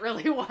sinister yeah. as it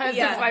really was.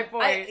 Yeah. Is my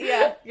point.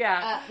 yeah.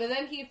 yeah. But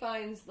then he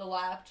finds the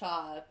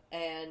laptop,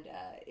 and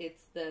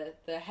it's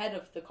the head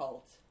of the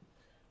cult.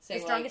 The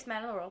Saying, strongest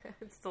man in the world.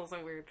 It's still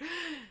so weird.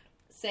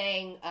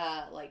 saying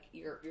like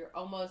you're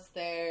almost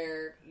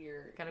there.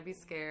 You're Gonna be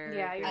scared.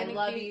 Yeah, you're I gonna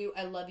love be- you.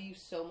 I love you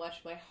so much.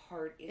 My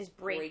heart is Is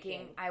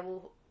breaking.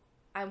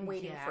 I'm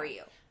waiting Yeah. for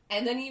you.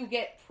 And then you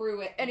get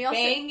Pruitt And he also-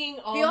 banging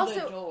on he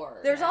also- the door.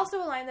 There's also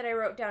a line that I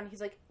wrote down. He's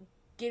like,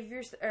 he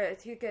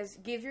goes,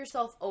 give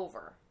yourself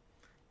over.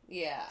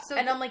 yeah. So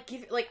And I'm like,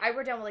 I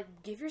wrote down like,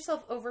 give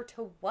yourself over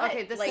to what?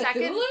 okay, the like,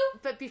 second,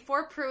 Cthulhu? but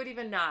before Pruitt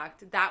even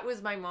knocked, that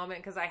was my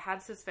moment because I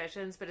had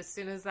suspicions. But as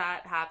soon as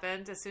that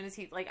happened, as soon as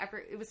he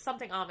it was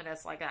something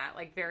ominous like that,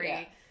 like very,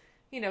 Yeah.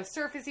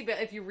 surfacey, but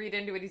if you read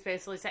into it, he's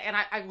basically saying, and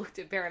I looked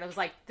at Bear and I was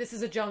like, this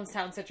is a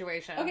Jonestown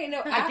situation. Okay, no,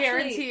 I actually,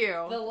 guarantee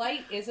you. the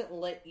light isn't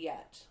lit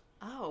yet.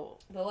 Oh.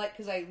 The light,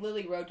 because I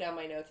literally wrote down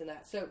my notes in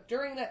that. So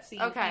during that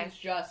scene, Okay.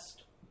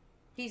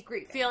 He's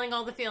grieving. Feeling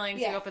all the feelings,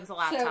 he opens the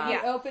laptop. So he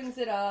opens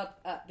it up,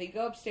 they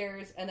go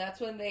upstairs, and that's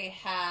when they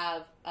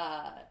have,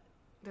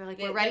 They're like,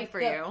 we're ready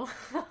for you.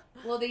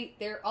 well,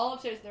 they're all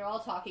upstairs, they're all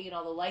talking, and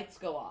all the lights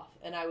go off.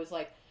 And I was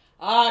like,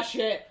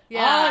 shit.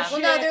 Yeah. Shit.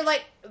 Well, no, they're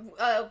like,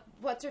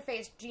 what's her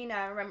face?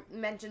 Gina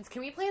mentions,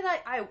 can we play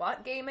that I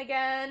Want game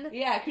again?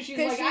 Yeah, because she's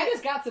 'Cause like, I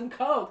just got some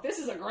Coke. This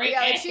is a great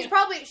Yeah, game. like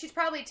she's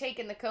probably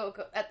taken the Coke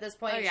at this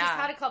point. Oh, She's yeah.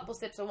 had a couple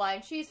sips of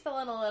wine. She's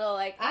feeling a little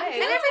like, I hey,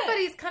 get And it.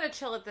 everybody's kind of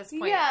chill at this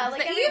point. Yeah, It's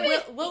like, the-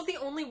 even Will's the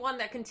only one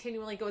that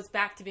continually goes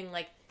back to being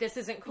like, this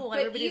isn't cool. But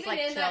Everybody's even like,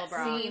 in chill, that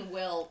bro. scene,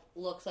 Will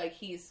looks like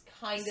he's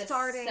kind of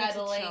Starting to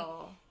settling.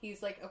 chill.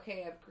 He's like,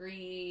 okay, I've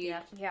grieved.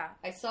 Yeah. yeah.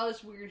 I saw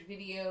this weird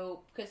video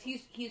because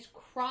he's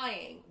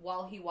crying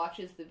while he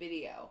watches the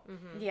video,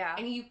 Yeah.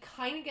 and you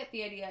kind of get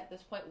the idea at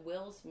this point.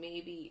 Will's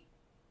maybe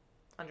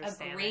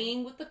Understanding.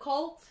 agreeing with the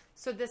cult.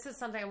 So this is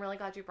something I'm really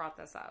glad you brought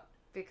this up,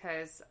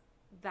 because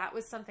that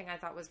was something I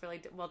thought was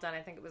really well done.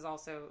 I think it was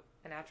also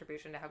an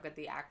attribution to how good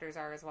the actors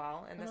are as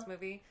well in this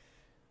movie.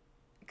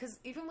 Because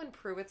even when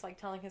Pruitt's like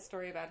telling his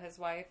story about his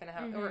wife and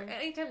how, or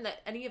anytime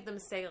that any of them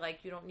say like,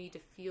 you don't need to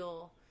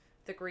feel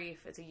the grief,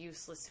 it's a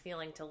useless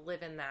feeling to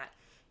live in that,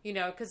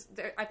 because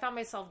I found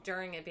myself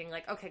during it being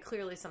like, okay,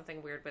 clearly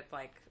something weird with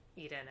like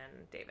Eden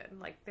and David,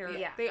 like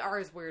they are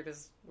as weird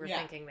as we're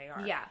thinking they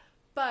are. Yeah.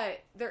 But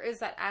there is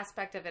that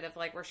aspect of it of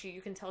like where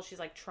you can tell she's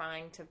like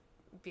trying to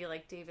be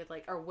like David,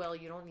 like, or Will,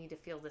 you don't need to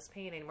feel this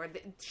pain anymore.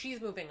 She's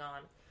moving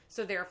on,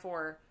 so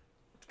therefore,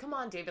 come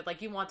on, David,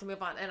 like you want to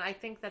move on. And I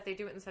think that they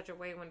do it in such a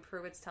way when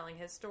Pruitt's telling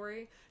his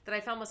story that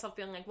I found myself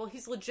being like, well,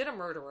 he's legit a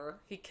murderer.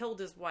 He killed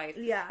his wife.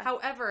 Yeah.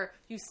 However,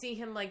 you see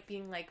him like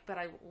being like, but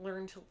I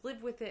learned to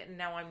live with it, and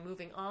now I'm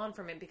moving on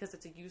from it because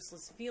it's a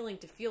useless feeling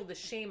to feel the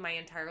shame my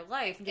entire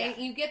life. And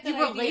you get that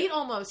You relate idea,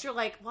 almost. You're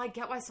like, well, I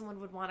get why someone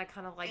would want to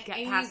kind of like get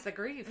And past you- the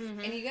grief.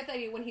 and you get that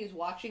idea when he's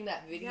watching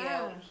that video.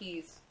 Yeah. And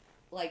he's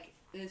like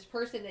this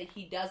person that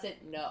he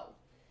doesn't know.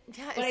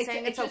 Yeah, But it's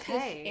saying it's just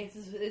okay. It's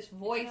this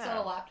voice Yeah. on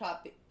a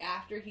laptop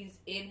after he's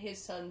in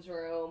his son's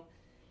room,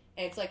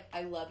 and it's like,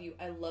 I love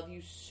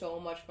you so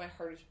much. My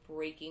heart is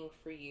breaking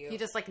for you. He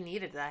just like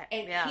needed that.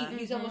 And yeah.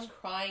 he's almost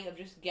crying of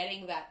just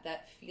getting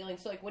that feeling.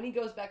 So like when he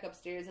goes back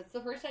upstairs, that's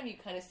the first time you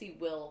kind of see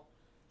Will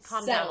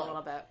Calm down a settling.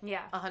 little bit.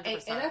 Yeah.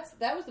 100%. And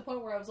that was the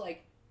point where I was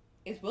like,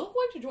 is Will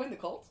going to join the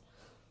cult?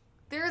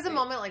 There is a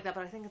moment like that,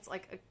 but I think it's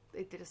like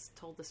they just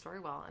told the story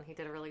well, and he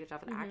did a really good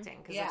job with acting,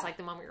 because Yeah. it's like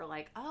the moment you're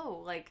like,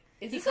 oh, like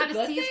Is he this a kind of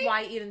good sees thing?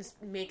 why Eden's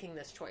making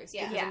this choice,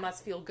 Yeah. because Yeah. it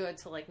must feel good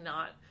to like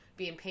not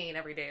be in pain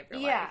every day of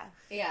your Yeah. life.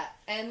 Yeah,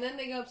 and then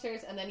they go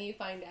upstairs, and then you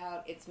find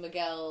out it's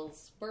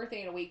Miguel's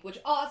birthday in a week, which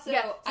also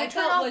Yeah, so I they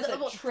turn felt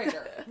off was a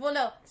trigger. Well,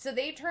 no. So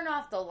they turn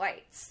off the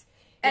lights.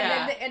 And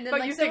Yeah. then But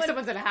like, you think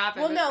someone's gonna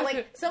happen. Well, no,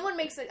 like, someone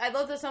makes it... I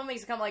love that someone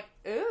makes it come like,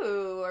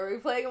 ooh, are we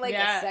playing, like,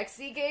 Yeah. a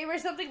sexy game or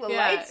something? The Yeah,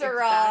 lights are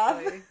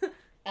exactly.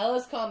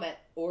 Ella's comment,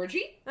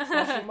 orgy?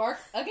 Question mark,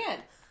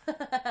 again.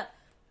 off.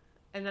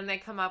 And then they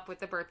come up with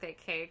the birthday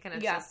cake, and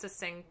it's Yeah. just to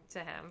sing to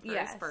him for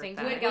Yeah, his sing birthday.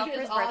 to Which Miguel for is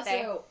his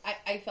birthday. also,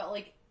 I felt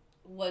like,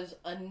 was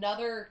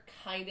another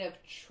kind of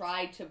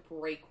try to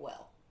break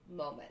Will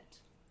moment.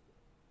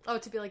 Oh,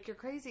 to be like, you're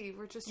crazy.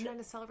 We're just trying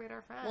to celebrate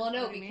our friend. Well,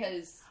 no, What do you mean?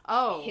 because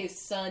Oh. his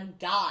son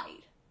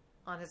died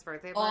on his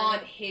birthday. on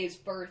party? his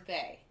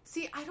birthday.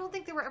 See, I don't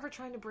think they were ever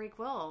trying to break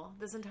Will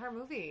this entire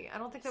movie. I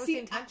don't think that was See, the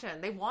intention.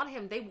 They want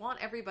him. They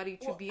want everybody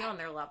to Well, be on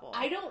their level.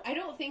 I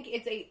don't think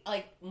it's a,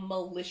 like,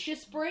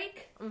 malicious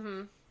break.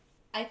 Mm-hmm.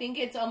 I think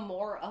it's a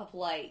more of,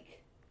 like,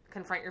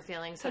 Confront your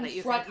feelings so that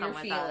you can confront come your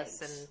with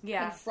feelings. us. And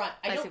Yeah. Confront.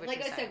 I I see don't, what like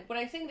you're I saying. said, when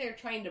I think they're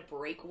trying to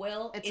break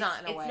Will, It's not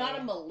in a way. not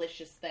a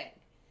malicious thing.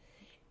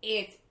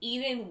 It's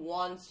Eden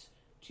wants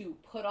to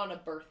put on a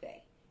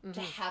birthday, Mm-hmm. to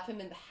have him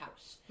in the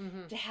house,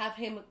 to have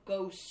him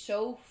go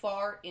so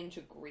far into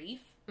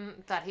grief,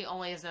 that he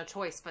only has no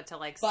choice but to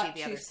like but see the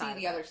to other see side.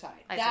 the of it. other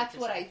side. I see That's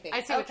you're what saying. I think.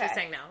 I see what you're Okay.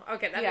 saying now.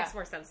 Okay, that Yeah. makes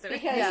more sense to me.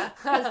 Because Yeah.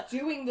 because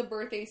doing the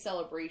birthday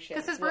celebration,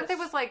 Because his birthday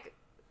was like,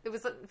 it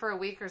was for a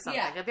week or something.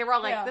 Yeah. They were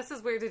all like, Yeah. this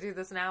is weird to do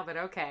this now, but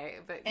okay.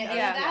 But and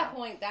Yeah. at that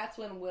point, that's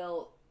when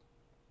Will.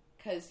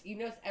 Because you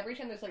notice every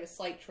time there's like a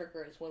slight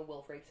trigger is when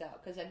Will freaks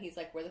out. Because then he's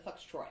like, "Where the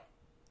fuck's Troy?"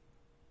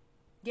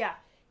 Yeah.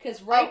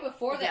 Because right Oh,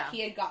 before that, yeah.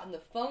 he had gotten the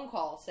phone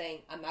call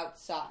saying, "I'm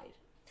outside."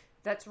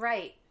 That's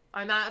right.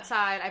 I'm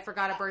outside. I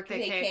forgot a birthday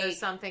Birthday cake or cake.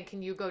 something.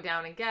 Can you go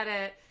down and get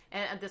it?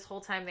 And this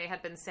whole time they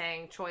had been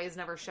saying Troy has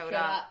never showed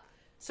Shut up. up.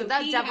 So So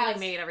that he definitely has-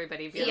 made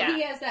everybody So feel. Yeah.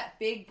 he has that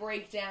big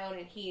breakdown,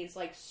 and he is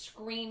like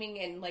screaming,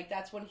 and like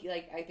that's when he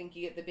like I think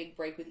you get the big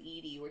break with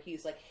Edie, where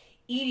he's like,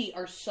 "Edie,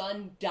 our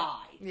son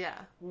died. Yeah.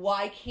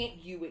 Why can't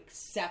you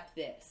accept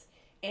this?"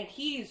 And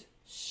he's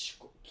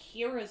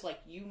Kira's like,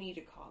 "You need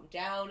to calm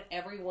down."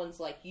 Everyone's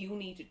like, "You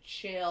need to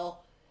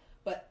chill."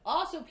 But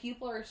also,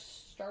 people are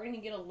starting to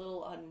get a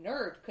little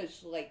unnerved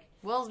because like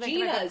Will's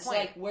making a good Gina's point.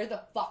 like, "Where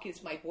the fuck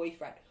is my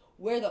boyfriend?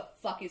 where the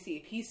fuck is he?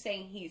 If he's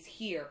saying he's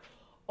here,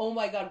 oh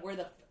my god,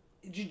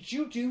 did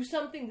you do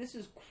something? This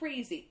is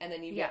crazy. And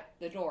then you get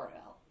the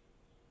doorbell.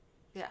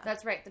 Yeah.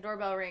 That's right. The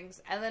doorbell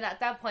rings. And then at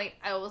that point,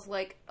 I was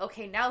like,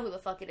 okay, now who the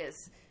fuck it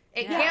is?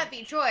 It can't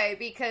be Troy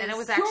because... And it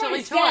was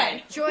actually Troy.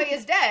 Dead. Troy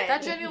is dead.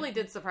 That genuinely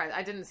did surprise.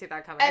 I didn't see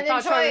that coming. And I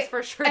thought Troy was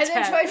for sure dead.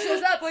 And then Troy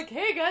shows up like,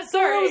 hey guys,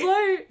 sorry. I was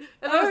late.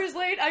 I was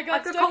late. I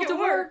got stuck at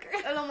work.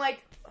 And I'm like...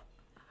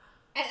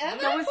 And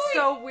that was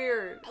so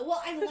weird.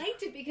 Well, I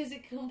liked it because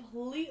it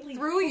completely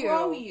threw you.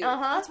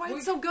 Uh-huh. That's why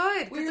it's so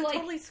good. Because it like-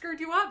 totally screwed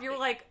you up. You were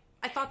like,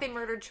 I thought they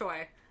murdered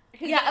Troy.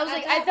 Yeah, I was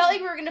like, I felt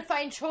like we were going to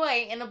find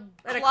Troy in a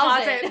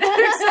closet.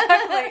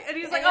 Exactly. And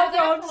he's like, And oh at no,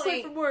 that I'm just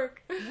late point- from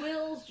work.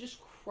 Will's just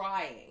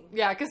crying.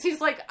 Yeah, because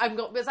he's like,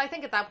 because I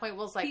think at that point,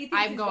 Will's like, He thinks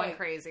I'm he's going going-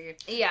 crazy.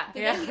 Yeah. But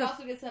then he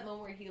also gets that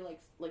moment where he like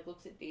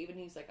looks at David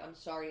and he's like, I'm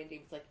sorry, and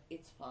David's like,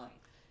 it's fine.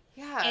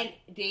 Yeah. And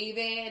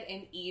David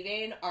and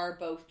Eden are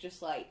both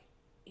just like,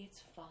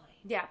 it's fine.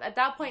 Yeah, at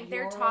that point,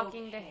 they're You're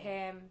talking to okay.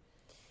 him.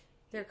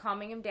 They're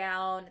calming him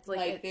down. It's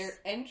like they're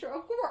and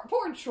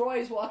poor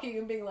Troy's walking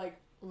and being like,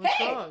 What's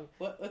hey, wrong?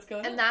 what's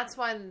going on? And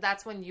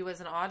that's when you as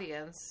an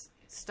audience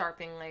start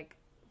being like,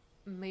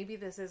 maybe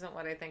this isn't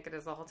what I think it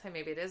is the whole time.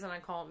 Maybe it isn't a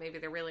cult. Maybe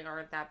they really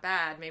aren't that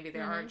bad. Maybe they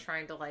aren't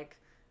trying to like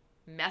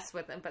mess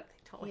with them, but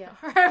they totally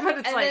are. But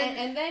it's And like,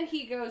 and then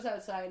he goes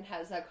outside and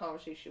has that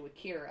conversation with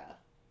Kira.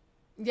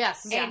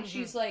 yes, And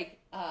she's like,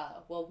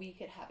 well, we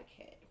could have a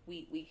kid.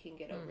 We can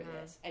get over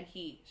this. And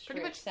he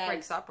pretty much says,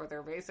 breaks up with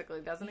her,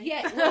 basically, doesn't he?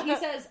 Yeah, well, he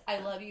says, I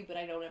love you, but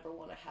I don't ever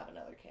want to have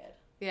another kid.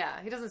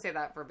 Yeah, he doesn't say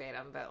that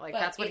verbatim, but like But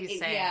that's what he's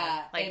saying.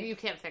 yeah, like, and you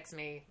can't fix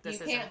me. This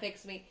you isn't. can't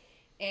fix me.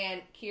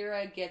 And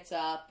Kira gets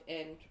up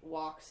and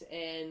walks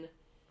in.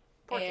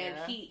 Poor and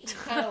Kira. he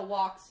kind of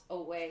walks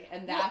away.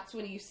 And that's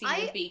when you see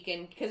the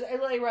beacon. Because I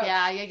really wrote,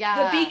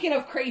 Yeah. the beacon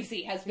of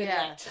crazy has been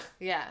Yeah, lit.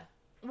 yeah.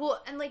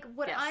 well, and like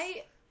what Yes. So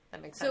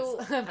That makes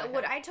sense.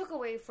 what I took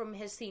away from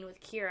his scene with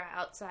Kira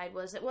outside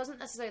was it wasn't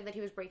necessarily that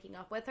he was breaking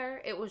up with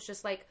her. It was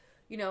just like,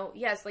 you know,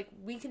 yes, like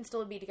we can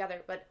still be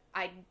together, but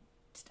I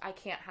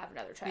can't have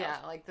another child. Yeah,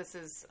 like this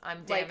is I'm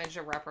Like, damaged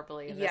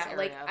irreparably in this Yeah, area.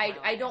 like of my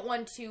I life. don't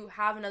want to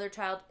have another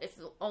child if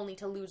only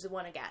to lose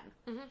one again.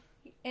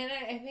 And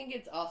I think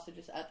it's also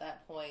just at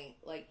that point,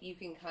 like, you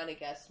can kind of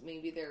guess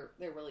maybe their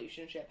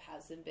relationship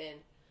hasn't been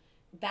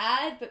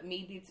bad, but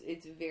maybe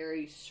it's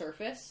very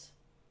surface.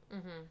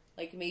 Mm-hmm.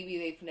 Like, maybe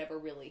they've never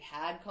really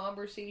had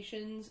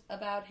conversations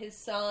about his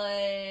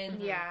son.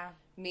 Yeah,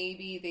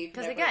 Maybe they've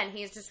because never... again,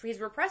 he's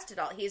repressed it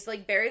all. He's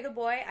like, bury the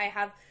boy.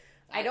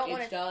 I don't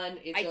want It's to. done.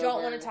 It's I don't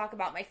over. want to talk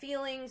about my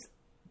feelings.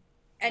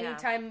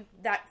 Anytime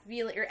that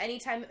feeling or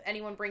anytime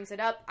anyone brings it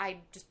up, I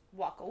just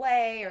walk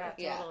away. Or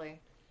Yeah. Totally.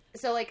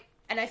 so like,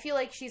 and I feel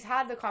like she's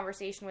had the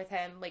conversation with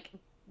him, like,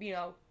 you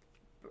know,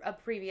 a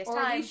previous Or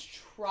time, at least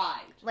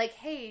tried. like,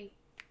 hey,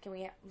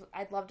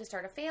 I'd love to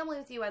start a family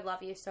with you. I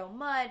love you so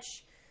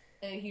much.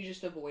 And he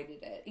just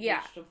avoided it.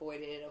 Yeah. He just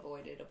avoided it.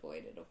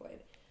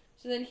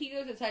 So then he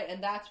goes outside,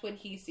 and that's when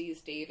he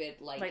sees David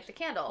Light the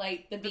candle,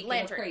 light the beacon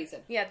lantern. of crazy.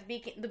 Yeah,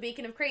 the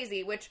beacon of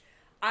crazy, which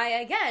I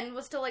again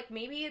was still like,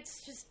 maybe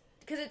it's just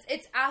because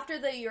it's after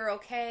the you're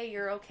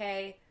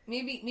okay.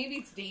 Maybe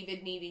it's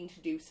David needing to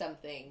do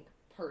something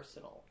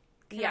personal.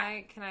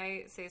 Can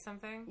I say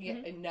something?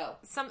 Yeah, no.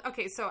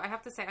 Okay, so I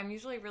have to say I'm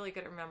usually really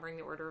good at remembering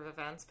the order of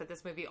events, but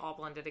this movie all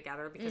blended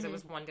together because it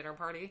was one dinner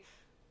party.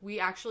 We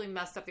actually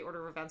messed up the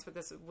order of events with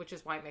this, which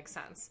is why it makes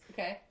sense.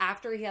 Okay.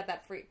 After he had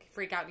that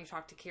freak out and he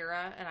talked to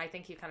Kira, and I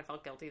think he kind of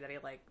felt guilty that he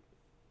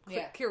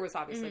Yeah. Kira was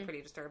obviously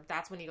pretty disturbed.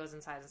 That's when he goes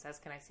inside and says,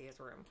 "Can I see his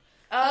room?"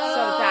 Oh,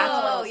 So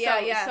that's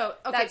when, yeah. So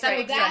okay, That's that right.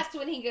 makes sense. That's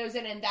when he goes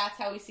in, and that's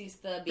how he sees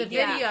the The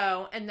beacon.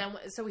 video, and then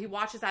so he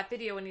watches that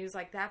video, and he's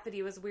like, "That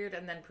video is weird."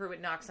 And then Pruitt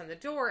knocks on the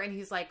door, and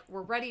he's like,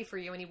 "We're ready for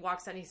you." And he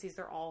walks out, and he sees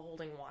they're all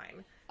holding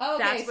wine. Okay,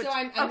 That's so what,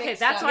 I'm okay. mixed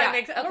That's up. why Yeah, it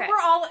makes. okay. We're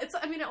all.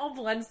 It all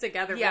blends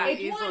together Yeah. really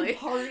It's easily. one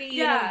party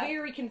Yeah. in a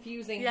very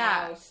confusing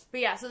Yeah. house. But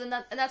yeah, so then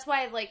that's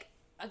why, like,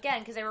 again,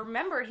 because I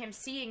remember him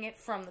seeing it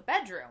from the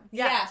bedroom,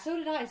 Yeah. So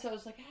did I. So I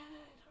was like,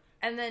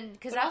 and then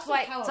because but that's also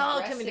why, how it's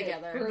all coming aggressive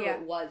together. Pruitt Yeah.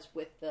 was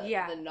with the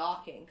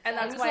knocking, and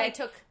that's I was why I like,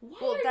 took. Why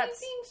Well, are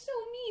that's you being so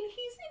mean?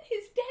 He's in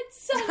his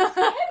dead son's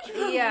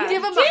bedroom. Yeah.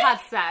 Give him Dick. a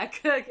hot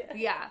sack.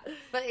 yeah,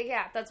 but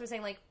yeah, that's what I'm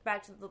saying. Like,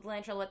 back to the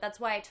lantern. That's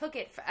why I took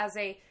it as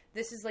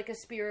this is like a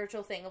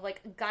spiritual thing of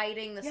like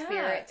guiding the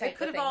spirit type it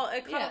could of have thing. all.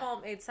 It could have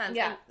all made sense.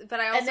 Yeah. but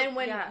I also. And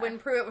then yeah. when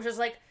Pruitt was just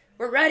like,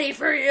 "We're ready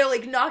for you,"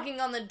 like knocking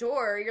on the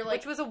door, you're like,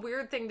 which was a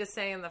weird thing to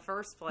say in the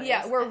first place.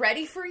 "Yeah, we're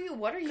ready for you.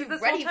 What are you Because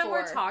this ready whole time for?"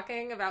 we're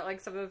talking about like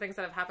some of the things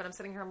that have happened, I'm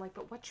sitting here, I'm like,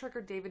 but what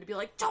triggered David to be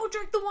like, "Don't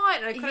drink the wine"?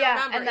 And I couldn't Yeah,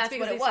 remember. and It's that's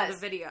because what he it saw was.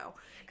 the video.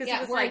 Because Yeah,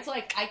 he was where like, it's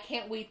like, I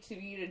can't wait for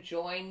you to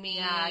join me.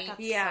 Yeah, I got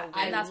Yeah, so and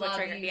good. that's I what love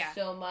triggered- you yeah.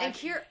 so much. And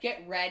here-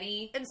 Get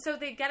ready. and so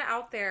they get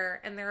out there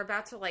and they're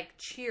about to like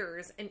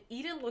cheers, and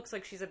Eden looks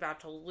like she's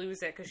about to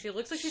lose it because she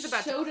looks like she's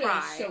about so to cry.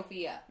 does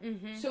Sophia.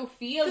 Mm-hmm.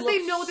 Sophia Because looks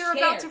they know they're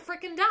about to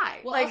scared. freaking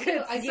die. Well, like, also,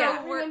 it's I so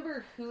don't we're-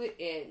 remember who it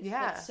is.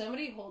 Yeah. But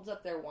somebody holds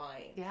up their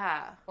wine.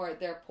 Yeah. Or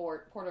their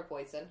porter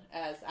poison,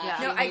 as Yeah.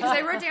 Ashley No, because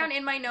I wrote down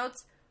in my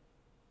notes,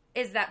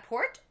 is that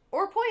port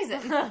or poison.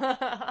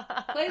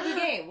 Play the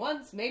game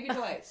once, maybe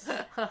twice.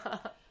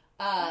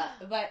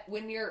 But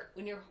when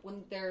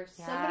there's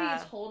somebody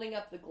is holding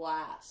up the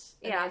glass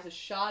and there's a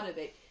shot of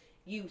it,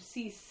 you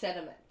see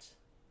sediment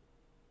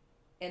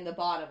in the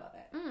bottom of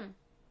it.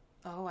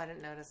 Oh, I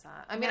didn't notice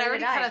that. I mean, I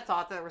already kind of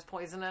thought there was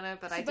poison in it,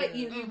 but I didn't. But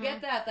you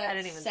get that I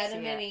didn't even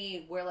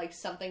sedimenty where like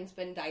something's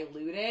been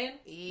diluted.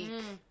 Eek.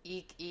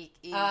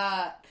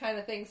 Kind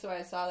of thing. So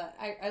I saw that.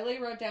 I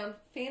literally wrote down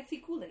fancy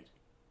Kool-Aid.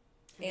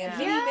 And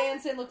Minnie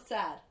Manson looked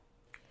sad.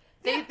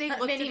 They looked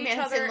Minnie at each Manson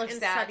other looks in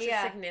sad, such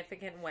a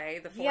significant way,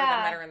 the four of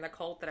them that are in the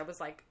cult, that I was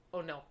like,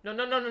 oh no. And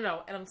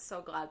I'm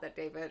so glad that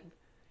David...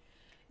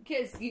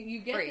 Because you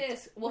get Freaked.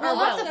 this... Well,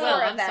 not the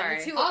four of them. sorry.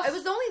 It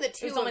was only the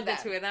two It was only the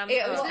two of them?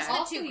 It was Okay.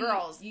 just the two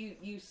girls.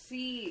 You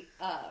see,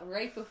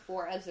 right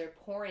before, as they're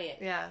pouring it,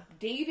 Yeah.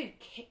 David,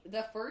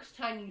 the first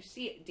time you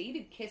see it,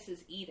 David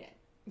kisses Eden.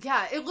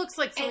 Yeah, it looks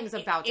like something's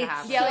about to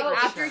happen. Yeah, like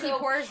So- after he so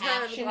pours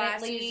her the glass,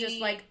 passionately, he's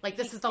just like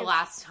this is the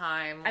last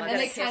time. I'm And gonna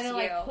they kiss kind of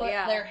like you. put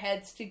Yeah. their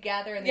heads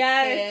together and they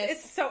Yes,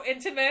 kiss. it's so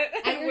intimate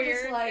And and you're weird.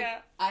 just like, yeah.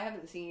 I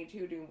haven't seen you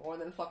two do more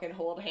than fucking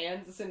hold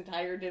hands this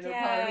entire dinner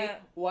Yeah. party.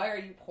 Why are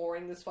you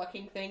pouring this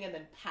fucking thing and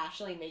then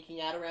passionately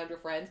making out around your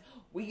friends?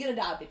 We gonna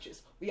die,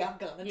 bitches. We are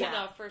gonna die.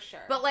 No, for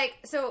sure. But like,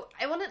 so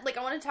I want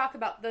to talk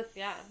about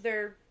Yeah.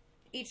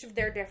 each of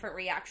their different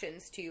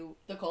reactions to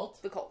The cult?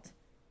 the cult.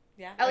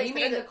 yeah. At Oh, least you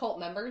mean the cult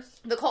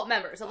members? the cult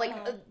members, so like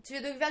to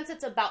the events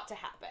that's about to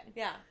happen.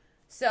 Yeah.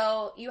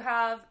 So you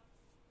have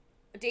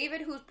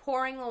David, who's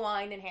pouring the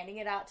wine and handing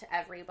it out to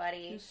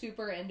everybody. Who's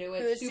super into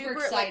it, Who's super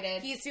like,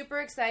 excited. he's super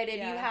excited.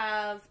 Yeah. You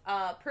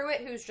have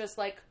Pruitt, who's just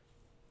like,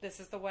 This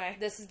is the way.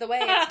 this is the way,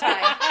 it's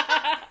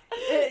time.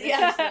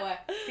 That's the way.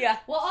 Yeah.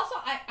 Well, also,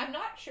 I'm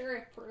not sure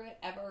if Pruitt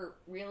ever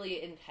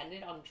really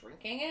intended on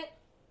drinking it.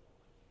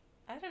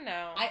 I don't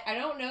know. I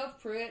don't know if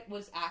Pruitt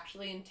was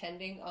actually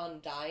intending on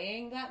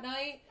dying that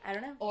night, I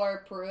don't know.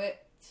 or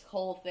Pruitt's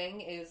whole thing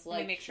is Let me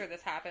like make sure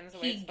this happens the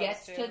way he it's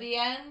supposed gets to the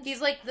end.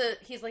 He's like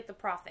the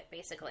prophet,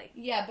 basically.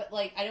 Yeah, but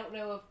like I don't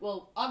know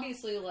if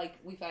obviously like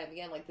we find at the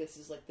end like this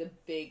is like the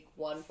big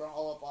one for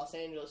all of Los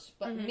Angeles,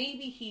 but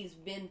maybe he's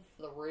been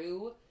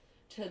through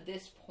to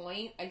this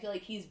point. I feel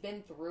like he's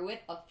been through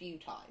it a few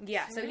times.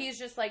 Yeah. So he's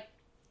just like,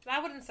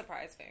 That wouldn't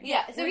surprise me.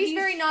 yeah. So Where he's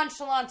very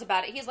nonchalant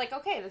about it. He's like,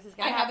 okay, this is I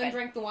gonna happen. haven't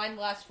drank the wine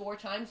the last 4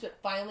 times, but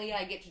finally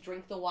I get to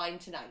drink the wine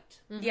tonight.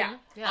 Yeah.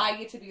 Yeah. I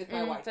get to be with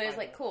my wife. So he's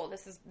finally. like, cool.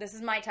 This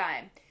is my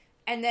time.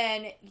 And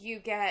then you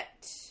get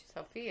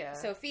Sophia,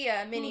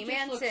 Minnie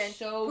just looks Manson,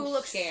 so who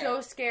looks scared.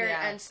 so scared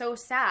Yeah. and so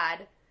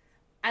sad.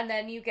 And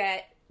then you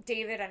get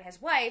David and his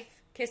wife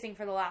kissing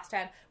for the last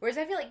time. Whereas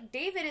I feel like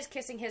David is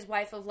kissing his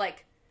wife of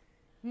like,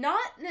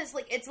 not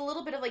like it's a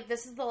little bit of like,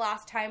 this is the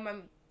last time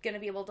I'm gonna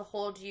be able to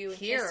hold you and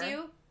Here, kiss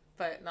you.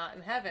 but not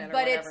in heaven. Or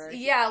But whatever.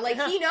 it's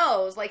like he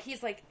knows. Like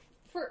he's like,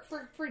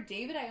 For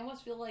David, I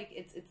almost feel like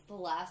it's the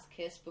last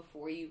kiss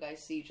before you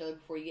guys see each other,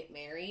 before you get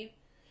married.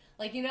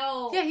 Like, you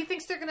know... Yeah, he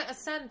thinks they're going to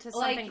ascend to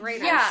something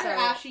greater. yeah. I'm sure,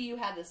 Ashley, you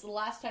had this. The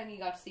last time you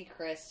got to see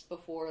Chris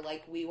before,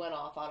 like, we went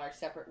off on our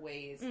separate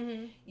ways,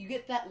 you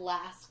get that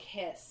last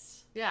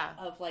kiss Yeah.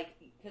 of, like...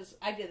 Because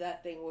I did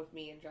that thing with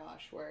me and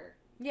Josh where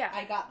yeah,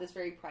 I got this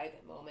very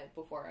private moment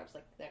before I was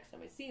like, next time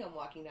I see him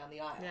walking down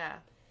the aisle. Yeah.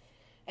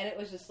 And it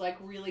was just, like,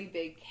 really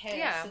big kiss,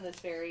 Yeah. and it's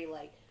very,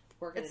 like,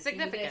 we're going It's to do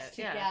significant, this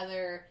yeah.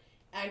 together.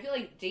 And I feel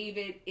like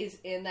David is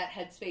in that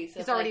headspace of,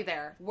 He's already like,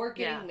 there. we're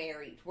getting Yeah.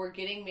 married. We're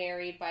getting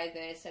married by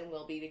this, and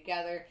we'll be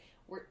together.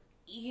 We're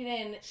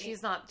Eden.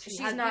 She's not. She's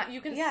has- not-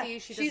 You can yeah, see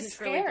she she's doesn't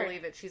really scared.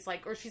 believe it. She's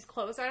like, or she's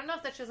close. I don't know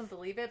if that she doesn't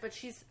believe it, but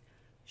she's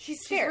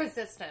scared.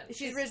 resistant.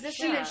 She's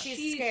resistant and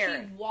she's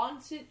scared. She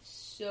wants it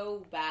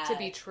so bad to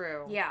be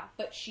true. Yeah.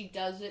 but she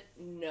doesn't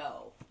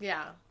know.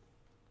 Yeah.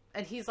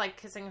 And he's like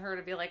kissing her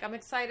to be like, I'm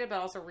excited, but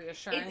also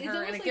reassuring It's her,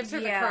 almost and it like- gives her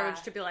the yeah.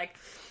 courage to be like,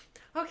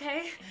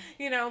 okay,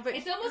 but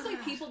It's almost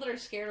like people that are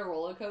scared of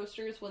roller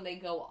coasters when they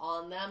go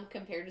on them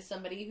compared to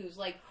somebody who's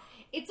like,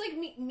 it's like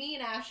me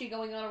and Ashley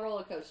going on a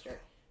roller coaster.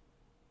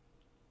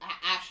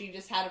 Ashley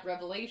just had a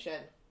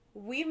revelation.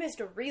 We missed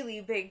a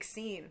really big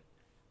scene.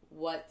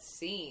 What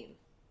scene?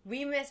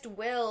 We missed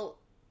Will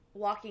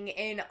walking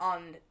in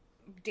on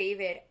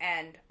David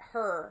and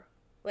her,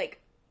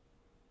 like,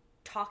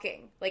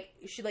 talking. Like,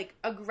 she, like,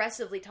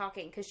 aggressively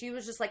talking. Because she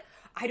was just like,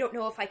 I don't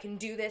know if I can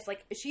do this.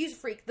 Like, she's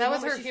freaked. The that was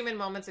moment her she's- human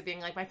moments of being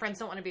like, my friends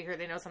don't want to be here.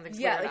 They know something's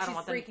Yeah, weird. like, I she's don't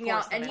want them to freaking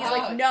force out. them And in. he's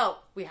like, no,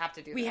 we have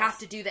to do we this. have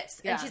to do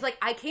this. Yeah. And she's like,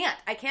 I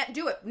can't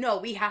do it. No,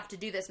 we have to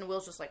do this. And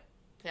Will's just like,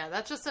 Yeah,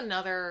 that's just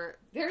another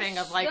There's, thing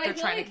of like I they're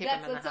feel trying like to keep him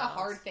in the that's house. a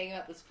hard thing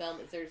about this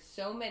film is there's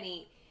so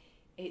many.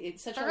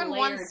 It's such They're a in layered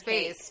one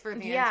space cake. for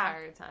the Yeah.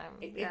 entire time.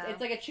 It's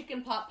like a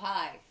chicken pot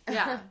pie.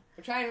 yeah.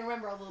 We're trying to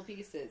remember all the little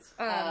pieces.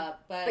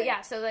 but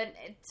yeah, so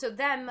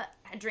them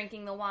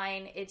drinking the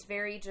wine, it's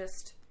very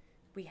just,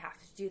 we have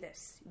to do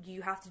this.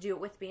 You have to do it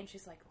with me. And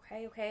she's like,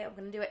 okay, I'm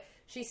going to do it.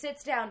 She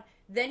sits down.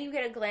 Then you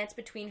get a glance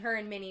between her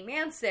and Minnie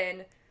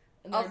Manson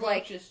And they're of both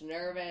like just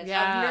nervous.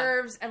 Yeah. of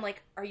nerves and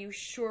like, are you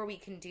sure we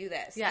can do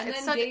this? Yeah, And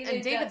it's then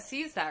David David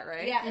sees that,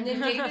 right? Yeah, and then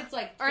David's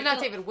like, or take not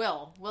a- David.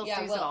 Will Yeah,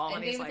 sees well, it all, and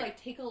and he's David's like,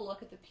 like, take a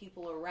look at the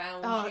people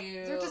around "Oh,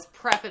 you. they're just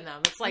prepping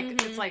them." It's like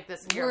it's like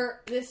this.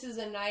 This is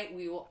a night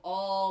we will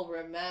all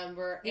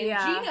remember. And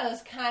Yeah.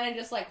 Gina's kind of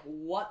just like,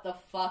 what the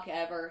fuck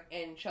ever,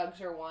 and chugs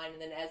her wine.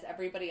 And then as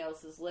everybody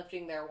else is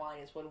lifting their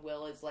wine is when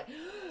Will is like,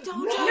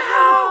 Don't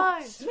no!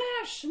 you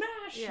Smash,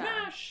 smash, Yeah.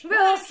 smash,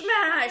 Will smash,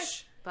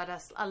 smash! But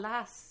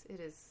alas, it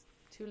is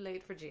too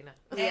late for Gina.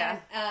 Yeah.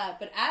 And,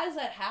 but as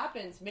that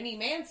happens, Minnie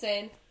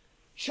Manson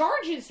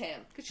charges him.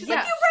 She's Yeah.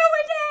 like, "You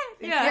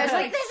ruined it!" Yeah. Yeah, she's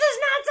like, this is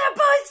not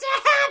supposed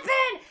to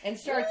happen! And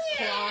starts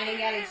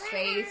clawing at his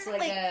face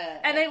like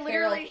a and a I feral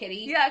literally,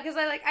 kitty. yeah, because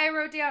I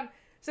wrote down,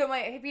 so my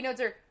hippie notes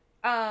are,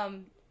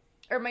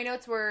 or my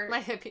notes were,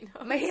 My hippie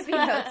notes. my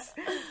hippie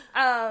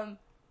notes,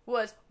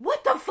 was,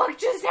 what the fuck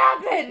just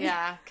happened?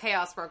 Yeah,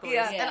 chaos broke loose.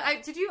 Yeah. And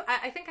I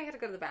think I had to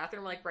go to the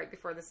bathroom like right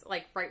before this,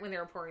 like right when they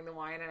were pouring the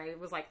wine, and I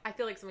was like, I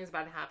feel like something's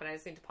about to happen. I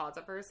just need to pause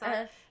it for a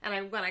second.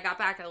 And when I got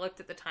back, I looked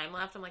at the time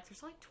left. I'm like,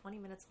 there's only 20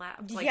 minutes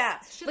left. Like, Yeah.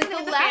 she's Like, gonna the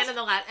hit the last- fan and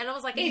the last, and I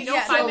was like, and you know,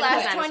 Yeah, 5 the minutes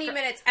last in is 20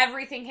 minutes,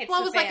 everything hits Well,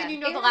 I the was like, fan. and you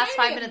know, It the last 5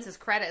 reminded minutes is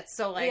credits,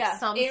 so like Yeah.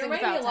 something's It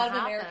reminded about me a lot to of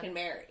happen. American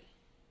Mary.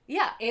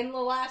 Yeah. In the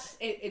last,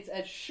 it's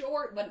a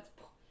short, but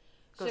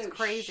it's Goes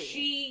crazy.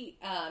 She,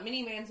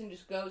 Minnie Manson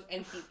just goes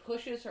and he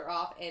pushes her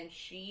off, and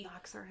she,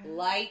 Knocks her head.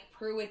 like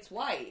Pruitt's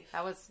wife,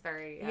 That was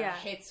very Yeah.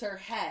 hits her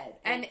head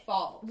and And-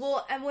 falls.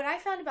 Well, and what I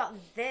found about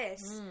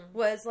this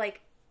was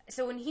like,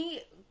 so when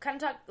he kind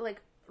of talked,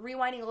 like,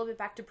 rewinding a little bit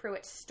back to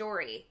Pruitt's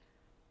story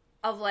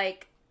of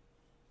like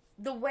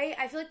the way,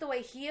 I feel like the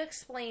way he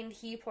explained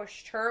he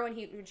pushed her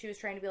when she was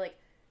trying to be like,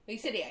 he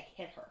said, "Yeah,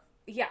 hit her."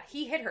 yeah,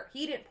 he hit her.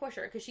 He didn't push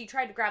her because she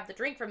tried to grab the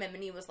drink from him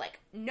and he was like,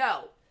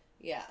 no.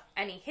 Yeah,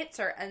 And he hits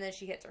her and then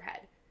she hits her head.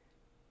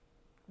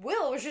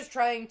 Will was just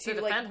trying to,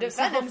 To like, defend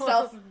defend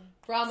himself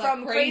from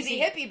from a crazy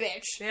hippie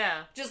bitch.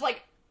 Yeah. Just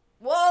like,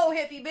 whoa,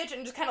 hippie bitch,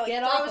 and just kind of like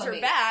Get off throws of her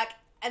me. back,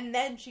 and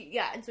then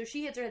and so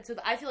she hits her head. So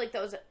I feel like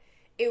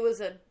it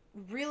was a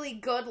really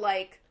good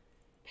like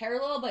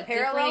parallel but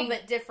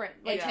different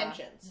like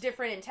intentions.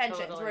 different intentions.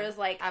 Totally. Whereas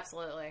like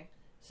Absolutely.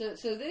 So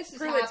this is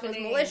Pruitt's was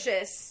happening,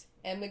 malicious.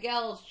 and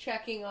Miguel's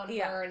checking on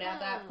Yeah. her, and at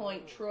that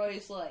point,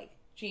 Troy's like,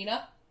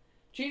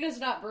 Gina's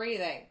not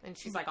breathing. And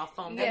she's like, I'll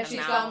foam Yeah, in she's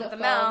the got mouth. the foam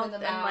mouth, in the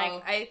and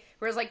like mouth.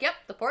 whereas like, yep,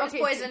 the port is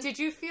Okay, poison. did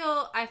you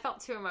feel? I felt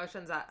two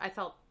emotions. I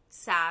felt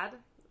sad,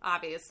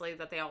 obviously,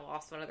 that they all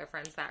lost one of their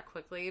friends that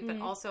quickly,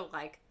 but also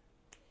like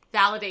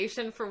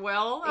validation for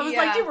Will. I was Yeah.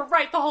 like, you were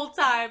right the whole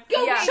time.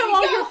 Go, Yeah. Show baby,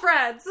 all go. your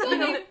friends.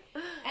 And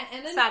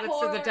then Sad it's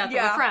for the death of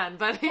a friend,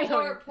 but you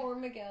know, Poor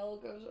Miguel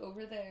goes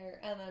over there,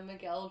 and then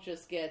Miguel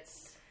just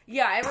gets,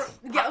 I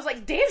was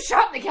like, Dave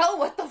shot Miguel.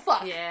 What the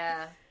fuck?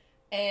 yeah,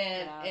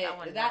 and Yeah, that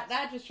one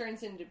that just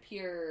turns into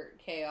pure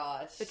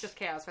chaos. it's just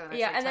chaos for the next.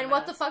 Yeah, like, and 10 then what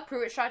the minutes. fuck?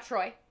 Pruitt shot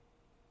Troy.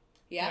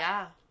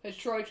 yeah, because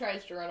Troy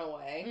tries to run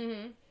away,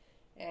 Mm-hmm.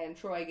 and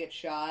Troy gets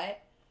shot.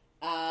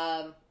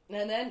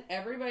 And then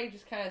everybody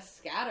just kind of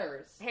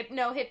scatters.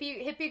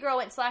 Hippie girl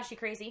went slashy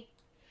crazy.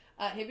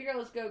 Hippie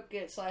girls go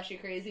get slashy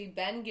crazy.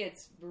 Ben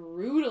gets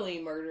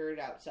brutally murdered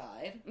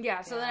outside.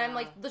 Yeah, so then Yeah. I'm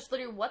like, just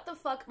literally, what the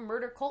fuck,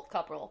 murder cult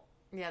couple?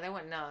 Yeah, they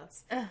went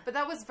nuts. But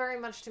that was very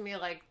much to me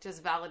like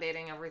just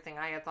validating everything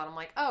I had thought. I'm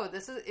like, oh,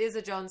 this is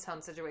a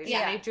Jonestown situation.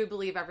 Yeah. I do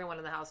believe everyone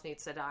in the house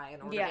needs to die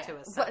in order to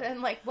ascend. But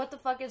and like, what the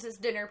fuck is this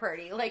dinner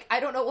party? Like, I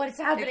don't know what is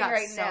happening got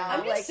right so now. I'm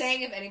just like,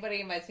 saying, if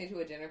anybody invites me to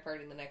a dinner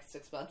party in the next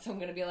 6 months, I'm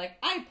going to be like,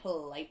 I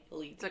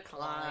politely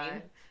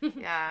decline.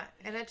 Yeah,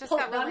 and it just I'm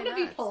got really going to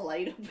be nuts.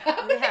 polite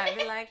about it. Yeah, I'd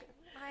be like,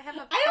 I have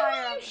a I fire.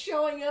 don't want you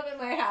showing up at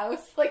my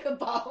house like a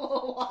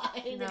bottle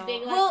of wine No. and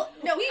being like, Well,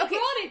 no, we okay.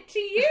 brought it to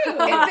you.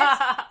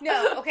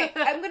 no, okay,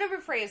 I'm gonna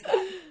rephrase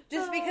that.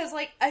 Just because,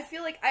 like, I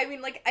feel like, I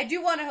mean, like, I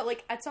do want to,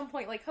 like, at some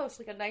point, like, host,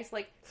 like, a nice,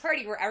 like,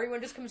 party where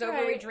everyone just comes over,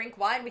 we Right. drink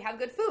wine, we have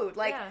good food.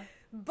 Like, Yeah.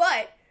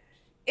 but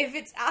if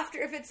it's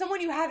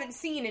someone you haven't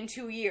seen in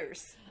 2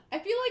 years. I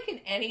feel like in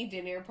any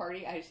dinner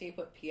party, I just need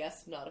to put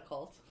PS, not a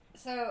cult.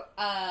 So,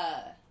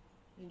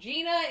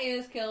 Gina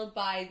is killed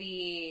by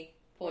the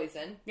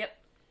poison. Yep.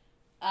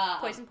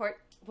 Poison port.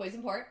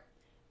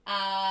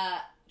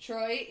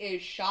 Troy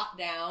is shot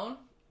down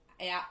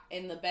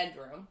in the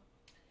bedroom.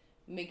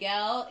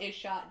 Miguel is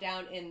shot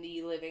down in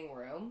the living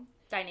room.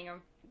 Dining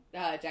room.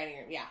 Dining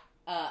room, yeah.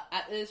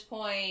 At this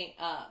point,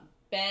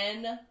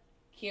 Ben,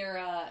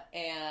 Kira,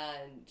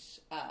 And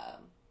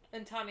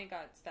Tommy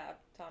got stabbed.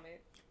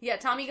 Yeah,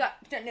 Tommy got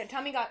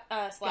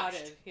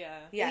slashed. Yeah.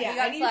 Yeah, he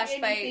got slashed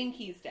and you think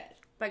he's dead.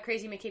 by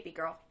Crazy McHippie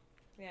girl.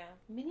 Yeah.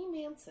 Minnie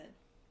Manson.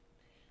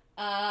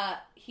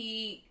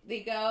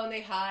 They go and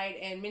they hide,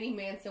 and Minnie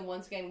Manson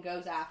once again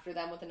goes after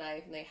them with a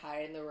knife, and they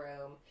hide in the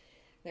room.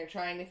 They're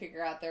trying to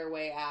figure out their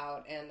way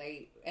out, and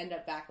they end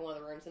up back in one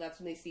of the rooms, and that's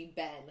when they see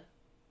Ben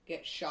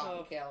get shot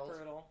and killed.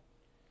 Brutal.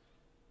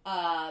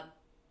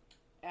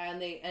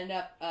 And they end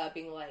up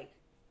being like,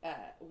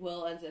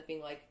 Will ends up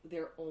being like,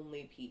 they're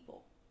only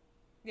people.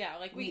 Yeah,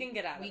 like we can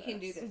get out of We can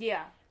do this.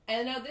 Yeah.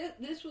 And now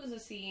this was a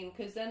scene,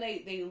 because then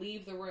they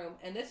leave the room,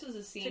 and this was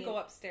a scene... To go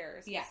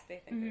upstairs. Yeah.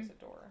 They think there's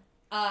a door.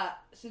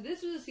 So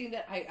this was a scene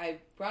that I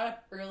brought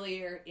up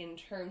earlier in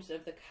terms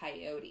of the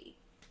coyote.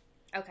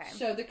 Okay.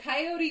 So the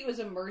coyote was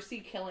a mercy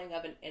killing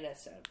of an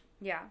innocent.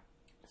 Yeah.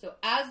 So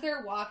as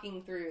they're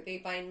walking through, they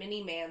find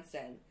Minnie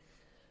Manson,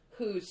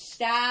 who's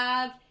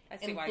stabbed I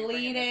see and why you're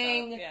bringing this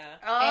bleeding, up. Yeah.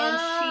 and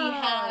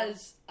she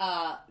has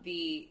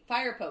the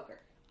fire poker.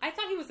 I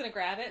thought he was going to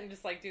grab it and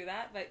just, like, do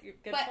that, but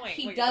good But point.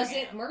 he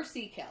doesn't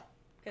mercy kill.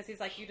 Because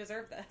he's like, you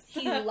deserve this.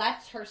 He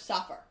lets her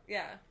suffer.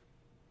 Yeah.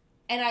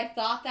 And I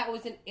thought that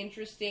was an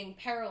interesting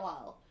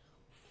parallel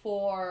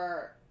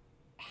for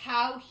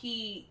how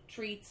he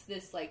treats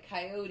this, like,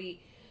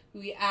 coyote who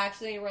he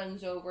accidentally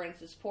runs over and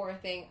says, poor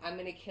thing, I'm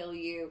going to kill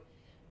you.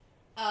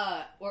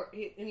 And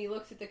he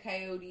looks at the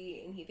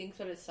coyote and he thinks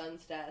about his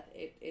son's death.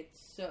 It's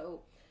so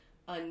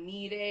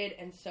unneeded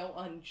and so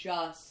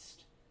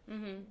unjust.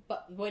 Mm-hmm.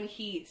 But when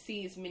he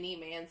sees Minnie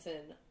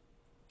Manson,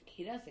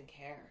 he doesn't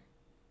care.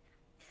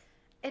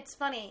 It's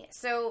funny.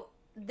 So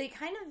they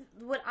kind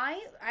of, what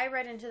I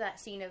read into that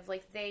scene of,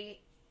 like,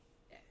 they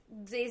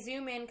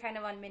zoom in kind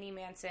of on Minnie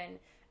Manson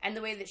and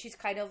the way that she's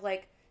kind of,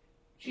 like,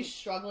 She's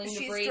struggling to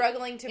breathe. She's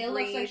struggling to breathe. It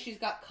breathe. looks like she's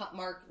got cut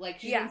mark, like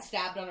she's Yeah. been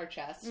stabbed on her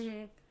chest.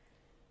 Mm-hmm.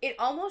 It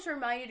almost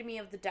reminded me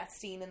of the death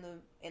scene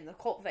in the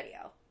cult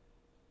video.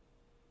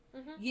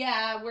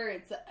 Yeah, where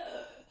it's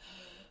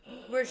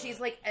Where she's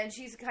like, and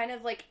she's kind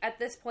of like, at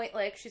this point,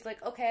 like, she's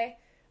like, okay,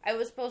 I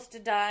was supposed to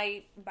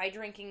die by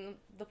drinking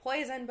the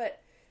poison,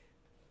 but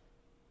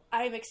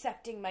I'm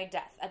accepting my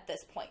death at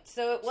this point.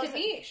 So it wasn't... To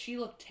me, she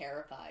looked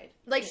terrified.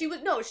 Like, she was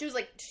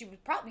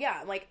probably,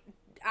 yeah, like,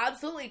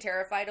 absolutely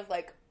terrified of,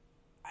 like,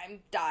 I'm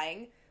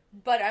dying,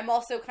 but I'm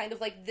also kind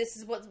of like, this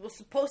is what was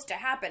supposed to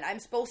happen. I'm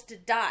supposed to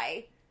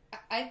die.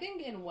 I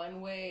think in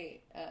one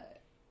way,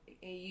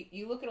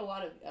 you look at a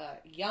lot of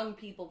young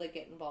people that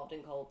get involved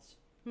in cults,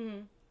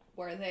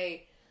 where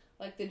they,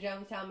 like the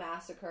Jonestown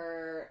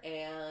Massacre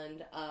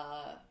and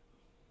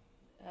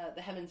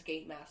the Heaven's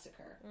Gate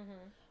Massacre,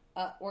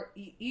 or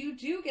you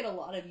do get a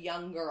lot of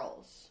young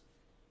girls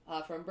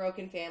from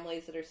broken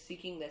families that are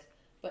seeking this.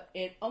 But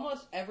in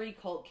almost every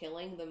cult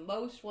killing, the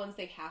most ones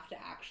they have to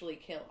actually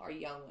kill are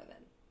young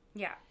women.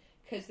 Yeah.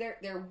 Because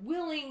they're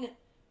willing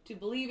to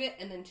believe it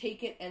and then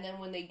take it, and then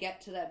when they get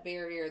to that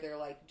barrier, they're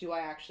like, do I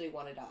actually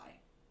want to die?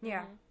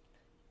 Yeah.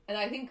 And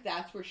I think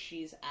that's where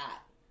she's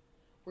at.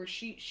 Where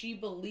she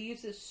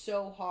believes this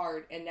so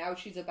hard, and now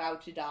she's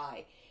about to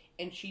die,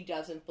 and she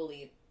doesn't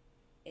believe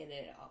in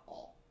it at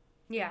all.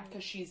 Yeah.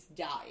 Because she's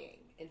dying.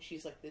 And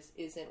she's like, this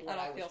isn't what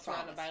I don't feel was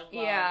surrounded promised. by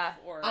love. Yeah.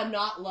 Or... I'm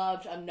not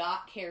loved. I'm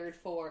not cared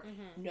for.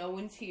 No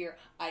one's here.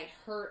 I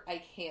hurt.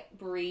 I can't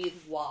breathe.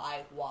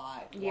 Why?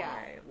 Yeah.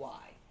 Why?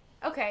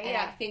 Okay, And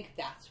yeah. I think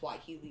that's why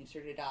he leaves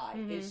her to die,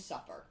 is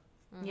suffer.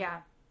 Yeah.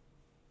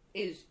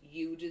 Is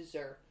you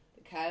deserve.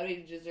 The coyote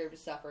didn't deserve to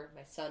suffer.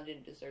 My son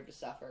didn't deserve to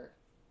suffer.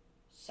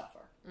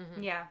 Suffer.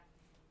 Yeah.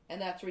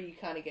 And that's where you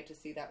kind of get to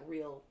see that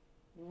real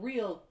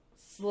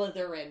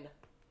Slytherin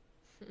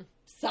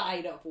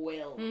side of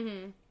Will.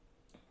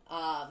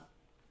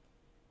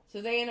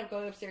 So they end up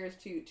going upstairs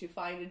to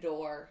find a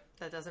door.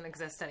 That doesn't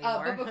exist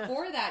anymore. But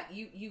before that,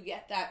 you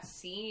get that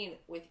scene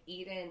with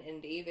Eden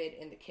and David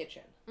in the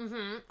kitchen.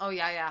 Oh,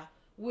 yeah.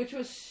 Which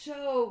was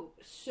so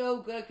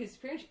good, because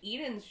pretty much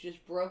Eden's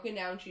just broken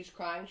down. She's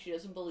crying. She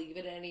doesn't believe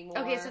it anymore.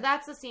 Okay, so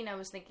that's the scene I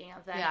was thinking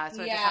of then. Yeah,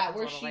 so it just yeah, happens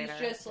where a little she's later.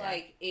 just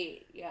like,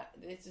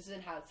 this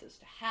isn't how it's supposed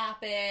to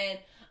happen.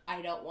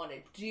 I don't want to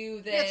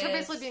do this. Yeah, it's her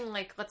basically being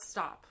like, let's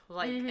stop.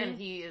 Like, and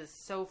he is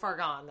so far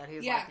gone that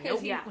he's like,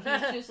 nope. he's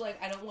just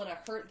like, I don't want to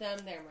hurt them.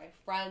 They're my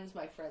friends.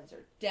 My friends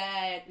are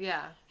dead.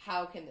 Yeah.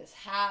 How can this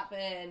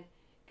happen?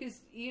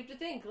 Because you have to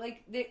think,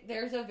 like,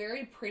 there's a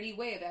very pretty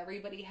way of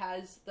everybody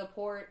has the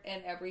port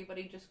and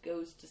everybody just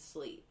goes to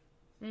sleep.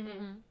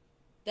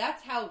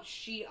 That's how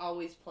she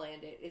always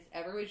planned it, is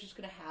everybody's just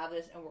going to have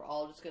this and we're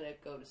all just going to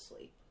go to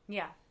sleep.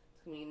 Yeah.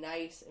 It's going to be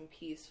nice and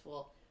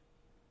peaceful.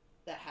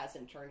 That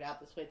hasn't turned out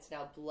this way. It's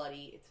now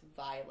bloody. It's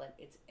violent.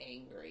 It's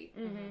angry.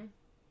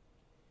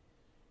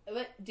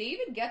 But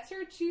David gets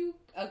her to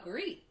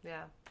agree.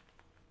 Yeah.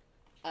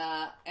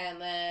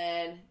 And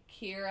then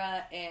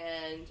Kira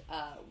and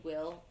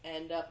Will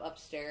end up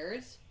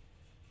upstairs,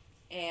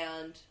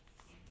 and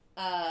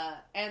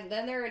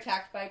then they're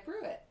attacked by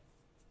Pruitt.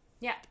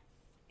 Yeah.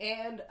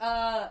 And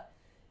at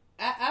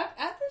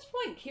this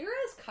point,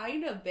 Kira's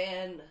kind of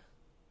been.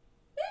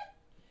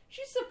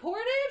 She's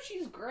supportive.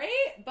 She's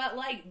great, but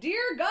like,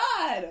 dear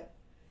God.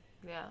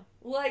 Yeah.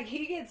 Like,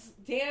 he gets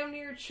damn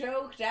near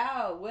choked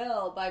out,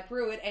 Will, by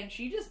Pruitt, and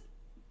she just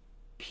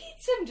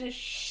beats him to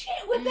shit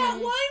with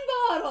that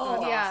wine bottle. That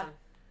was Yeah. awesome.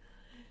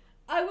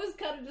 I was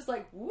kind of just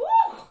like,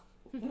 whoa,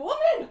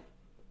 woman!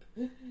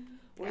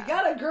 We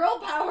got a girl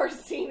power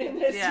scene in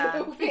this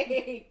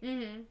movie.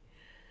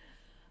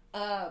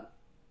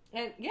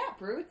 And yeah,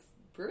 Pruitt's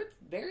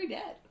very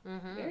dead.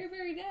 Very,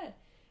 very dead.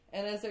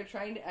 And as they're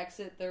trying to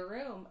exit their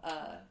room,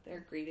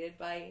 they're greeted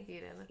by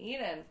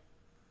Eden.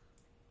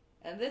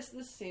 And this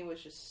scene was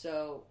just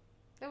so...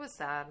 It was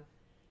sad.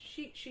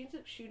 she ends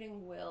up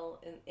shooting Will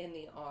in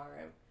the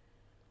arm,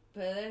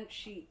 but then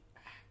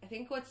I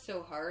think what's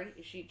so hard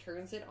is she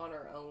turns it on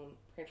her own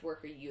to where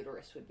her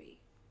uterus would be.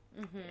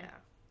 Mm-hmm.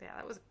 Yeah,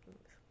 that was...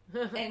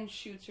 and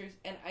shoots her,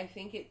 and I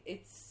think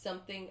it's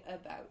something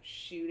about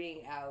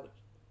shooting out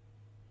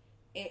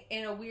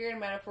in a weird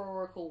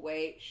metaphorical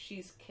way.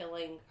 She's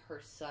killing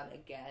her son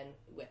again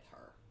with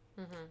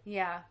her. Mm-hmm.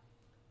 Yeah.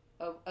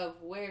 Of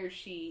where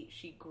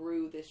she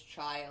grew this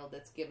child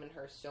that's given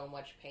her so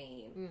much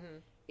pain, mm-hmm.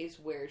 is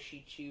where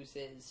she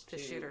chooses to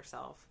shoot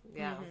herself.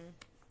 Yeah.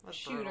 Mm-hmm.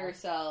 Shoot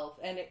herself,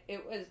 and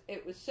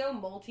it was so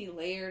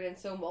multi-layered and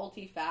so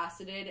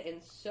multifaceted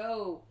and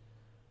so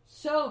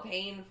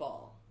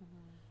painful.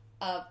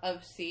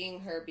 Of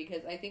seeing her,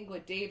 because I think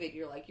with David,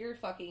 you're like, you're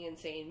fucking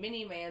insane.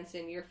 Minnie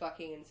Manson, you're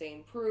fucking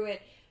insane.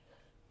 Pruitt,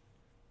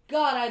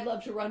 God, I'd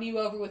love to run you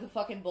over with a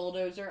fucking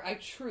bulldozer. I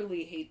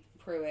truly hate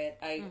Pruitt.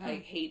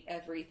 I hate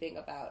everything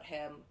about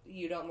him.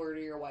 You don't murder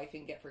your wife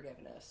and get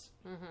forgiveness.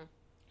 Mm-hmm.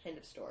 End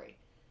of story.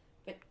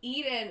 But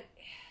Eden,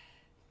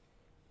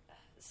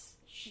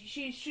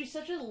 she's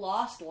such a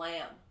lost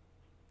lamb.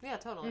 Yeah,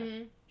 totally.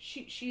 Mm-hmm.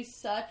 She's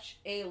such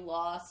a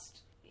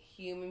lost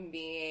human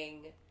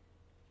being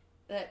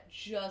that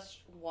just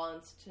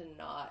wants to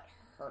not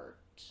hurt.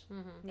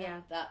 Mm-hmm. Yeah.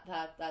 And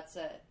that's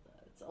it.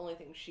 It's the only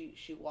thing she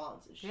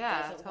wants. She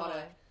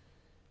totally.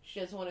 She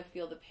doesn't want to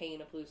feel the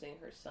pain of losing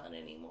her son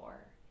anymore.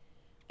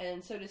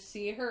 And so to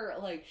see her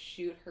like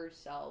shoot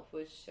herself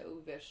was so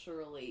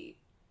viscerally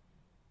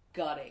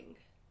gutting.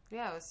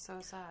 Yeah, it was so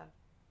sad.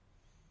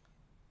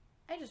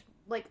 I just,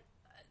 like,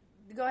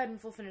 go ahead and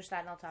we'll finish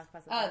that and I'll talk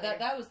about that.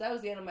 That was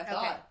the end of my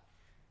thought.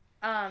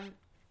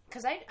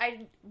 Because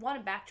I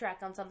want to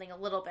backtrack on something a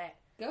little bit.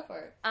 Go for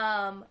it.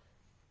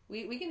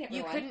 We can hit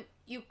You rewind.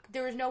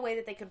 there was no way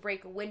that they could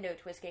break a window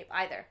to escape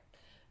either.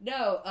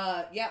 No,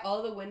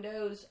 all the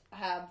windows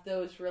have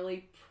those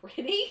really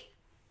pretty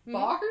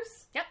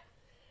bars. Yep.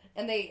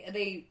 And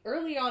they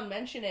early on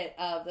mention it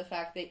of the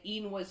fact that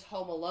Eden was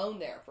home alone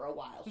there for a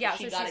while. So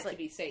she got it to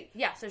be safe.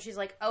 Yeah, so she's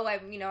like, oh,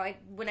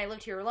 when I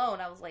lived here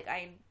alone, I was like,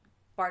 I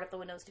barred up the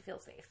windows to feel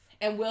safe.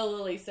 And Will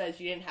Lily says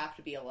you didn't have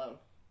to be alone.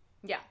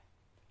 Yeah.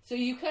 So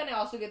you kind of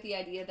also get the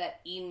idea that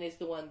Eden is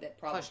the one that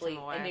probably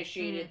away.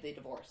 initiated the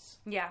divorce.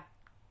 Yeah.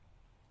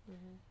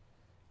 Mm-hmm.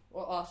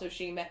 Well, also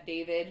she met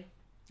David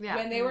Yeah.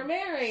 when they were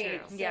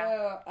married. True.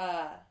 So,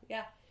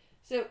 yeah.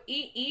 So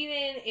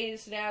Eden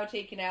is now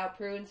taken out.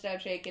 Pruitt's now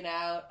taken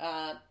out.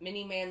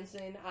 Minnie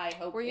Manson, I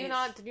hope.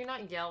 Did you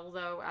not yell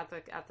though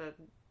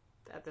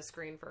at the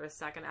screen for a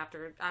second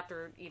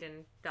after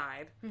Eden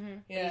died? Mm-hmm.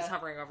 Yeah. And he's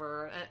hovering over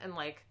her and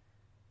like,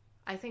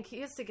 I think he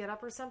has to get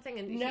up or something,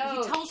 and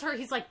No. he tells her,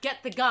 he's like,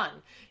 get the gun,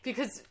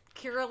 because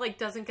Kira like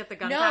doesn't get the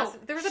gun. No,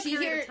 fast. There was a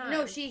period of time.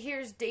 No, she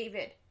hears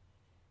David.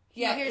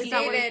 Yeah, hears is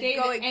that what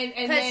David going, and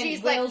 'cause then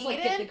she's Will's like,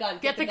 like, get Eden? the gun,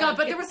 Get the gun,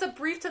 but there was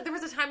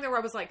a time there where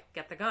I was like,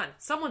 "Get the gun!"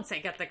 Someone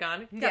say, "Get the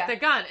gun! Get Yeah. the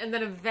gun!" And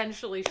then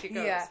eventually she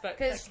goes. Yeah, but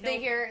because they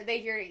hear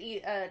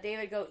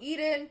David go,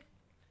 Eden.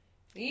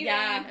 Eden.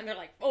 yeah, and they're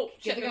like, "Oh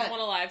shit, the there's gun. one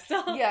alive."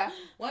 So Yeah.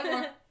 One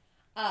more.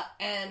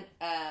 And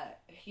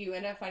you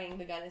end up finding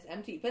the gun is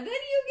empty. But then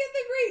you get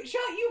the great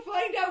shot. You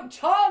find out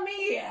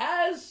Tommy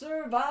has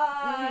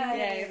survived.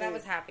 Yay, that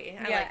was happy.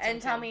 I Yeah, liked him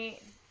and too.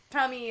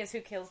 Tommy is who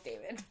kills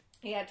David.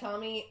 Yeah,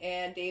 Tommy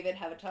and David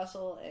have a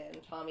tussle,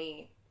 and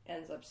Tommy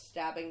ends up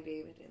stabbing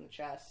David in the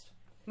chest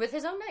With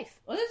his own knife.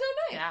 with his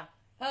own knife.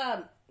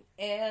 Yeah.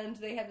 And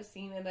they have a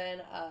scene, and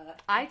then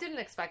I didn't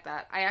expect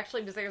that. I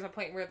actually, because there's a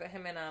point where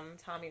him and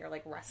Tommy are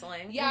like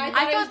wrestling. Yeah, I I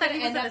thought thought it was that he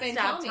was gonna going end to up in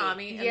stab Tommy.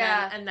 Tommy, and,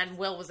 Yeah. and then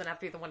Will was going to have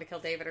to be the one to kill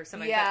David or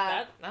something.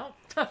 Yeah. No.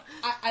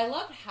 I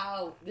love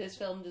how this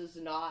film does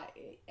not,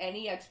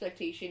 any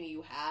expectation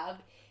you have,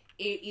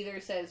 it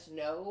either says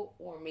no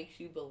or makes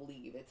you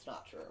believe it's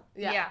not true.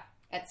 Yeah.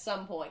 At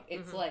some point,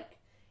 it's like,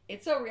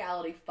 it's a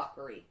reality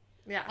fuckery.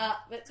 Yeah.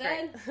 But It's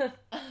then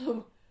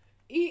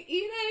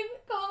Eden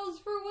calls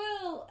for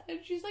Will, and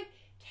she's like,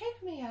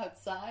 take me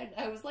outside.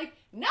 I was like,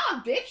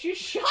 nah, bitch, you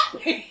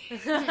shot me.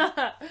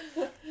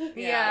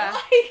 Yeah.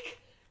 Like,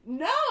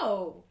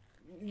 no.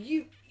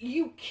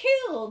 You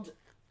killed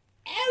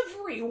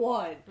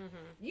everyone.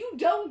 You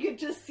don't get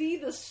to see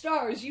the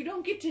stars. You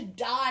don't get to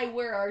die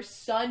where our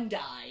son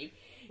died.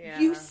 Yeah.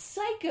 You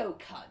psycho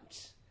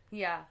cunt.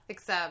 Yeah.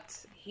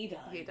 Except He does.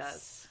 He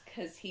does.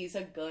 Because he's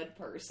a good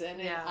person,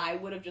 and Yeah. I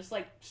would have just,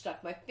 like,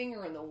 stuck my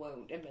finger in the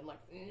wound and been like,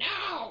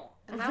 no!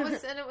 and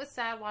it was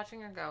sad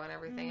watching her go and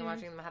everything and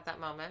watching them have that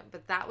moment.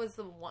 But that was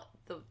the one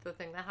the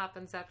thing that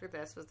happens after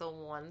this was the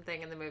one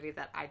thing in the movie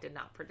that I did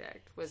not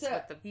predict was So-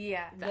 with the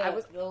Yeah.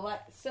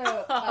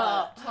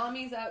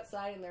 Tommy's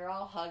outside and they're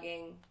all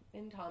hugging,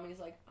 and Tommy's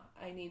like,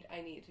 I need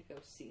to go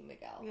see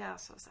Miguel. yeah,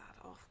 so sad.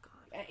 Oh god.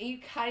 And you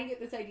kind of get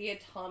this idea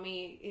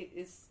Tommy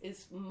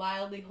is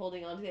mildly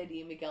holding on to the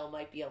idea Miguel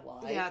might be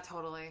alive. Yeah,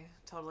 totally.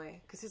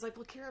 Because he's like,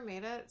 well, Kira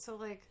made it, so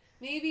like,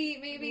 Maybe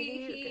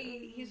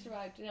Maybe he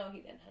survived. No, he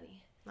didn't,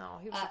 honey. no,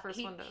 he was the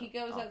first one to. He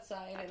goes oh,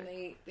 outside and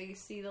they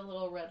see the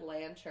little red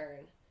lantern,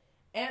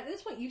 And at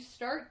this point, you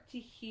start to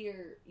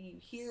hear You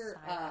hear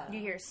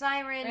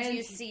sirens. and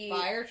You see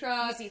fire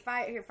trucks. You see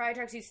fire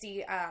trucks. You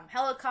see helicopters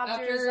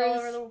Helicopters. all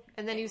over the.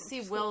 And then you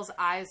see Will's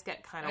eyes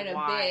get kind kind of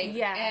of wide. big.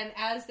 Yeah. And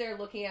as they're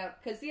looking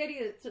out, because the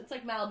idea is it's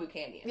like Malibu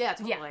Canyon. Yeah,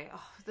 totally.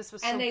 Oh, this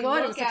was so And they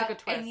good. It was look such a out good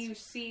twist. and you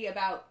see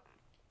about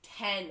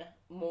 10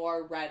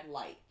 more red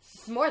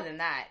lights. More than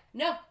that.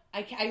 No,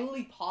 I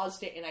literally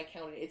paused it and I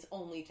counted. It's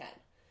only 10.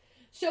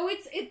 So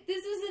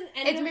this is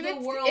an end of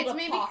the world It's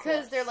maybe because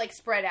apocalypse. they're like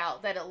spread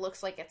out that it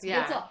looks like it's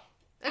Yeah. It's a-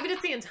 I mean,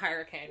 it's the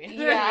entire canyon.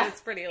 Yeah. It's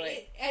pretty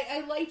like... I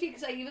liked it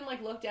because I even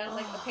like looked down and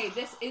like, okay,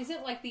 this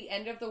isn't like the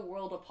end of the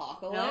world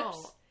apocalypse,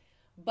 No.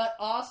 but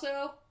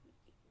also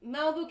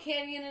Malibu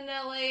Canyon in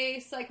LA,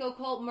 psycho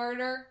cult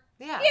murder.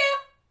 Yeah.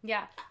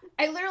 Yeah.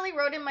 I literally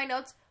wrote in my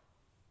notes,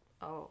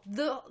 Oh.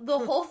 the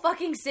whole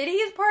fucking city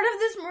is part of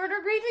this murder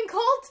grieving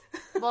cult.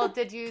 Well,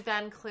 did you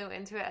then clue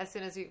into it as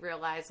soon as you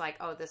realized, like,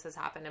 oh, this has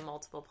happened in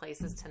multiple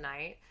places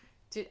tonight?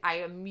 I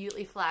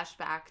immediately flashed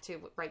back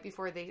to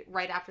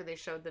right after they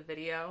showed the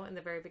video in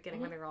the very beginning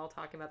when they were all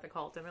talking about the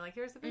cult, and they're like,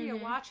 here's the video,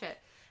 watch it.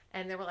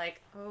 And they were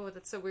like, oh,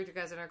 that's so weird you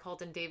guys are in our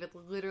cult. And David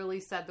literally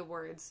said the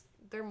words,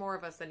 there are more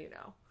of us than you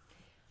know.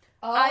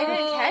 I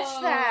didn't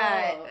catch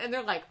that. And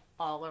they're like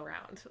all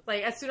around.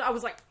 Like, as soon as I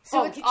was like,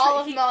 So oh, it's all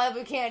of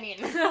Malibu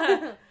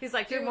Canyon. he's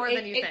like, you're more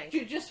than you think.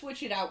 You just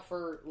switch it out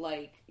for,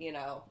 like, you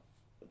know,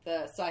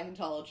 the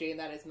Scientology, and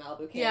that is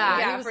Malibu Canyon. Yeah,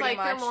 Yeah, he was pretty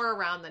like, they're much. more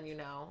around than you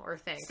know or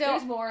think. So-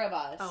 There's more of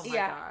us. Oh my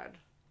Yeah. god.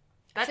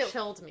 That So-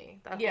 chilled me.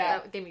 Yeah.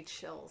 That gave me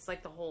chills.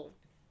 Like the whole...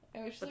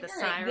 I was just With like, the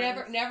all right,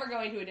 sirens. never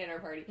going to a dinner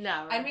party.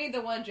 No. I made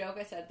the one joke.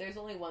 I said, there's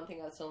only one thing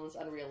that sounds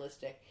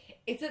unrealistic.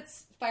 It's that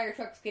fire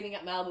trucks getting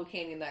up Malibu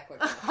Canyon that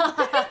quickly.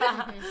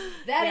 That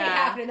ain't Yeah.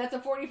 happening. That's a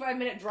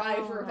 45-minute drive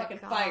Oh for a my fucking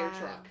God. fire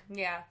truck.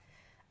 Yeah.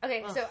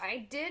 Okay, Ugh. so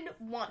I did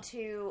want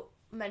to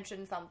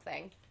mention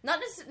something. Not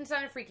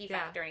necessarily a freaky Yeah.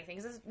 fact or anything,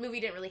 because this movie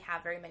didn't really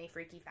have very many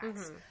freaky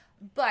facts.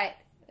 But,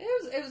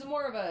 It was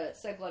more of a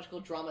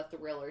psychological drama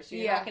thriller, so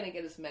you're Yeah. not going to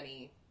get as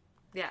many.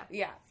 Yeah.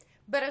 yeah.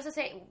 But I was going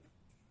to say,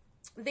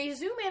 they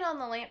zoom in on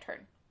the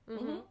lantern.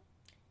 Mm-hmm.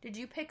 Did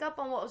you pick up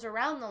on what was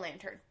around the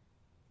lantern?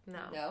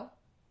 No. No?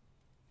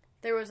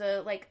 There was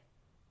a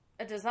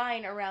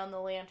design around the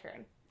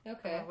lantern.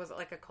 Okay. Was it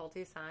like a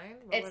culty sign?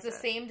 What It's was the it?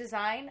 same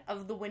design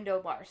of the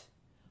window bars.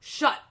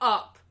 Shut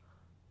up.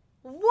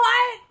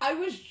 What? I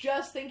was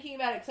just thinking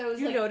about it because I was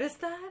You like,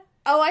 noticed that?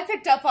 Oh, I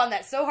picked up on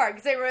that so hard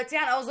because I wrote it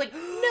down. I was like,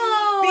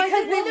 No,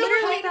 because they Well,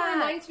 literally it kind of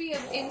reminds me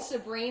of in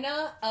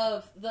Sabrina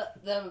of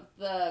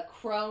the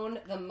crone,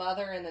 the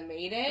mother, and the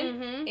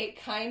maiden. Mhm.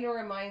 It kind of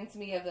reminds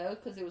me of those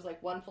because it was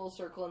like one full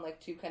circle and like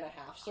two kind of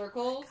half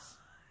circles.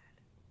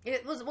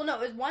 It was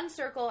one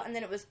circle and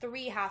then it was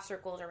 3 half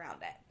circles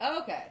around it.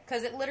 Oh, okay.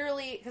 Because on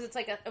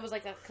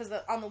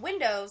the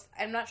windows,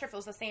 I'm not sure if it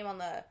was the same on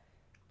the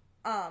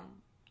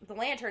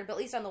lantern, but at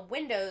least on the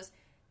windows,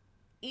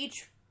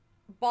 each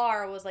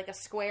bar was like a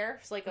square,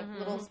 so like a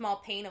little small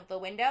pane of the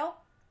window,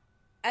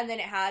 and then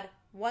it had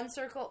one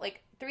circle,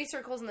 like 3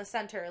 circles in the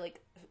center,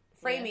 like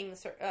framing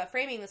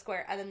the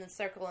square, and then the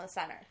circle in the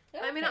center.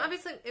 I mean, Okay.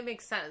 obviously it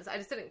makes sense. I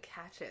just didn't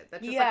catch it.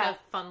 That's just Yeah. like a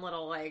fun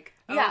little like.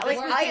 Yeah, this like,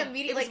 was I it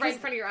immediately- was right in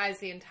front of your eyes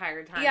the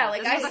entire time. Yeah,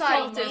 like This I was a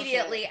saw it cultish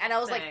immediately, and I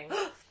was thing.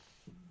 like,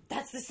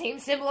 that's the same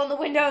symbol on the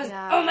windows.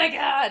 Yeah. Oh my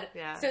god!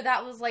 Yeah. So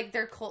that was like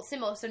their cult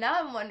symbol. So now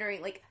I'm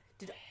wondering, like,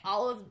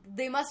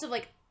 they must have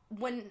like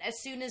as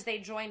soon as they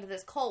joined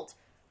this cult,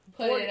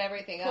 Put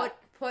everything up.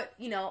 put Oh,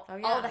 yeah,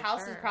 all the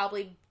houses sure.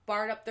 probably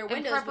barred up their in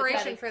windows with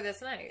preparation that- for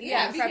this night.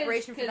 Yeah, in because-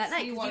 preparation for that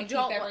night. You 'cause want to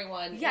don't keep want-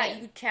 everyone. Yeah,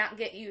 in. you can't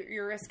get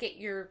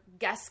your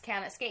guests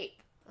can't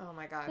escape. Oh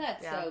my god.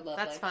 That's yeah. so lovely.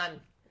 That's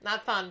fun.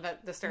 Not fun,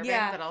 but disturbing,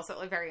 Yeah. but also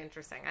like, very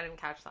interesting. I didn't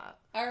catch that.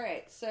 All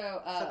right, so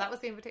So that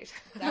was the invitation.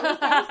 that was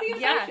the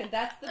Yeah. invitation.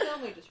 That's the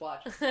film we just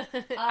watched.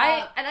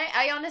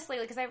 I honestly,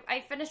 like, because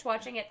I finished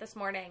watching it this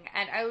morning,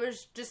 and I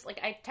was just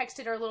like, I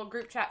texted our little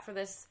group chat for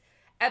this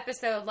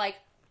episode, like,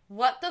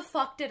 what the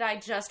fuck did I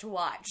just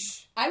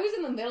watch? I was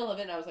in the middle of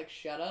it, and I was like,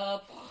 "Shut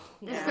up!"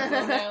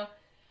 No.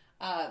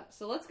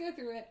 So let's go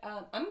through it.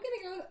 I'm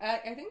gonna go.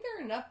 I think there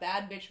are enough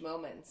bad bitch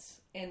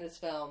moments in this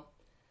film.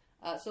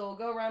 So we'll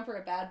go around for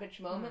a bad bitch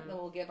moment, then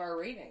we'll give our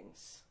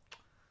ratings.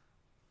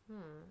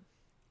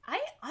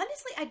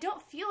 I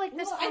don't feel like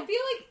this. Well, I feel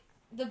like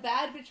the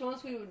bad bitch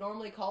moments we would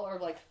normally call are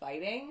like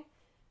fighting.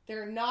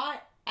 They're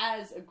not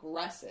as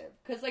aggressive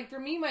because, like, for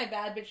me, my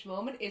bad bitch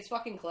moment is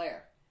fucking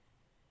Claire.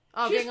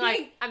 Oh, Just being like,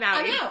 being- I'm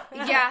out. I'm out.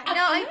 Yeah,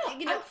 no,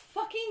 I'm I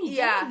fucking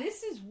Yeah. done.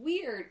 This is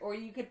weird. Or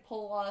you could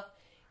pull off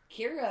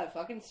Kira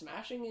fucking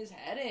smashing his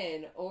head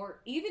in, or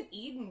even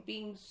Eden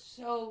being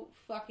so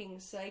fucking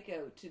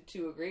psycho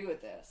to agree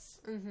with this.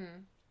 Mm-hmm.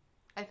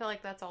 I feel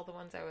like that's all the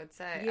ones I would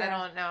say. Yeah. I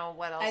don't know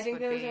what else I think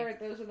would those be.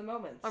 are the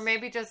moments. Or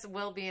maybe just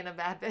Will being a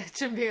bad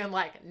bitch and being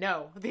like,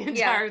 no, the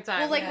entire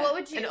time. Well, like, Yeah. what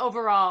would you? An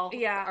overall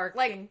Yeah, arcing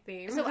like,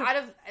 theme. So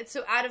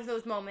out of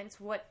those moments,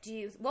 what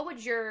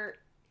would your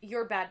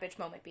bad bitch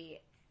moment be,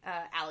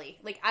 Allie?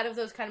 Like, out of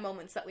those kind of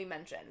moments that we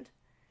mentioned.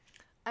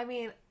 I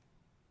mean,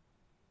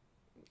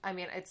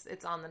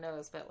 it's on the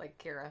nose, but like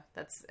Kira,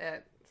 that's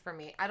it for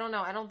me. I don't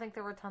know. I don't think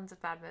there were tons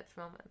of bad bitch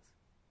moments.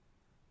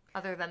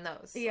 Other than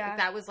those. Yeah. Like,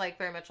 that was, like,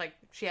 very much, like,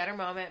 she had her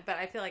moment, but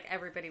I feel like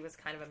everybody was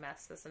kind of a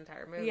mess this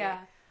entire movie. Yeah.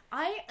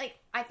 I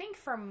think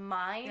for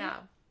mine, Yeah.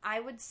 I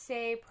would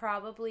say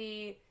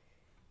probably,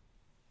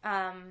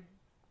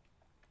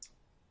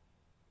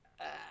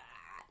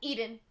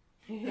 Eden.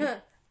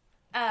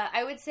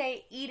 I would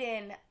say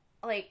Eden,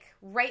 like,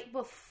 right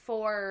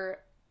before,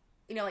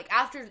 you know, like,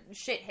 after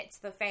shit hits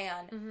the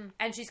fan,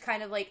 and she's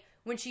kind of, like,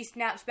 when she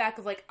snaps back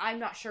of, like, I'm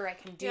not sure I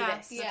can do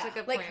this. That's a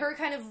good Like, point. her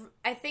kind of,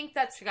 I think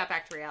that's... She got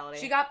back to reality.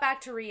 She got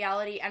back to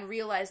reality and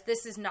realized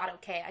this is not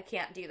okay. I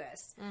can't do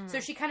this.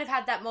 So she kind of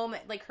had that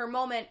moment, like, her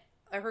moment,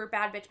 or her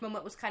bad bitch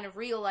moment was kind of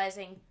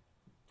realizing...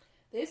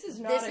 This is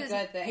not a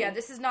good thing. Yeah,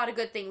 this is not a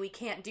good thing. We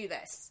can't do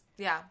this.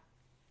 Yeah.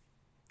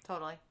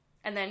 Totally.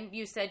 And then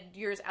you said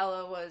yours,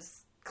 Ella,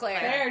 was Claire.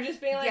 Claire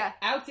just being like, Yeah.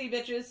 outsy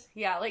bitches.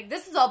 Yeah, like,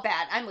 this is all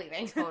bad. I'm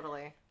leaving.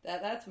 Totally.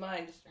 That's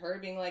mine. Just her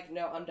being like,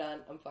 no, I'm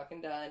done. I'm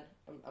fucking done.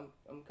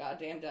 I'm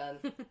goddamn done.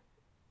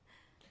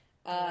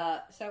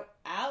 So,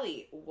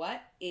 Allie,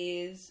 what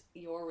is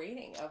your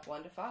rating of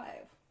 1 to 5?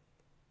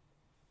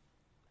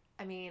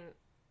 I mean,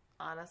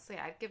 honestly,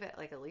 I'd give it,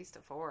 like, at least a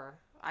 4.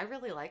 I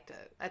really liked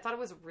it. I thought it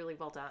was really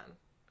well done.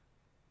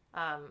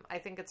 I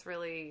think it's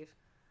really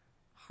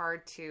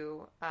hard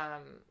to,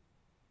 I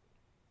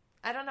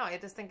don't know. I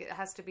just think it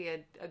has to be a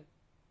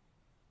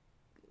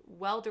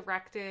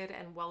well-directed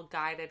and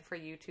well-guided for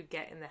you to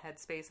get in the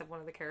headspace of one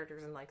of the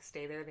characters and, like,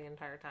 stay there the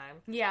entire time.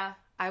 Yeah.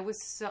 I was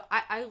so...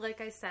 I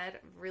like I said,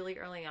 really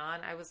early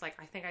on, I was like,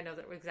 I think I know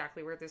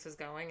exactly where this is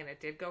going, and it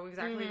did go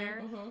exactly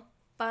there.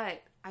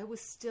 But I was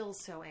still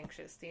so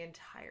anxious the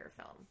entire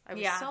film. I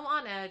was so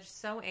on edge,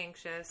 so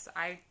anxious.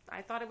 I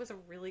thought it was a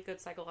really good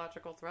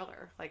psychological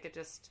thriller. Like, it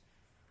just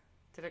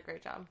did a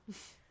great job.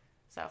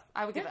 So,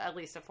 I would give it at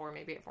least a 4,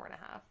 maybe a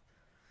 4.5.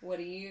 What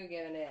are you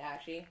giving it,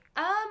 Ashley?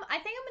 I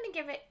think I'm going to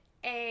give it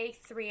a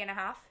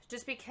 3.5,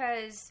 just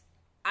because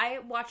I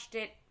watched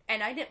it,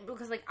 and I didn't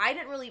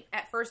really,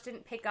 at first,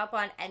 didn't pick up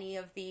on any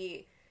of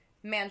the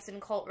Manson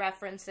cult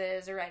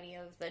references, or any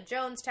of the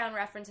Jonestown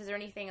references, or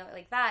anything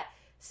like that.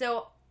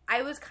 So,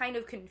 I was kind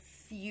of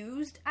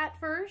confused at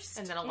first.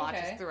 And then a lot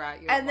just threw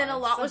at you. And then a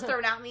lot was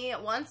thrown at me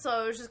at once, so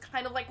I was just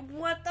kind of like,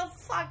 what the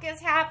fuck is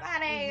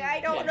happening? I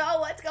don't know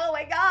what's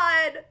going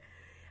on.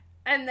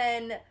 And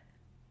then,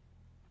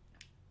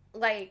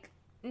 like,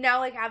 now,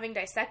 like, having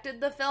dissected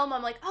the film,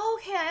 I'm like, oh,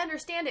 okay, I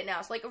understand it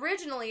now. So, like,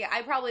 originally,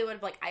 I probably would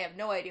have, like, I have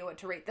no idea what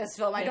to rate this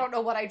film. I don't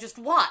know what I just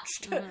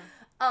watched. But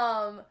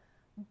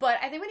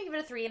I think I'm going to give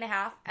it a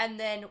 3.5. And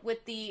then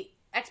with the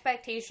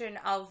expectation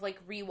of,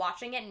 like,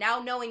 rewatching it,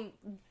 now knowing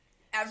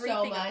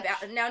everything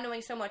now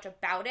knowing so much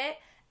about it,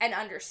 and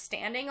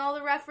understanding all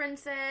the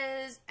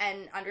references,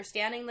 and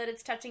understanding that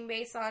it's touching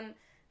base on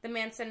the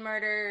Manson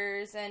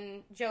murders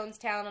and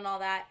Jonestown and all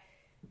that,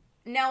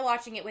 now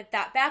watching it with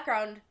that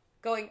background,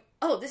 going,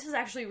 oh, this is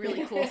actually a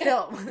really cool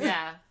film.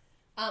 Yeah.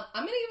 I'm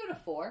gonna give it a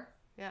 4.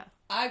 Yeah.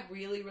 I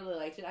really, really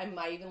liked it. I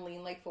might even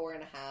lean like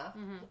 4.5.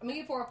 I'm gonna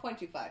give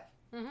 4.25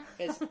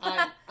 because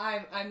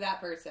I'm that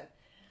person.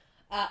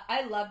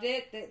 I loved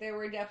it. There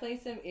were definitely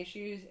some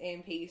issues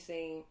in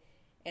pacing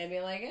and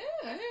being like,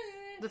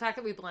 The fact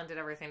that we blended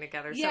everything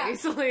together Yeah. so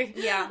easily.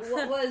 Yeah.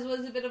 what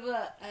was a bit of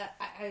a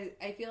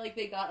I feel like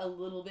they got a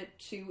little bit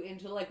too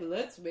into, like,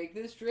 let's make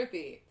this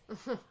trippy.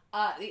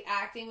 The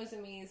acting was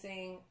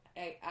amazing.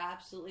 I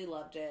absolutely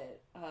loved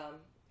it.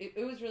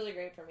 It was really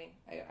great for me.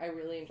 I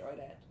really enjoyed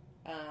it.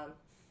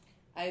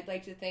 I'd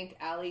like to thank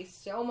Allie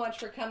so much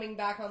for coming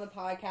back on the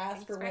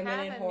podcast for Women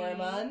in having Horror me.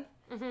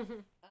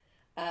 Month.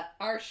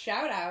 Our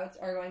shout outs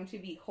are going to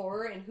be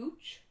Horror and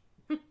Hooch,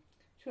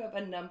 to have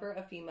a number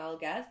of female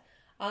guests.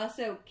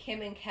 Also,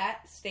 Kim and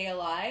Kat, Stay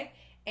Alive,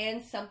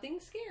 and Something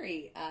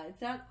Scary.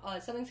 It's not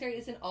Something Scary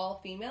isn't all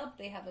female, but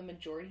they have a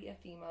majority of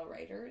female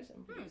writers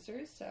and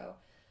producers. So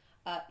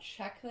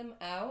check them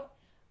out.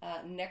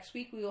 Next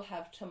week we will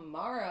have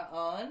Tamara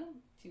on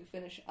to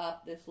finish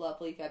up this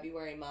lovely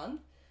February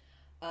month.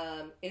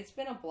 It's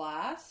been a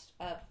blast.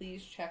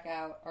 Please check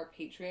out our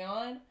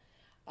Patreon.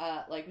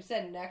 Like we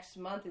said, next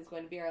month is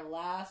going to be our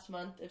last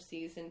month of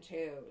season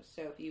 2.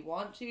 So if you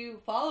want to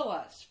follow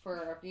us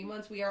for a few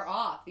months we are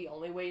off, the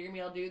only way you're going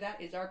to be able to do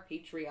that is our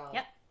Patreon.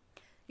 Yep.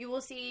 You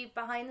will see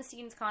behind the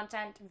scenes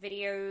content,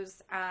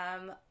 videos.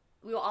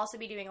 We will also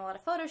be doing a lot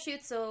of photo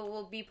shoots, so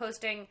we'll be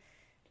posting,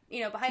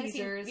 behind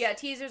Teasers. the scenes,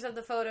 teasers of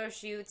the photo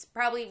shoots,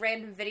 probably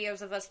random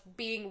videos of us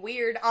being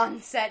weird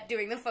on set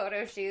doing the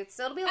photo shoots.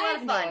 So it'll be a I lot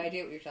have of fun. no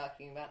idea what you're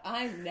talking about.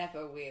 I'm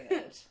never weird.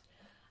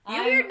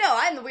 You weird? No,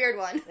 I'm the weird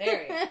one.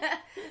 There you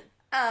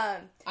go.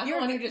 I'm the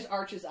one who just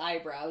arches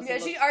eyebrows. Yeah,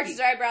 and she looks arches cute.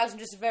 her eyebrows and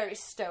just very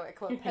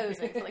stoic when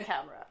posing for the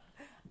camera.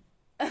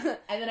 And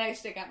then I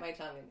stick out my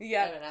tongue and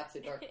Yeah. I'm an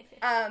absolute dork.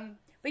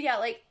 But yeah,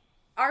 like,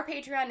 our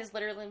Patreon is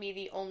literally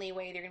the only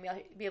way you're going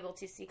to be able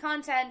to see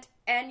content,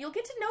 and you'll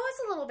get to know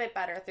us a little bit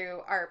better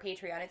through our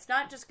Patreon. It's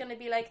not just going to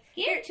be like,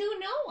 Here to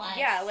know us.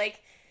 yeah,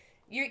 like,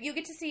 you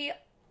get to see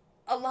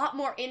a lot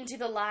more into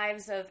the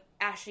lives of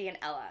Ashley and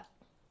Ella.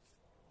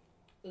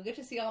 You'll get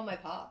to see all my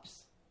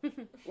pops.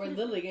 We're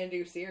literally going to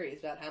do a series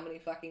about how many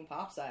fucking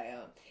pops I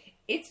own.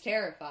 It's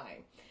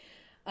terrifying.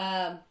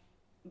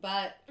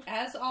 But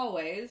as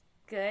always,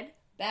 Good.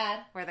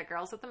 bad. We're the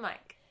girls with the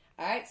mic.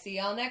 All right, see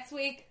y'all next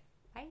week.